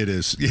 Yeah. It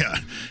is.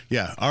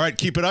 Yeah. All right,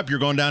 keep it up. You're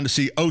going down to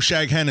see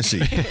Oshag Hennessy.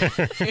 Do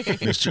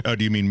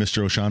you mean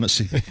Mr.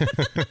 O'Shaughnessy?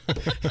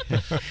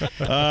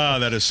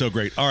 That is so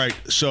great. All right,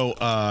 so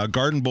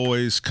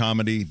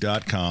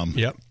gardenboyscomedy.com.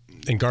 Yep.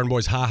 And Garden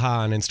Boys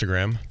Haha on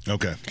Instagram.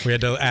 Okay. We had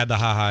to add the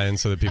haha in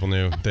so that people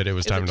knew that it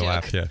was time to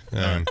laugh. Yeah.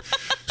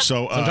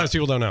 So sometimes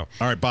people don't know.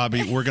 All right,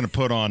 Bobby, we're going to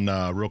put on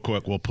real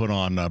quick. We'll put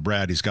on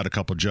Brad. He's got a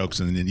couple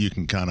jokes, and then you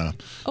can kind of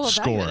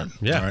score it.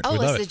 Yeah. All right?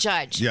 Oh, as the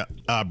judge. Yeah.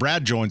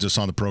 Brad joins us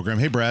on the program.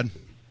 Hey, Brad.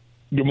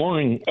 Good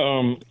morning.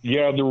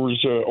 There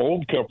was an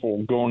old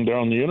couple going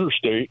down the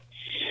interstate,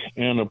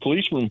 and a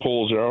policeman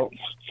pulls him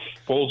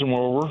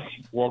over,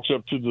 walks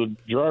up to the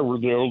driver,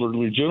 the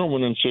elderly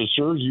gentleman, and says,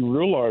 "Sir, you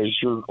realize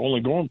you're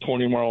only going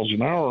 20 miles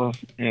an hour,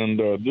 and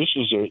this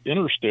is an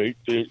interstate.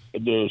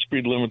 The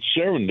speed limit's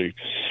 70."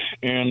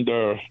 And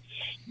the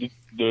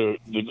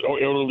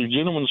elderly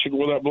gentleman said,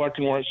 "Well, that black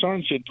and white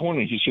sign said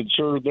 20." He said,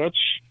 "Sir, that's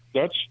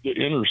the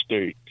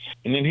interstate."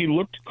 And then he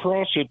looked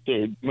across at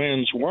the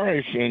man's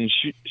wife, and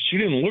she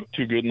didn't look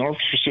too good. And the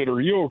officer said, "Are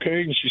you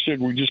okay?" And she said,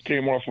 "We just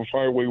came off of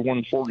Highway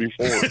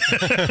 144.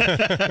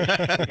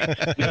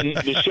 Then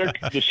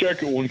the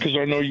second one, because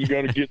I know you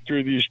got to get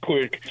through these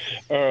quick.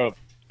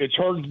 It's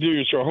hard to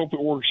do, so I hope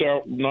it works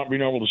out not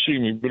being able to see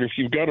me. But if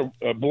you've got a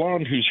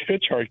blonde who's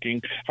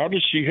hitchhiking, how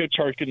does she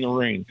hitchhike in the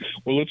rain?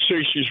 Well, let's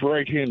say she's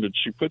right-handed.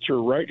 She puts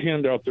her right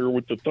hand out there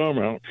with the thumb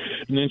out,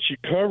 and then she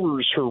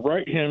covers her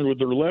right hand with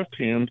her left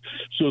hand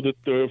so that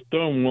the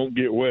thumb won't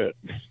get wet.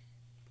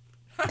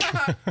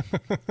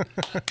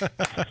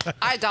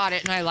 I got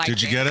it, and I liked it.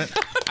 Did you get it?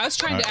 I was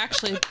trying to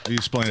actually. You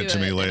explain it to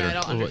me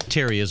later.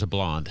 Terry is a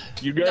blonde.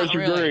 You guys Not are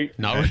really. great.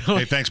 Not really.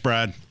 Hey, thanks,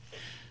 Brad.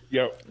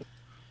 Yep.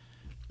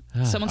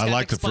 Someone's I gonna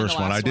like the explain first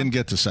one. last I didn't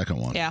get the second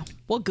one. Yeah,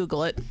 we'll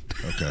Google it.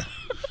 Okay.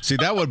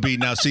 That would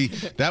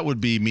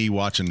be me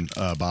watching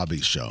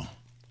Bobby's show.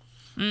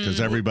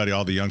 Because everybody,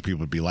 all the young people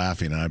would be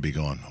laughing, and I'd be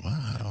going,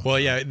 wow. Well,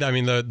 yeah, I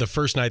mean, the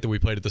first night that we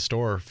played at the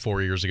store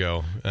 4 years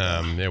ago,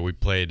 we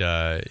played,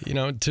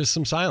 to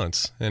some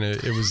silence, and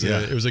it was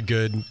a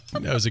good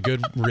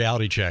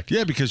reality check.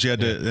 Yeah, because you had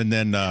to, and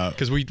then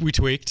because we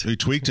tweaked,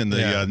 and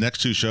the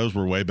next two shows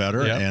were way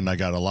better, and I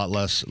got a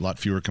lot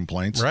fewer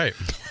complaints. Right.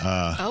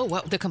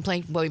 What the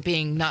complaint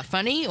being not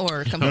funny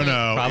or complaint?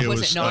 No, it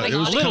was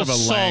kind of a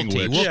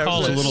language. We'll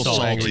call it a little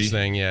salty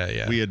thing.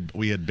 Yeah.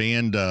 We had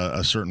banned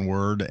a certain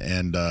word,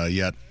 and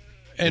yet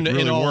and it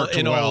really worked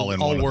well.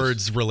 all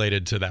words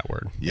related to that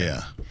word.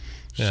 Yeah.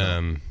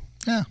 Are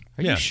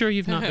you sure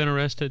you've not been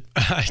arrested?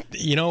 I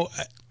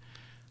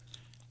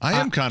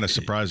am kind of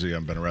surprised that you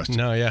haven't been arrested.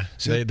 No, yeah.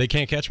 They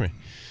can't catch me.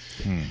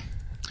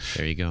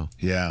 There you go.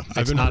 Yeah.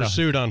 I've been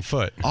pursued on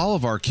foot. All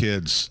of our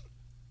kids,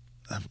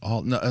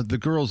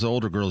 the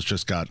older girls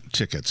just got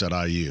tickets at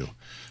IU.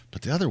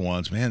 But the other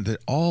ones, man, they're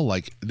all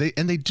they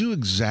do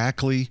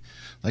exactly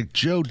like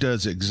Joe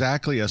does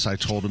exactly as I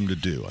told him to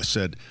do. I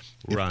said,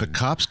 if the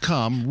cops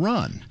come,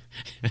 run,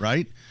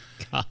 right?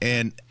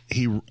 And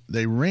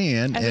they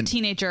ran As a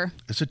teenager.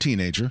 As a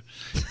teenager,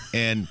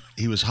 and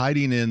he was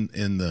hiding in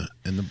the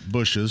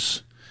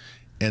bushes,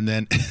 and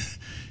then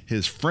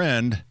his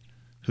friend,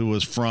 who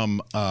was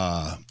from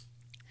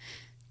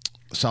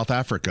South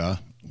Africa,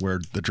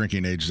 where the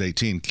drinking age is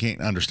 18,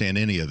 can't understand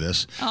any of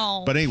this.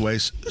 Oh. But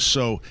anyways,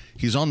 so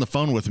he's on the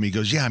phone with me. He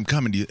goes, "Yeah, I'm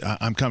coming.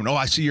 I'm coming. Oh,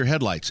 I see your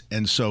headlights."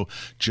 And so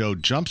Joe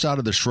jumps out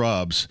of the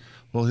shrubs.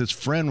 Well, his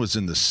friend was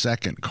in the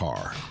second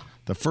car.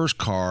 The first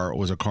car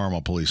was a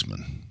Carmel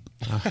policeman.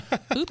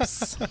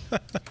 Oops.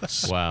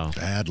 Wow.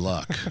 Bad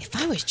luck. If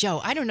I was Joe,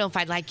 I don't know if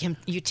I'd like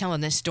you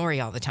telling this story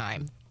all the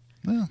time.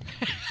 Well,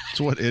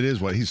 so what it is,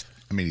 he's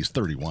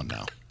 31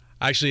 now.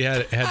 I actually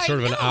had sort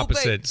of an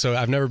opposite. So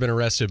I've never been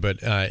arrested,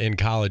 but in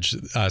college,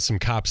 some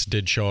cops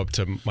did show up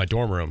to my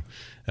dorm room.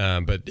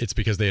 But it's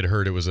because they had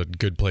heard it was a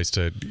good place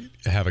to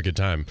have a good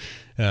time.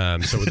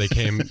 So they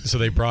came. So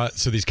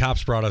these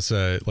cops brought us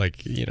a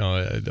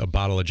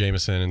bottle of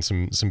Jameson and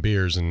some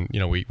beers, and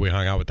we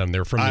hung out with them. They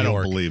were from New York. I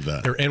don't believe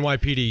that. They're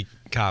NYPD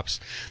cops.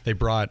 They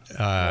brought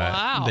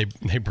Wow.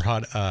 they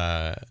brought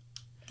a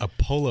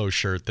polo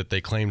shirt that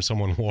they claimed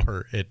someone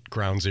wore at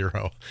Ground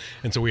Zero,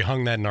 and so we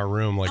hung that in our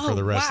room for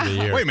the rest of the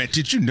year. Wait a minute,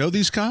 did you know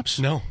these cops?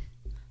 No,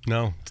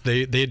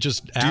 they had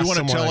just asked. Do you want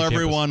to tell on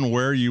everyone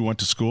where you went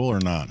to school or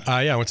not?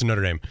 Yeah, I went to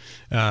Notre Dame.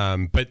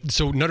 But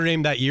so Notre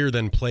Dame that year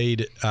then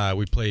played.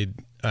 We played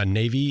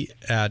Navy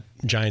at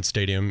Giants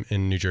Stadium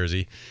in New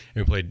Jersey,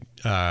 and we played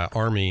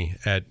Army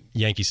at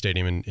Yankee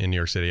Stadium in New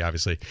York City,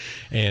 obviously.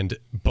 And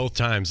both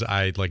times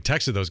I like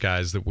texted those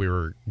guys that we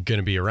were going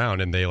to be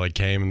around, and they like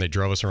came and they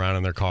drove us around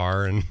in their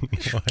car. And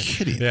like,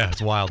 kidding. Yeah,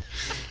 it's wild.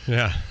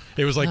 Yeah,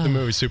 it was like the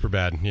movie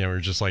Superbad. You know, we were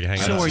just like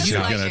hanging So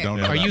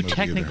out. are you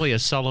technically a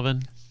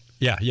Sullivan?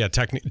 Yeah,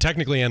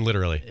 technically and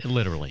literally.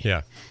 Literally.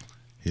 Yeah.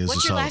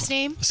 What's your last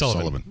name?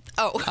 Sullivan.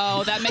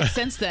 Oh, that makes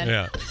sense then.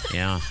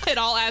 Yeah. It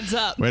all adds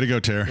up. Way to go,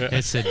 Tara.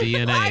 It's a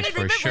DNA I didn't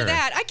for remember sure.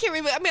 that. I can't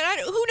remember. I mean,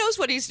 who knows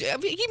what he's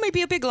doing? He may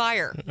be a big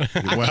liar.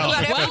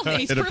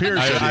 It appears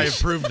I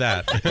approved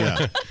that.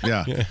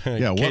 Yeah.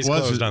 What Case was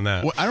closed it? on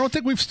that. I don't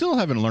think we've still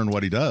haven't learned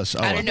what he does.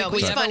 I don't know.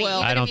 He's funny. Even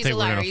I don't if he's think a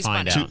we're liar, going to he's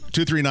find funny. out.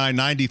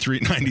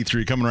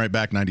 239-9393. Coming right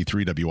back,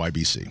 93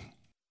 WIBC.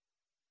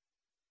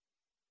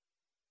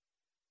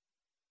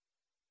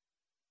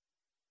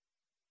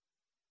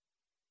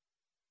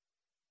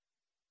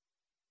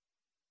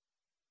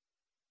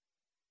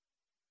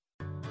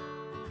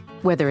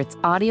 Whether it's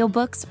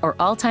audiobooks or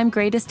all-time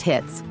greatest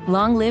hits,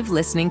 long live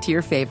listening to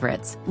your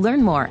favorites.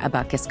 Learn more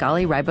about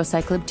Kisqali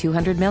Ribociclib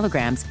 200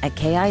 milligrams at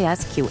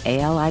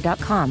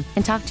KISQALI.com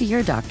and talk to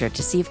your doctor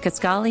to see if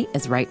Kisqali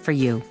is right for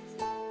you.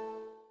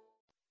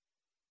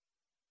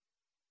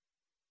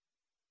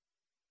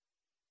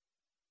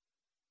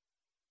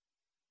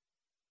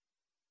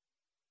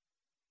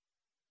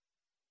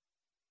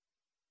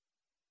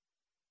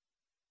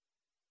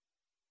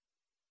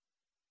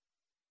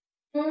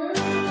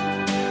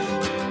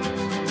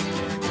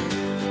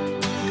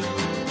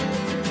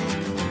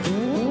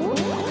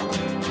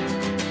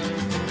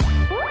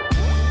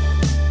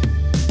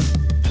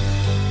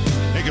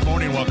 Hey, good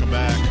morning. Welcome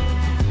back.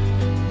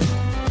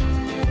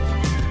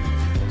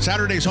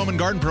 Saturday's Home and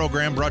Garden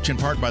program brought to you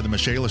in part by the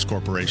Michaelis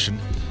Corporation.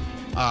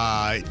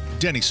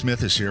 Denny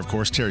Smith is here, of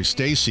course. Terry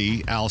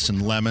Stacy, Allison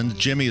Lemon.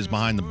 Jimmy is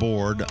behind the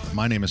board.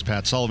 My name is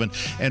Pat Sullivan.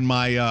 And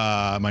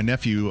my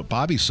nephew,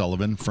 Bobby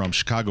Sullivan from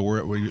Chicago.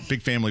 We're a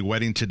big family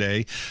wedding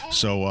today.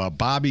 So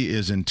Bobby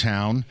is in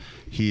town.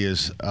 He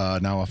is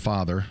now a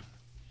father.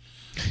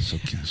 So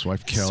his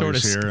wife Kelly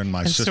is here, and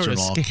my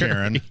sister-in-law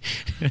Karen.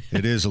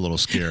 It is a little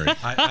scary.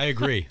 I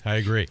agree.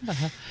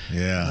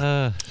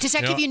 Yeah. Does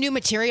that give you new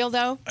material,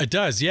 though? It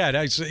does, yeah. It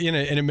actually, and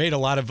it made a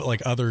lot of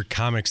like other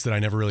comics that I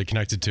never really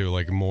connected to,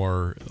 like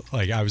more,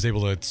 like I was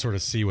able to sort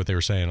of see what they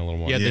were saying a little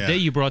more. Yeah, the day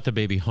you brought the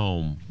baby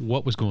home,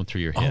 what was going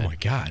through your head? Oh my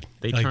God!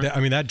 They like turned- that, I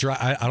mean, that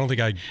drive. I don't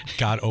think I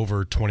got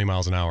over 20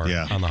 miles an hour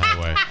on the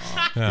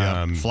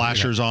highway.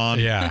 Flashers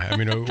on. Yeah, I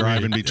mean,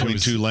 driving between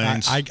two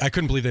lanes. I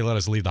couldn't believe they let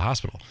us leave the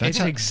hospital.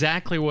 That's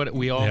exactly what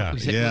we all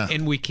said. Yeah.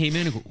 And we came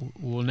in and go,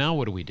 well, now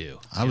what do we do?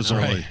 I was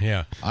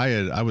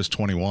I was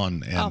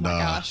 21, and Oh my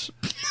gosh.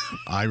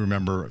 I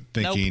remember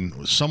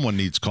thinking someone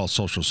needs to call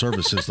social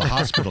services. The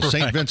hospital,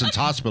 St. Vincent's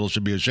Hospital,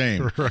 should be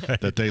ashamed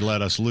that they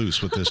let us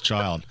loose with this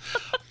child.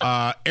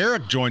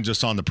 Eric joins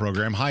us on the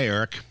program. Hi,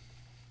 Eric.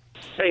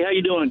 Hey, how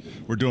you doing?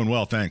 We're doing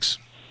well, thanks.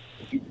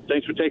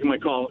 Thanks for taking my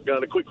call.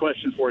 Got a quick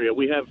question for you.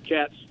 We have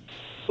cats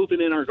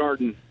pooping in our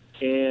garden,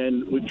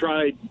 and we've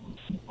tried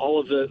all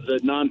of the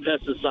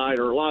non-pesticide,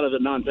 or a lot of the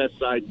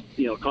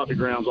non-pesticide, coffee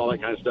grounds, all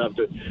that kind of stuff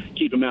to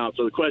keep them out.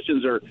 So the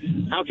questions are,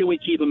 how can we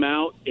keep them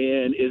out,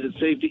 and is it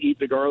safe to eat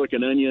the garlic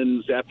and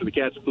onions after the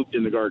cats pooped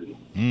in the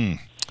garden?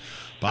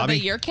 Are they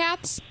your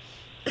cats?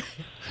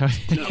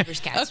 Neighbor's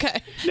cats.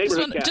 Okay.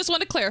 Just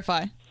want to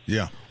clarify.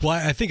 Yeah. Well,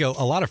 I think a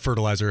lot of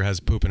fertilizer has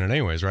poop in it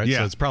anyways, right? Yeah.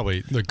 So it's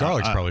probably, the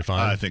garlic's probably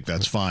fine. I think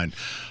that's fine.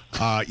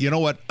 You know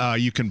what?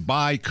 You can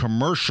buy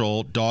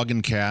commercial dog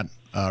and cat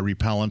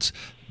repellents.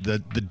 The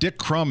Dick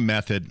Crumb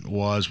method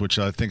was, which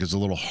I think is a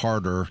little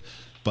harder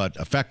but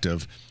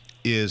effective,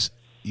 is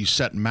you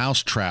set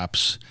mouse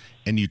traps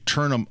and you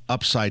turn them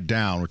upside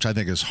down, which I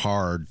think is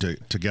hard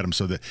to get them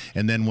so that,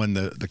 and then when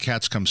the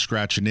cats come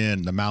scratching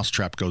in, the mouse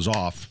trap goes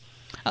off.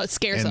 Oh, it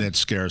scares them. And it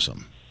scares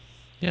them.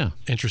 Yeah.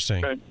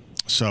 Interesting. Okay.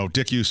 So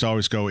Dick used to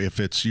always go, if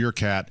it's your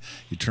cat,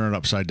 you turn it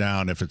upside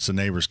down. If it's the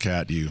neighbor's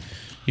cat, you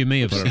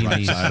may have put it seen right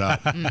these. side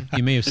up.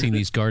 You may have seen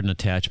these garden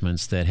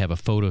attachments that have a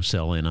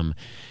photocell in them,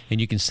 and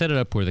you can set it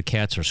up where the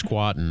cats are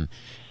squatting,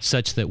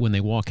 such that when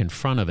they walk in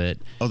front of it,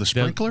 the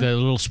sprinkler, the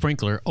little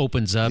sprinkler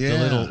opens up, Yeah,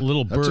 the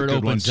little that's a bird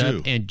good one, opens up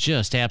too. and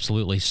just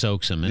absolutely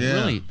soaks them, and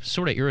really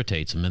sort of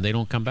irritates them, and they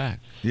don't come back.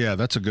 Yeah,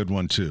 that's a good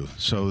one too.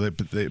 So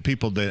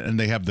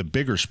they have the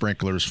bigger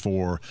sprinklers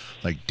for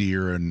like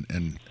deer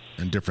and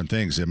different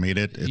things. I mean,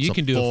 it's you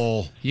can a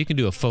full. You can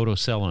do a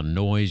photocell on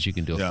noise. You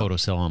can do a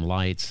photocell on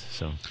lights.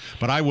 So,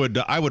 but I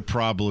would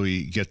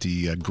probably get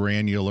the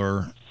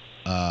granular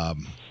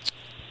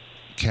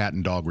cat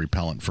and dog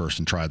repellent first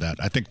and try that.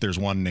 I think there's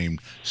one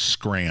named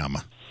Scram.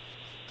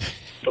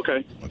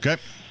 Okay. Okay.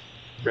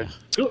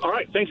 Cool. All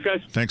right. Thanks,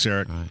 guys. Thanks,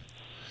 Eric.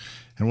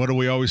 And what do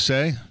we always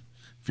say?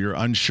 If you're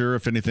unsure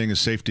if anything is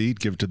safe to eat,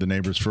 give it to the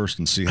neighbors first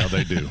and see how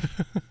they do.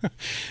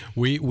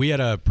 We had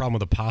a problem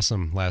with a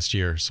possum last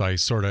year, so I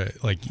sort of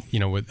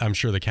I'm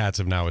sure the cats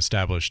have now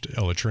established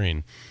a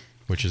latrine,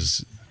 which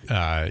is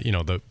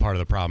the part of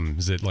the problem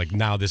is that like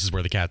now this is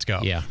where the cats go.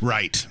 Yeah.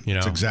 Right. You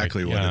know, That's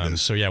exactly what it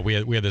is. So yeah, we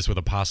had this with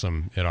a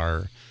possum at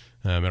our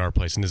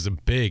place, and this is a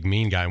big,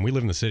 mean guy, and we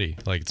live in the city.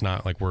 Like it's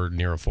not like we're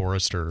near a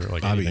forest or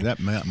like Bobby, anything.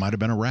 that might have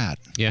been a rat.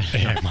 Yeah,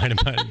 it might have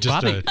been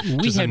just Bobby,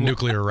 a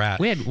nuclear rat.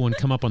 We had one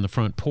come up on the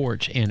front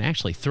porch and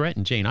actually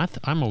threaten Jane.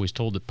 I'm always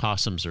told that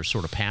possums are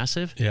sort of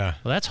passive. Yeah.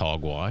 Well, that's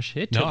hogwash.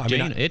 It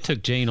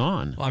took Jane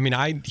on. I mean,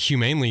 I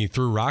humanely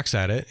threw rocks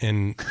at it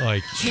and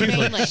like.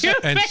 Humanely.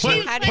 And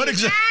so,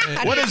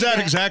 What does that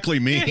exactly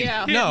mean?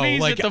 Yeah. It no,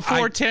 means like that the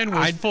 410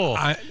 was full.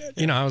 I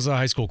was a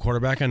high school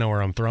quarterback. I know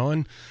where I'm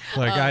throwing.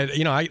 Like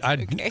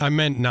I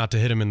meant not to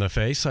hit him in the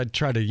face. I'd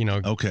try to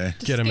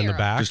get him in the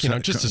back.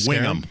 Just just to wing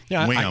scare him.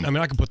 Yeah, Wing him. I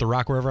mean, I can put the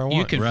rock wherever I want.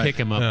 You can pick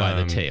him up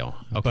by the tail.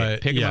 Okay,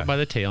 pick him yeah. up by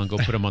the tail and go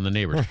put him on the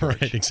neighbor's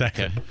porch. Right,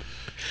 exactly. Okay.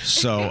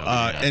 So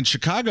in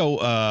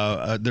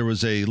Chicago, there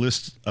was a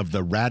list of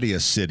the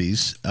rattiest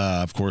cities.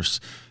 Of course,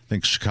 I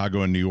think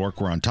Chicago and New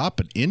York were on top,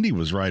 but Indy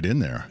was right in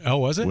there. Oh,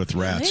 was it? With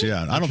rats? Really?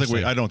 Yeah.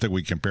 I don't think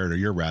we compare to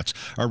your rats.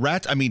 Our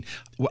rats. I mean,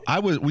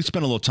 we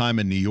spent a little time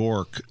in New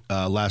York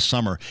last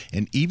summer,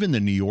 and even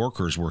the New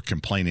Yorkers were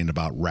complaining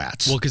about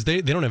rats. Well, because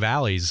they don't have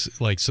alleys,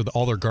 like so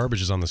all their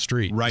garbage is on the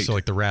street. Right. So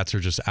like the rats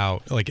are just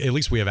out. Like at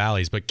least we have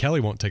alleys, but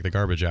Kelly won't take the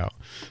garbage out.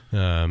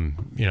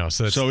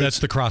 So that's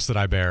the cross that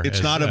I bear.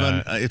 It's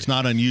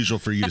not unusual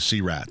for you to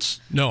see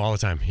rats. No, all the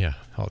time. Yeah,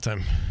 all the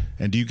time.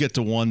 And do you get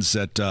the ones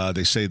that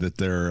they say that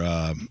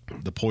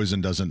the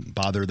poison doesn't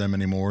bother them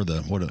anymore?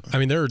 They're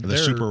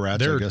super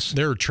rats, I guess.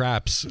 There are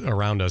traps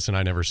around us, and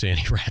I never see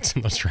any rats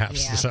in those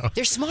traps. Yeah. So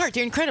They're smart.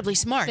 They're incredibly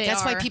smart.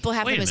 That's why people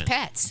have Wait them a as minute.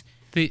 pets.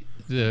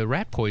 The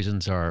rat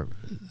poisons they're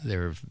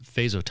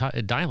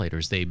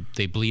vasodilators.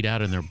 They bleed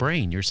out in their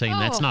brain. You're saying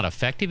that's not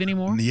effective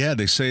anymore? Yeah,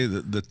 they say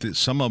that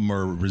some of them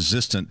are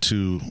resistant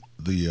to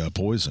the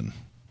poison.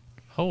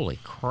 Holy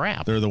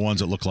crap. They're the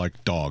ones that look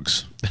like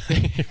dogs.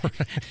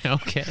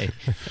 Okay.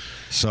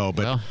 So,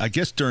 but I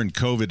guess during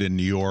COVID in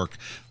New York,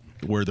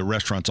 where the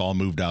restaurants all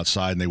moved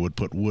outside and they would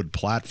put wood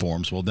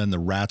platforms, well, then the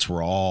rats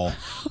were all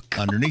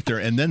underneath there.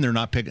 And then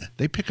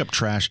they pick up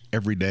trash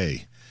every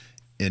day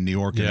in New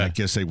York, and I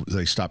guess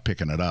they stopped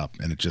picking it up,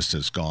 and it just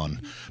is gone.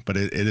 But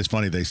it is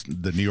funny.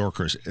 The New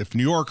Yorkers, if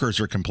New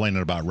Yorkers are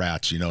complaining about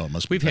rats, it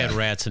must be We've bad. had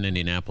rats in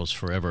Indianapolis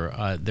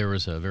forever. There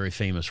was a very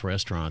famous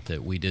restaurant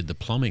that we did the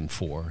plumbing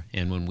for,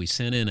 and when we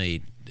sent in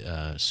a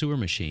sewer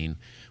machine,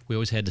 we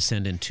always had to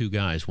send in two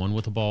guys, one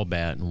with a ball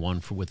bat and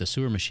one with a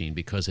sewer machine,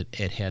 because it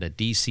had a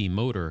DC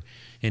motor,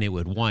 and it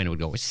would whine. It would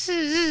go,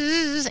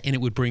 and it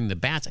would bring the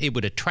bats. It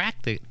would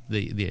attract the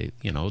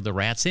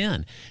rats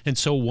in. And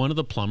so one of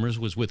the plumbers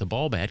was with a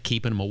ball bat,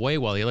 keeping them away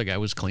while the other guy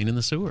was cleaning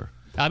the sewer.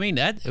 I mean,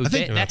 that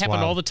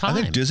happened all the time.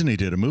 I think Disney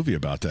did a movie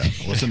about that.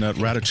 Wasn't that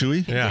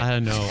Ratatouille? Yeah. I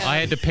know. I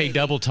had to pay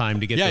double time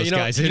to get those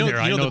guys in there.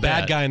 I know the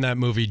bad guy in that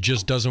movie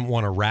just doesn't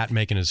want a rat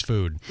making his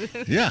food.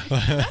 Yeah.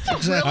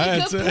 That's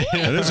a really good point.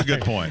 That is a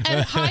good point.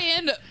 And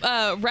high-end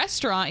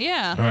restaurant,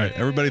 yeah. All right,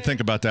 everybody think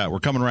about that. We're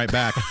coming right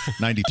back.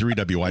 93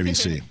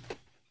 WIBC.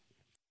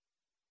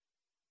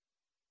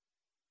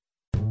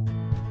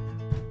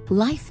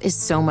 Life is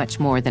so much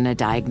more than a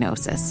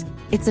diagnosis.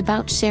 It's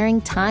about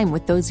sharing time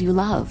with those you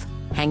love,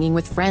 hanging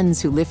with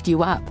friends who lift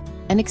you up,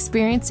 and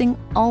experiencing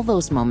all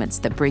those moments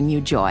that bring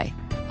you joy.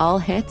 All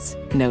hits,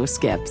 no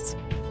skips.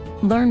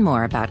 Learn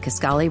more about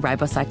Kisqali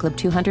Ribociclib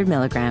 200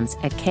 milligrams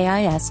at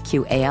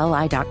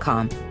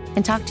KISQALI.com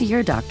and talk to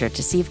your doctor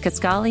to see if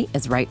Kisqali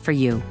is right for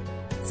you.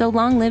 So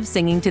long live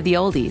singing to the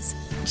oldies,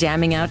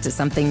 jamming out to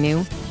something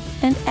new,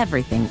 and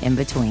everything in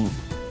between.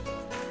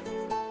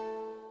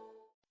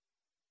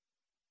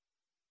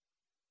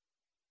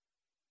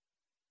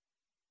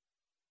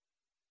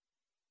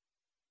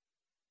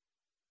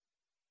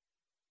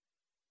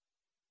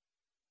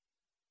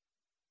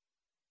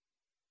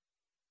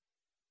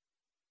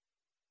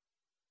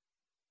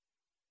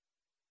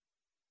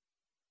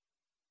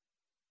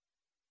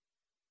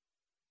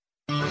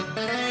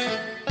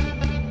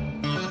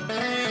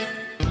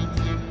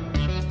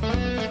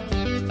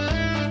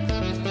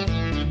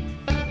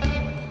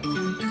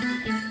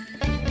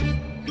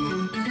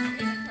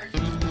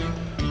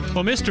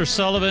 Well, Mr.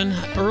 Sullivan,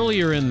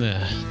 earlier in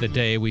the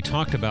day, we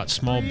talked about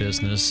small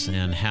business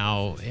and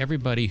how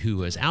everybody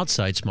who is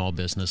outside small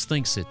business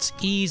thinks it's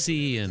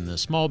easy and the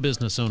small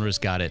business owners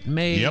got it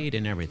made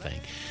and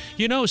everything.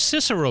 You know,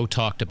 Cicero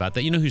talked about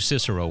that. You know who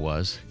Cicero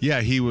was?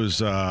 Yeah, he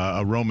was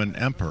a Roman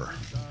emperor,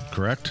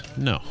 correct?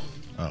 No.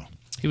 Oh.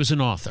 He was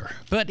an author.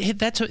 But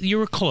you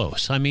were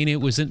close. I mean,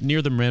 it was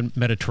near the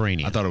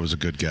Mediterranean. I thought it was a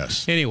good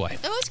guess. Anyway.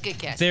 That was a good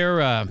guess.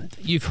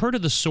 You've heard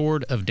of the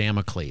Sword of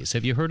Damocles.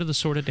 Have you heard of the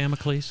Sword of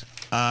Damocles?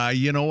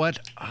 You know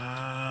what?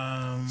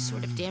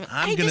 Sword of Damocles.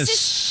 I'm going to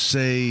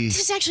say... This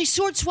is actually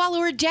Sword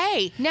Swallower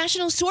Day.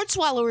 National Sword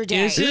Swallower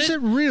Day. Is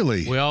it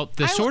really? Well,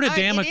 the Sword of it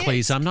Damocles,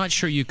 is. I'm not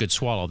sure you could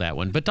swallow that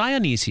one. But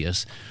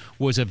Dionysius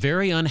was a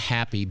very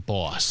unhappy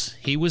boss.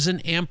 He was an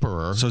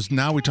emperor. So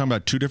now we're talking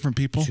about two different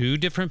people? Two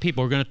different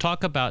people. We're going to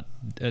talk about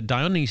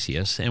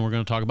Dionysius, and we're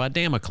going to talk about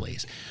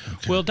Damocles.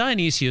 Okay. Well,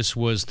 Dionysius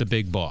was the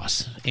big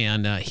boss,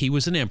 and he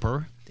was an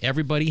emperor,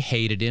 Everybody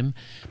hated him,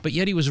 but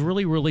yet he was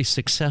really, really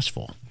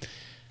successful.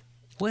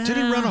 Well, Did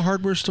he run a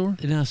hardware store?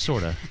 No,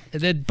 sort of.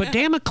 But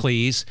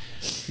Damocles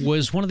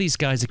was one of these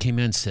guys that came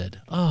in and said,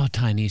 "Oh,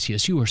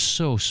 Dionysius, you are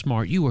so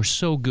smart. You are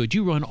so good.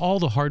 You run all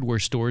the hardware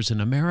stores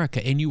in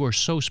America, and you are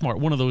so smart."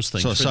 One of those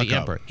things So for the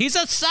emperor. He's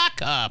a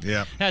suck-up.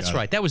 Yeah, That's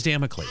right. That was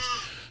Damocles.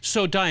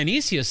 So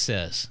Dionysius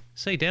says,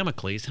 "Say,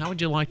 Damocles, how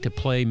would you like to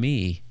play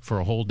me for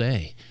a whole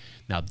day?"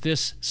 Now,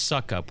 this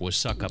suck-up was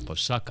suck-up of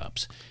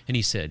suck-ups. And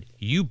he said,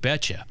 "You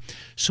betcha."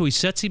 So he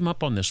sets him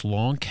up on this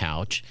long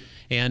couch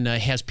and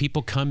has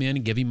people come in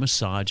and give him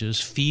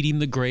massages, feed him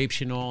the grapes,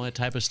 all that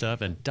type of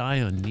stuff. And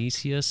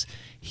Dionysius,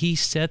 he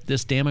set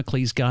this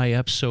Damocles guy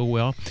up so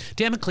well.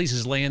 Damocles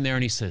is laying there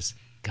and he says,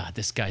 "God,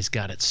 this guy's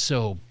got it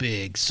so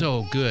big,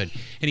 so good."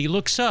 And he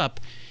looks up,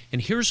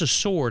 and here's a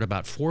sword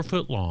about 4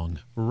 foot long,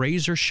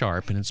 razor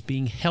sharp, and it's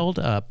being held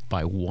up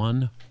by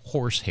one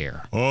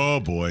horsehair. Oh,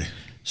 boy.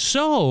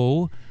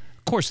 So,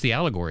 of course, the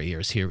allegory here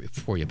is here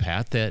for you,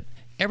 Pat, that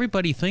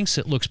everybody thinks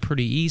it looks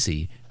pretty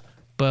easy.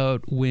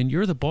 But when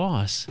you're the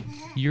boss,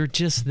 you're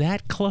just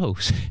that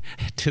close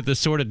to the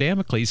sword of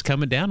Damocles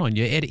coming down on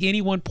you at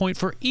any one point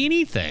for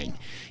anything.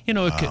 It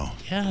could.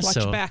 Yeah, Watch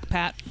your back,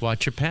 Pat.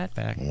 Watch your Pat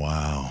back.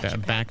 Wow.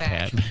 Back.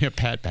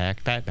 Pat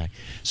back.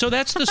 So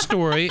that's the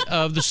story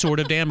of the sword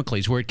of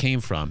Damocles, where it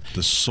came from.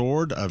 The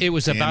sword of It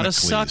was about a Damocles.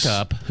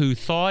 suck-up who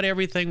thought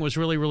everything was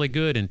really, really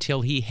good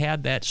until he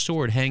had that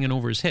sword hanging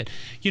over his head.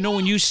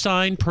 When you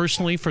signed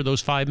personally for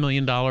those $5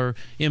 million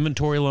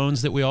inventory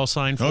loans that we all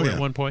signed for at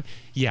one point?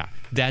 Yeah,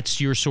 that's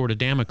your sword of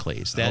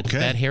Damocles. That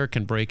hair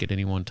can break at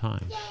any one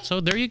time.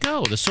 So there you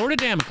go, the sword of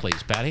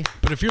Damocles, Patty.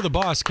 But if you're the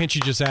boss, can't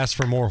you just ask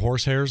for more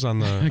horse hairs on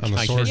the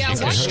sword? Yeah,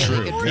 That's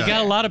true. You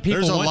got a lot of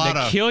people wanting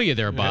to kill you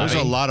there, Bobby.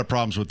 There's a lot of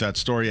problems with that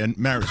story. And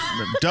Matt,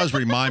 it does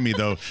remind me,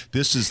 though,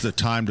 this is the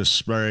time to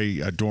spray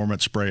a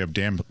dormant spray of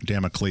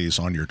Damocles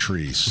on your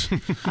trees.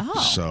 Oh.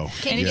 So,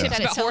 Can you tips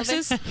about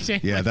horses?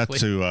 Yeah, that's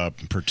to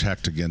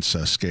protect against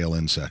scale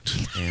insect.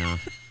 Yeah.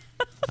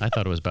 I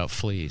thought it was about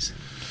fleas.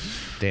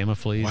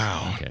 Damocles.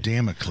 Wow, Okay.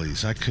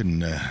 Damocles. I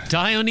couldn't.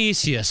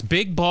 Dionysius,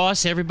 big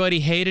boss. Everybody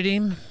hated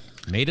him.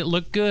 Made it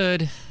look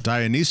good.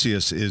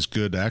 Dionysius is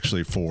good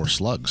actually for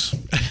slugs.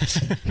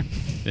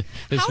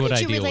 How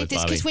did you relate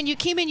this? Because when you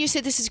came in, you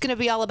said this is going to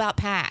be all about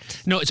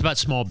Pat. No, it's about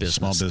small business.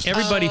 Small business.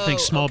 Everybody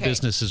thinks small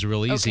business is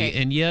real easy,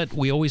 Okay. and yet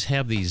we always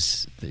have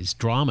these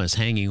dramas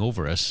hanging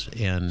over us,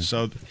 and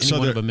any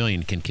one of a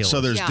million can kill us.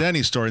 So there's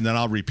Denny's story, and then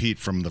I'll repeat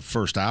from the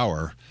first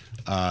hour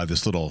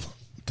this little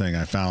thing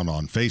I found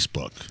on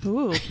Facebook.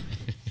 Ooh.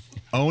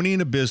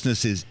 Owning a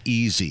business is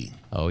easy.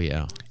 Oh,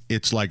 yeah.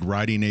 It's like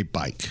riding a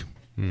bike,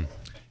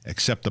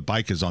 except the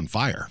bike is on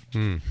fire,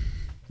 and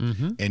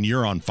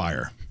you're on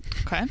fire.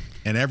 Okay.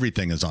 And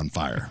everything is on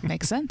fire.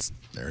 Makes sense.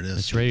 There it is.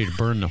 It's ready to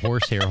burn the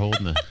horsehair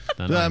holding the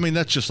I mean,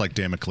 that's just like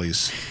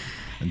Damocles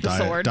and The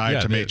sword.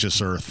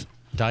 diatomaceous earth.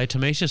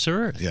 Diatomaceous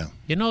earth. Yeah.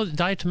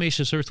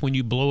 Diatomaceous earth, when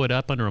you blow it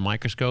up under a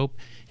microscope,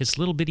 it's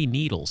little bitty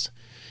needles.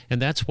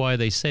 And that's why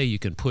they say you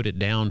can put it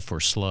down for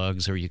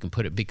slugs, or you can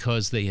put it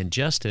because they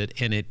ingest it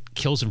and it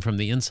kills them from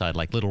the inside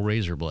like little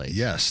razor blades.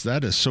 Yes,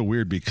 that is so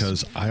weird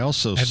because I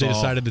also Have saw. they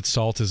decided that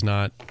salt is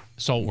not?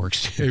 Salt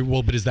works.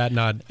 Well, but is that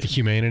not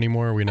humane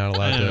anymore? Are we not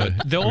allowed to?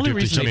 The only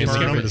reason they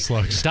discovered discovered the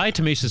slugs.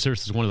 diatomaceous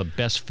earth is one of the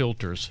best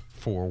filters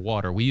for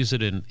water. We use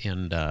it in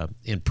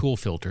pool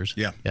filters.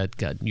 Yeah.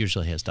 It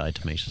usually has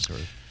diatomaceous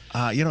earth.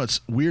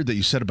 It's weird that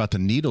you said about the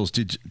needles.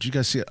 Did you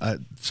guys see?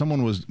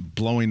 Someone was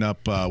blowing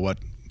up what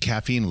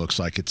caffeine looks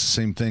like. It's the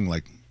same thing,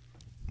 like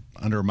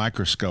under a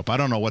microscope. I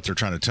don't know what they're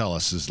trying to tell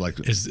us. Is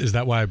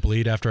that why I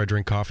bleed after I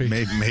drink coffee?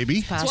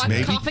 Maybe. That's why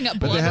I'm coughing up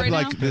But blood they have right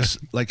like now? this,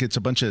 like it's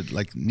a bunch of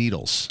like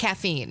needles.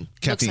 Caffeine.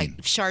 Caffeine. Looks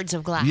like shards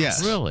of glass.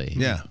 Yes. Really?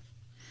 Yeah.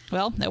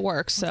 Well, it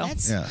works. So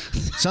Yeah.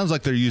 Sounds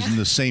like they're using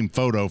the same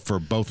photo for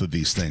both of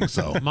these things,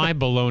 though. My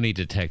baloney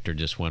detector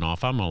just went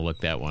off. I'm going to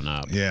look that one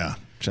up. Yeah.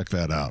 Check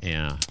that out.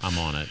 Yeah, I'm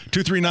on it.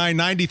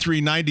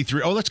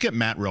 239-9393. Oh, let's get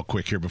Matt real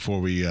quick here before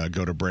we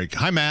go to break.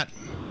 Hi, Matt.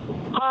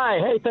 Hi.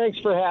 Hey, thanks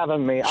for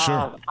having me.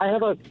 Sure. I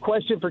have a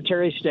question for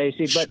Terry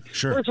Stacy. But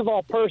Sure. first of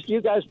all,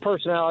 you guys'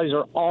 personalities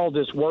are all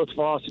just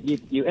worthwhile.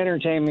 You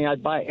entertain me.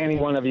 I'd buy any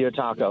one of you a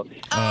taco.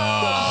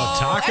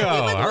 Taco.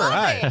 All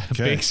right.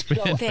 Big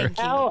spender.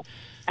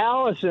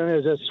 Allison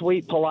is a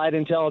sweet, polite,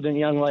 intelligent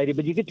young lady,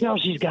 but you could tell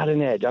she's got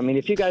an edge. I mean,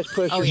 if you guys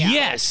push her,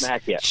 Yes.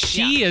 smack you.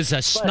 She is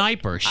a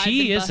sniper.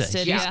 She is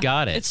busted, She's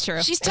got it. It's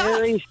true. She's tough.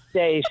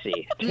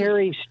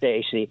 Terry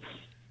Stacy.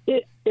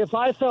 If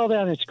I fell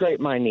down and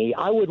scraped my knee,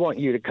 I would want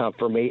you to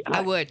comfort me.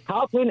 I would.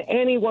 How can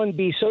anyone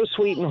be so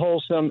sweet and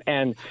wholesome?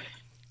 And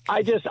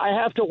I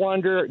have to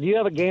wonder, do you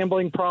have a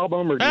gambling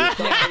problem, or do you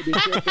sell baby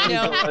chickens,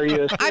 No. or are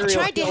you a I've serial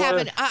tried to have killer?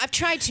 an. I've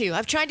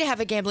tried to have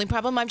a gambling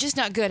problem. I'm just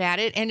not good at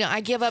it, and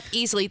I give up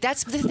easily.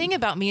 That's the thing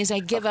about me, is I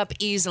give up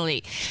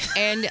easily.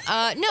 And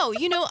no,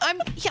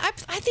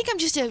 I think I'm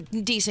just a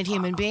decent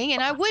human being,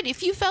 and I would,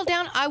 if you fell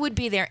down, I would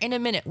be there in a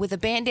minute with a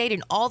Band-Aid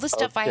and all the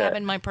stuff I Okay. have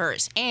in my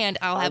purse, and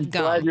I'll have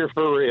gum. Glad you're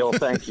for real.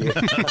 Thank you.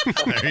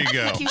 There you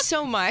go. Thank you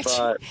so much.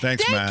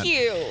 Thanks, Thank Matt.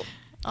 you.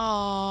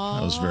 Oh,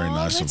 That was very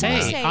nice of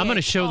Hey, Matt. I'm going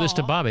to show this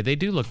to Bobby. They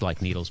do look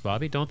like needles,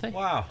 Bobby, don't they?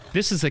 Wow.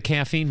 This is the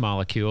caffeine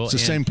molecule. It's the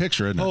and same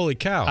picture, isn't it? Holy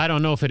cow. I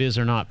don't know if it is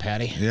or not,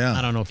 Patty. Yeah.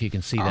 I don't know if you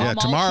can see Yeah, that.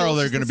 tomorrow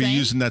they're going to be same?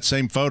 using that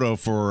same photo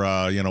for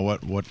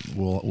what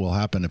will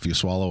happen if you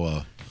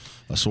swallow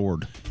a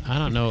sword. I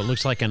don't know. It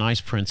looks like an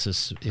ice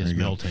princess is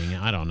melting.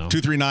 I don't know.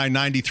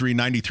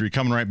 239-9393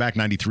 coming right back.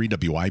 93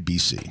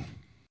 WIBC.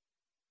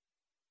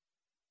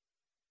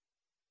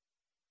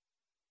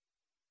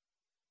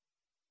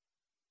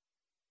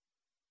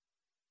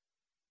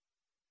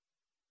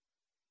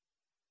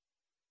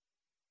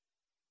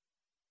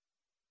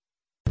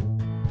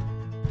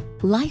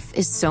 Life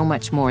is so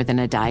much more than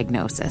a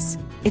diagnosis.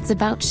 It's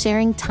about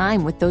sharing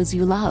time with those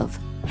you love,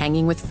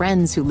 hanging with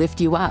friends who lift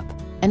you up,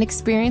 and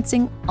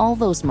experiencing all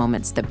those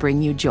moments that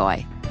bring you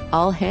joy.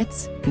 All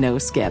hits, no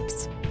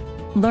skips.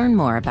 Learn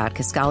more about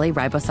Kisqali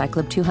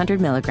Ribociclib 200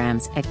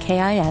 milligrams at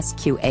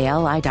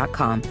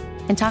KISQALI.com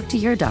and talk to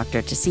your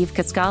doctor to see if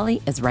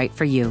Kisqali is right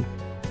for you.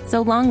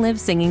 So long live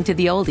singing to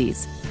the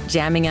oldies,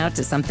 jamming out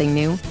to something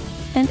new,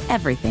 and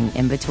everything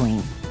in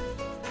between.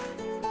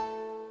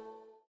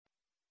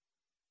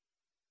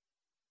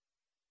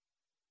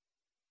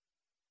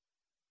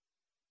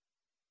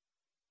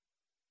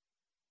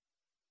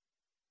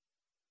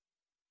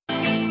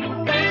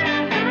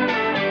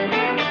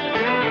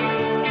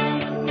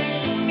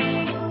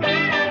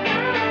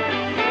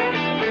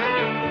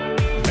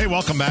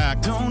 Welcome back.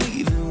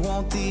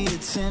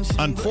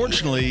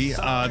 Unfortunately,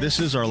 this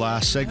is our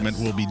last segment.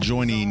 We'll be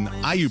joining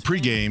IU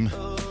pregame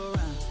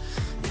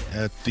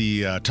at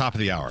the top of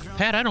the hour.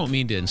 Pat, I don't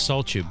mean to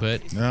insult you,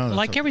 but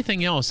like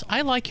everything else,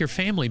 I like your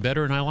family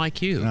better than I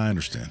like you. I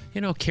understand.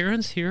 You know,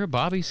 Karen's here,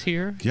 Bobby's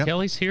here, Yep.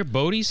 Kelly's here,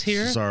 Bodie's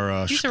here. This is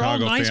our These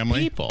Chicago are all nice family.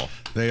 people.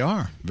 They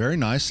are very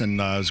nice, and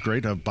it's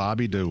great of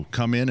Bobby to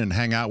come in and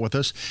hang out with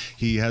us.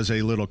 He has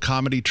a little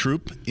comedy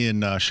troupe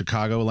in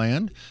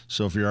Chicagoland,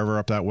 so if you're ever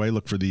up that way,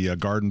 look for the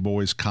Garden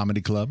Boys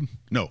Comedy Club.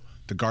 No,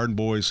 the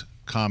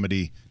GardenBoysComedy.com.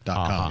 You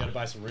got to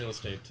buy some real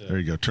estate. There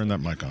you go. Turn that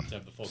mic on. To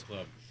have the full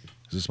club.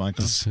 Is this mic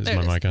on? Is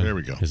my mic on? There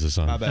we go. Is this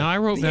on? Now, I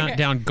wrote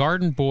down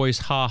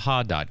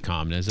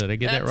gardenboyshaha.com. Did I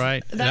get that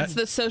right? That's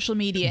the social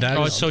media.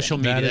 It's social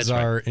media. That is that's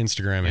our right.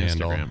 Instagram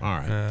handle. All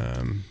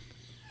right.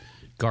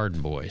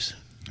 Garden Boys.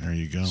 There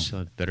you go.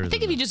 So better I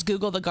think if you just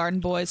Google the Garden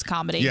Boys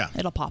comedy,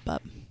 it'll pop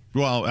up.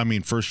 Well, I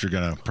mean, first you're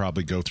going to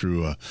probably go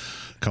through a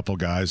couple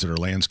guys that are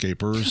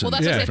landscapers. Well,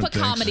 and that's what they different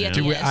put comedy at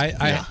the things.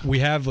 end. We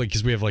have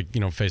because we have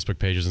Facebook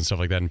pages and stuff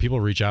like that, and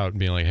people reach out and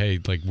being like, "Hey,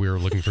 we were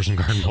looking for some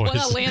Garden Boys."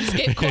 What a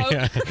landscape quote.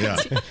 Yeah.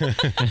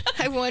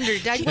 I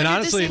wondered. And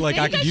honestly,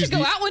 I could use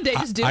go out one day,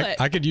 just do it.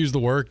 I could use the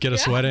work, get a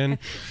sweat in.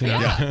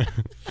 Yeah.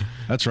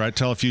 That's right.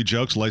 Tell a few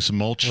jokes, lay some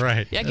mulch.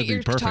 Right. Yeah, That'd get your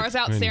be perfect. guitars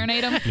out,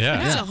 serenade them.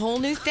 That's a whole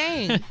new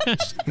thing.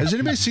 Has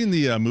anybody seen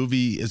the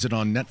movie? Is it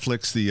on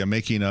Netflix? The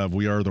making of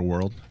We Are the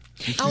World.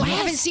 Oh, I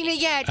haven't seen it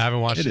yet. I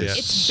haven't watched it yet.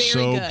 It's very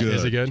so good.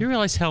 Is it good? Do you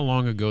realize how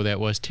long ago that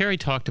was? Terry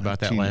talked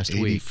about that last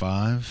week.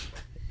 85.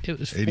 It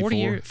was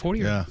 84?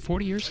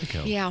 40 years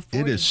ago. Yeah, 40.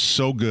 It is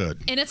so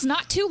good. And it's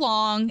not too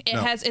long. It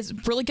No. it's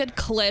really good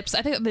clips.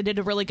 I think that they did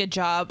a really good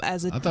job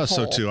as a I thought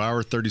so whole. too.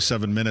 Hour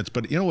 37 minutes.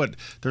 But you know what?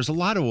 There's a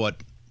lot of what,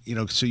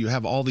 so you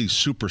have all these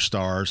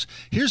superstars.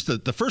 Here's the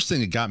first thing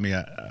that got me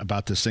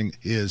about this thing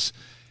is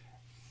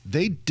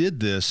they did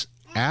this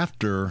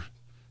after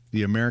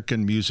the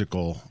American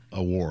Musical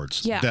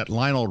Awards that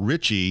Lionel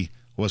Richie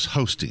was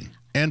hosting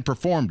and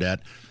performed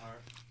at.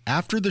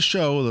 After the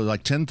show, it was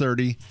like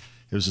 10:30.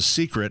 It was a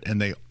secret,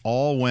 and they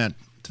all went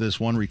to this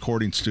one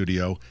recording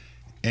studio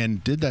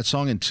and did that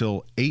song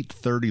until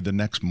 8:30 the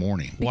next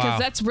morning. Because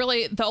that's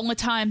really the only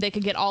time they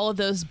could get all of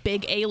those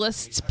big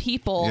A-list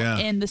people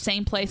in the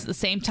same place at the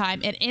same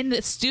time. And in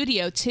the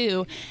studio,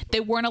 too, they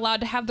weren't allowed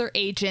to have their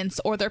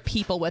agents or their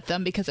people with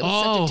them because it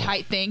was such a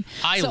tight thing.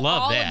 I so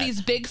love all that. of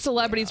these big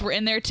celebrities were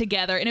in there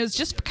together, and it was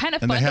just kind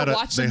of And fun they had to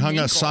watch they them hung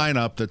a mingle. sign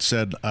up that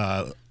said,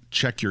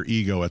 check your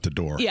ego at the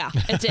door. Yeah,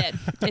 it did.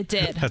 It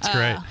did. That's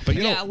great. But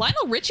you know-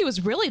 Lionel Richie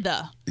was really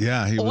the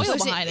Yeah, he was. oil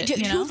behind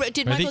it.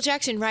 Did Michael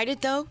Jackson write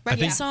it though? Write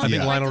the song? I think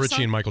Yeah. Lionel Write the Richie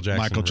song? and Michael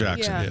Jackson. Michael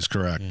Jackson Yeah. is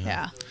correct.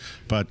 Yeah.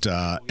 But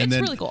and It's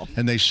then really cool.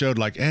 and they showed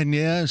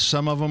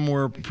some of them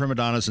were prima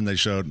donnas, and they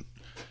showed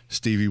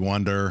Stevie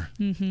Wonder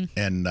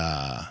and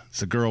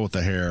the girl with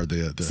the hair,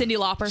 the Cindy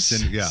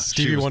Lauper. yeah,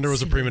 Stevie Wonder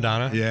was a prima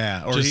donna.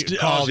 Yeah, or Just he-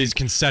 all causing- these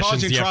concessions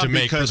causing you have to trouble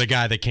make for because the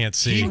guy they can't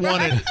see. He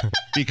wanted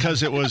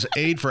because it was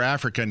Aid for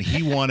Africa, and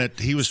he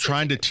was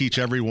trying to teach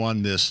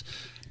everyone this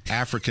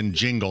African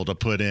jingle to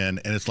put in,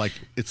 and it's like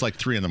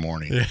 3 a.m,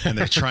 and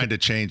they're trying to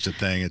change the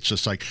thing. It's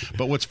just like,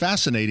 but what's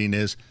fascinating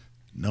is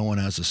no one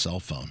has a cell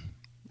phone.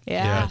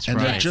 Yeah. And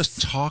they're Yes.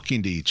 just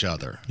talking to each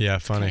other. Yeah,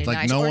 funny. Like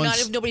Nice. no or one's not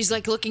if nobody's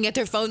looking at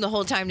their phone the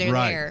whole time they're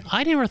Right. there.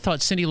 I never thought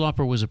Cyndi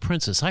Lauper was a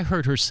princess. I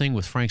heard her sing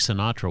with Frank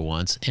Sinatra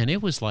once, and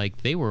it was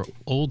like they were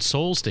old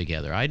souls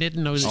together. I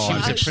didn't know that she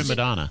was a prima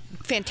donna.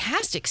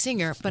 fantastic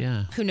singer, but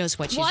who knows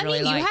what she's Well, I really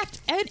mean, like. you have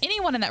to,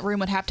 anyone in that room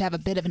would have to have a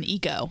bit of an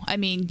ego. I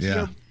mean, Yeah.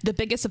 you're the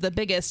biggest of the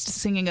biggest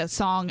singing a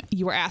song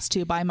you were asked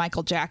to by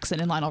Michael Jackson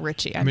and Lionel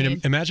Richie. I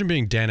mean, imagine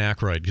being Dan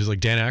Aykroyd, because like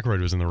Dan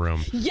Aykroyd was in the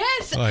room.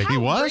 yes, Like, how he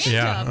was? random.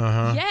 Yeah,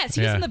 uh-huh. Yes,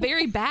 he was Yeah. in the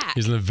very back.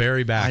 He's in the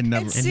very back. And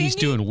he's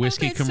doing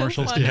whiskey Okay, so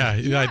commercials. funny. Yeah,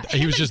 Yeah, he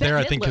him was and just there,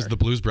 I Bette think, because Midler. the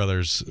Blues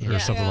Brothers or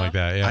something like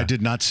that. Yeah, I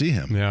did not see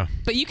him. Yeah.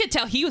 But you could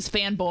tell he was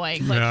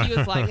fanboying. Like Yeah. he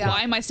was like, Yeah.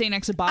 "Why am I staying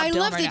next to Bob I Dylan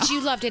love right that now?"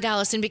 you loved it,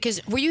 Allison,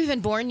 because were you even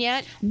born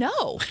yet?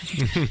 No.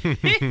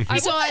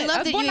 I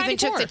love that you born even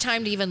took 94. the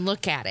time to even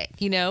look at it,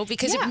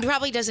 because it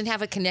probably doesn't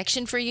have a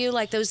connection for you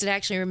like those that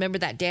actually remember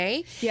that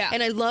day. Yeah.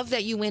 And I love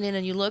that you went in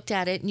and you looked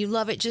at it and you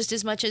love it just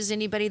as much as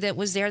anybody that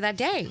was there that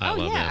day. I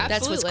love that.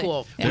 That's what's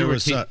cool.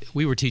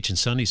 We were teaching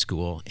Sunday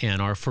school,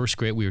 and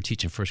we were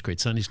teaching first grade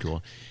Sunday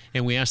school,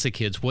 and we asked the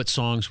kids, what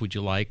songs would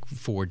you like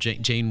for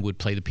Jane would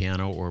play the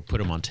piano or put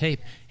them on tape.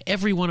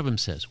 Every one of them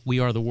says, "We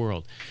Are the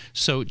World."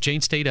 So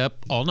Jane stayed up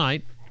all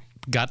night,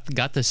 got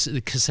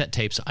the cassette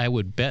tapes. I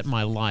would bet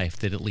my life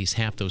that at least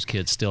half those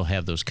kids still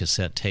have those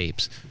cassette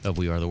tapes of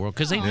 "We Are the World"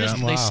 because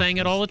they sang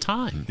it all the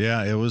time.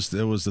 Yeah, it was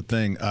the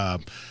thing.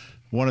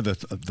 One of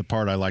the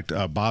part I liked,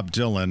 Bob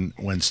Dylan,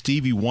 when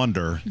Stevie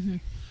Wonder.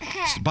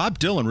 Bob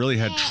Dylan really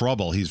had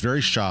trouble. He's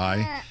very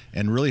shy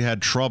and really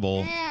had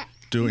trouble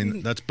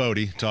doing. That's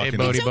Bodie talking. Hey,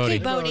 Bodie, It's okay, Bodie.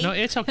 Bodie. No,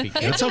 it's okay.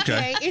 It's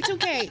okay. It's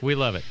okay. We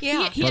love it.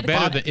 Yeah.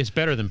 But it's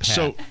better than Pat.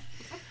 So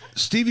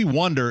Stevie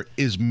Wonder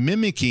is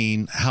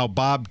mimicking how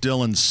Bob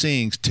Dylan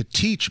sings to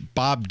teach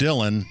Bob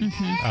Dylan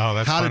Oh,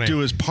 that's how funny. to do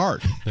his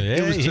part.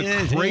 It was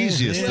the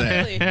craziest thing.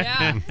 Really,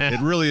 yeah. It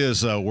really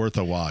is worth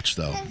a watch,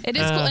 though. It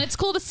is cool, and it's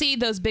cool to see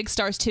those big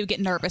stars too get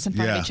nervous in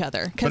front of Yeah. each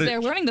other But because it-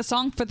 they're learning the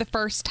song for the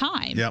first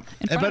time. Yep.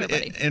 in front of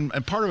everybody.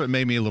 And part of it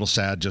made me a little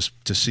sad just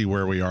to see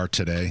where we are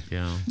today.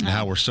 Yeah. And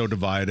how we're so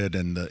divided,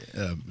 and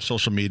the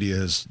social media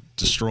is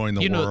destroying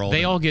the world.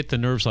 They all get the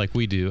nerves like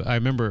we do. I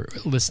remember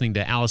listening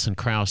to Alison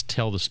Krauss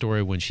tell the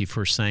story when she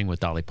first sang with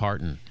Dolly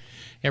Parton.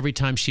 Every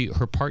time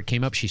her part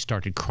came up, she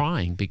started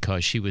crying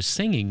because she was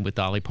singing with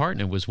Dolly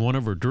Parton. It was one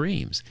of her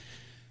dreams.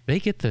 They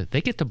get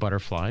the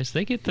butterflies.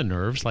 They get the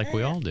nerves like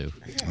we all do.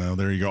 Well,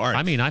 there you go. All right.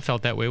 I mean, I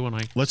felt that way when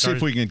I Let's see if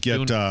started we can get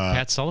doing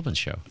Pat Sullivan's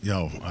show.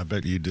 Yo, I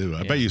bet you do.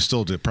 I bet you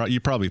still do. You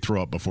probably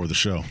throw up before the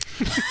show.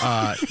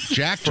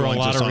 Jack For a joins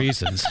lot us of on-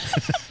 reasons.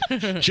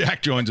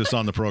 Jack joins us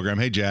on the program.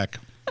 Hey, Jack.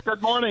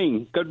 Good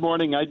morning. Good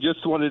morning. I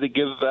just wanted to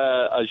give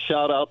a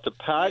shout out to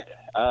Pat.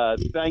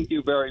 Thank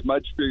you very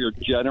much for your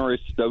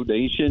generous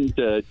donation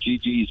to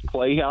Gigi's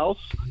Playhouse.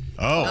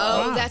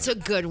 Oh, that's a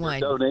good one.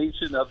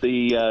 Donation of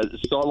the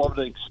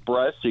Sullivan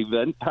Express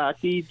event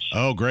package.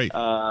 Oh, great.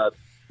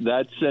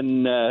 That's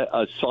in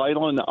a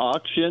silent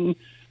auction.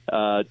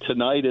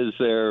 Tonight is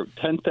their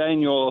 10th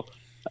annual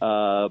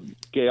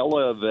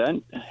gala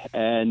event,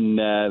 and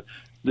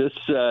this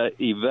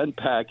event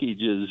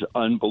package is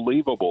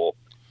unbelievable.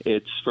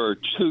 It's for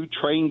 2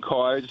 train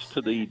cars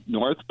to the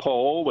North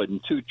Pole and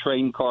 2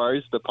 train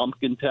cars to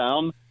Pumpkin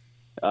Town,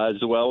 as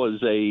well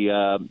as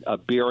a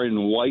beer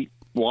and white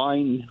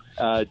wine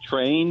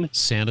train.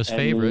 Santa's and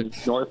favorite.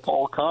 the North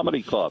Pole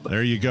Comedy Club.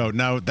 There you go.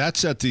 Now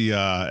that's at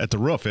the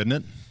roof, isn't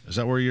it? Is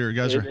that where you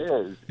guys are?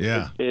 It is.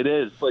 Yeah. It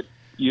is. But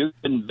you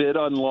can bid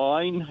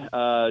online.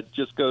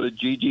 Just go to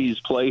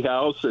Gigi's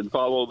Playhouse and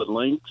follow the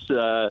links.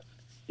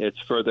 It's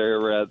for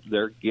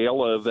their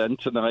gala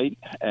event tonight,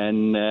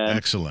 and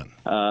excellent.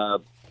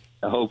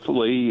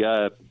 Hopefully,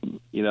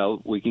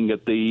 we can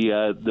get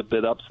the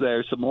bid ups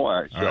there some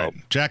more. All right.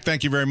 Jack,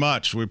 thank you very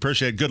much. We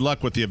appreciate it. Good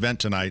luck with the event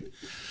tonight.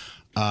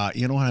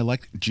 You know what? I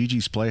like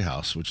Gigi's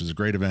Playhouse, which is a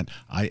great event.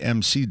 I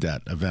emceed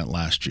that event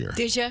last year.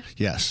 Did you?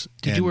 Yes.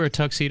 Did you wear a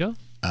tuxedo?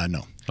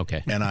 No.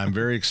 Okay. And I'm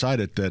very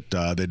excited that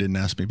they didn't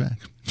ask me back.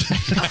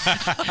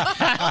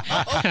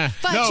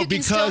 But No, you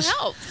can still because-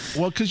 help.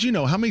 Well, because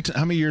how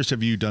many years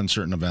have you done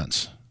certain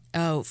events?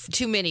 Oh,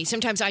 too many.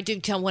 Sometimes I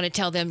do want to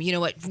tell them, you know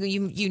what,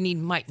 you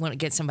might want to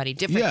get somebody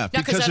different. Yeah, not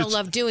because because I don't it's-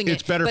 love doing it.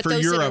 it's better but for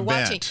those your that are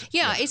event. watching,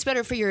 yeah, it's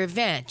better for your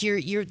event.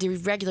 The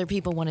regular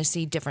people want to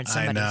see different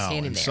somebody I know.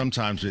 standing And there.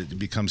 sometimes it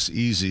becomes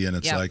easy, and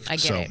it's Yep, like I get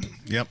so. it.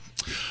 Yep.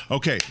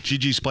 Okay,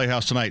 Gigi's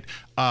Playhouse tonight.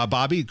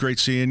 Bobby, great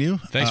seeing you.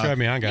 Thanks for having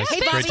me on, guys. Hey,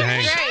 Great Bobby, to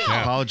hang. great.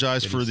 Yeah.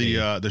 Apologize for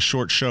the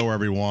short show,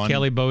 everyone.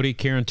 Kelly Bodie,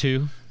 Karen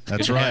too.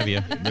 That's Good to right. have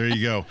you. There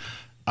you go.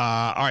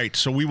 All right,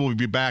 so we will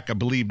be back, I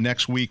believe,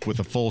 next week with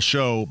a full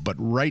show. But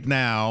right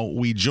now,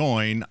 we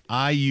join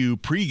IU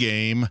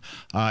pregame,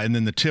 and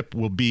then the tip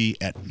will be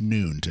at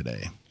noon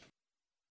today.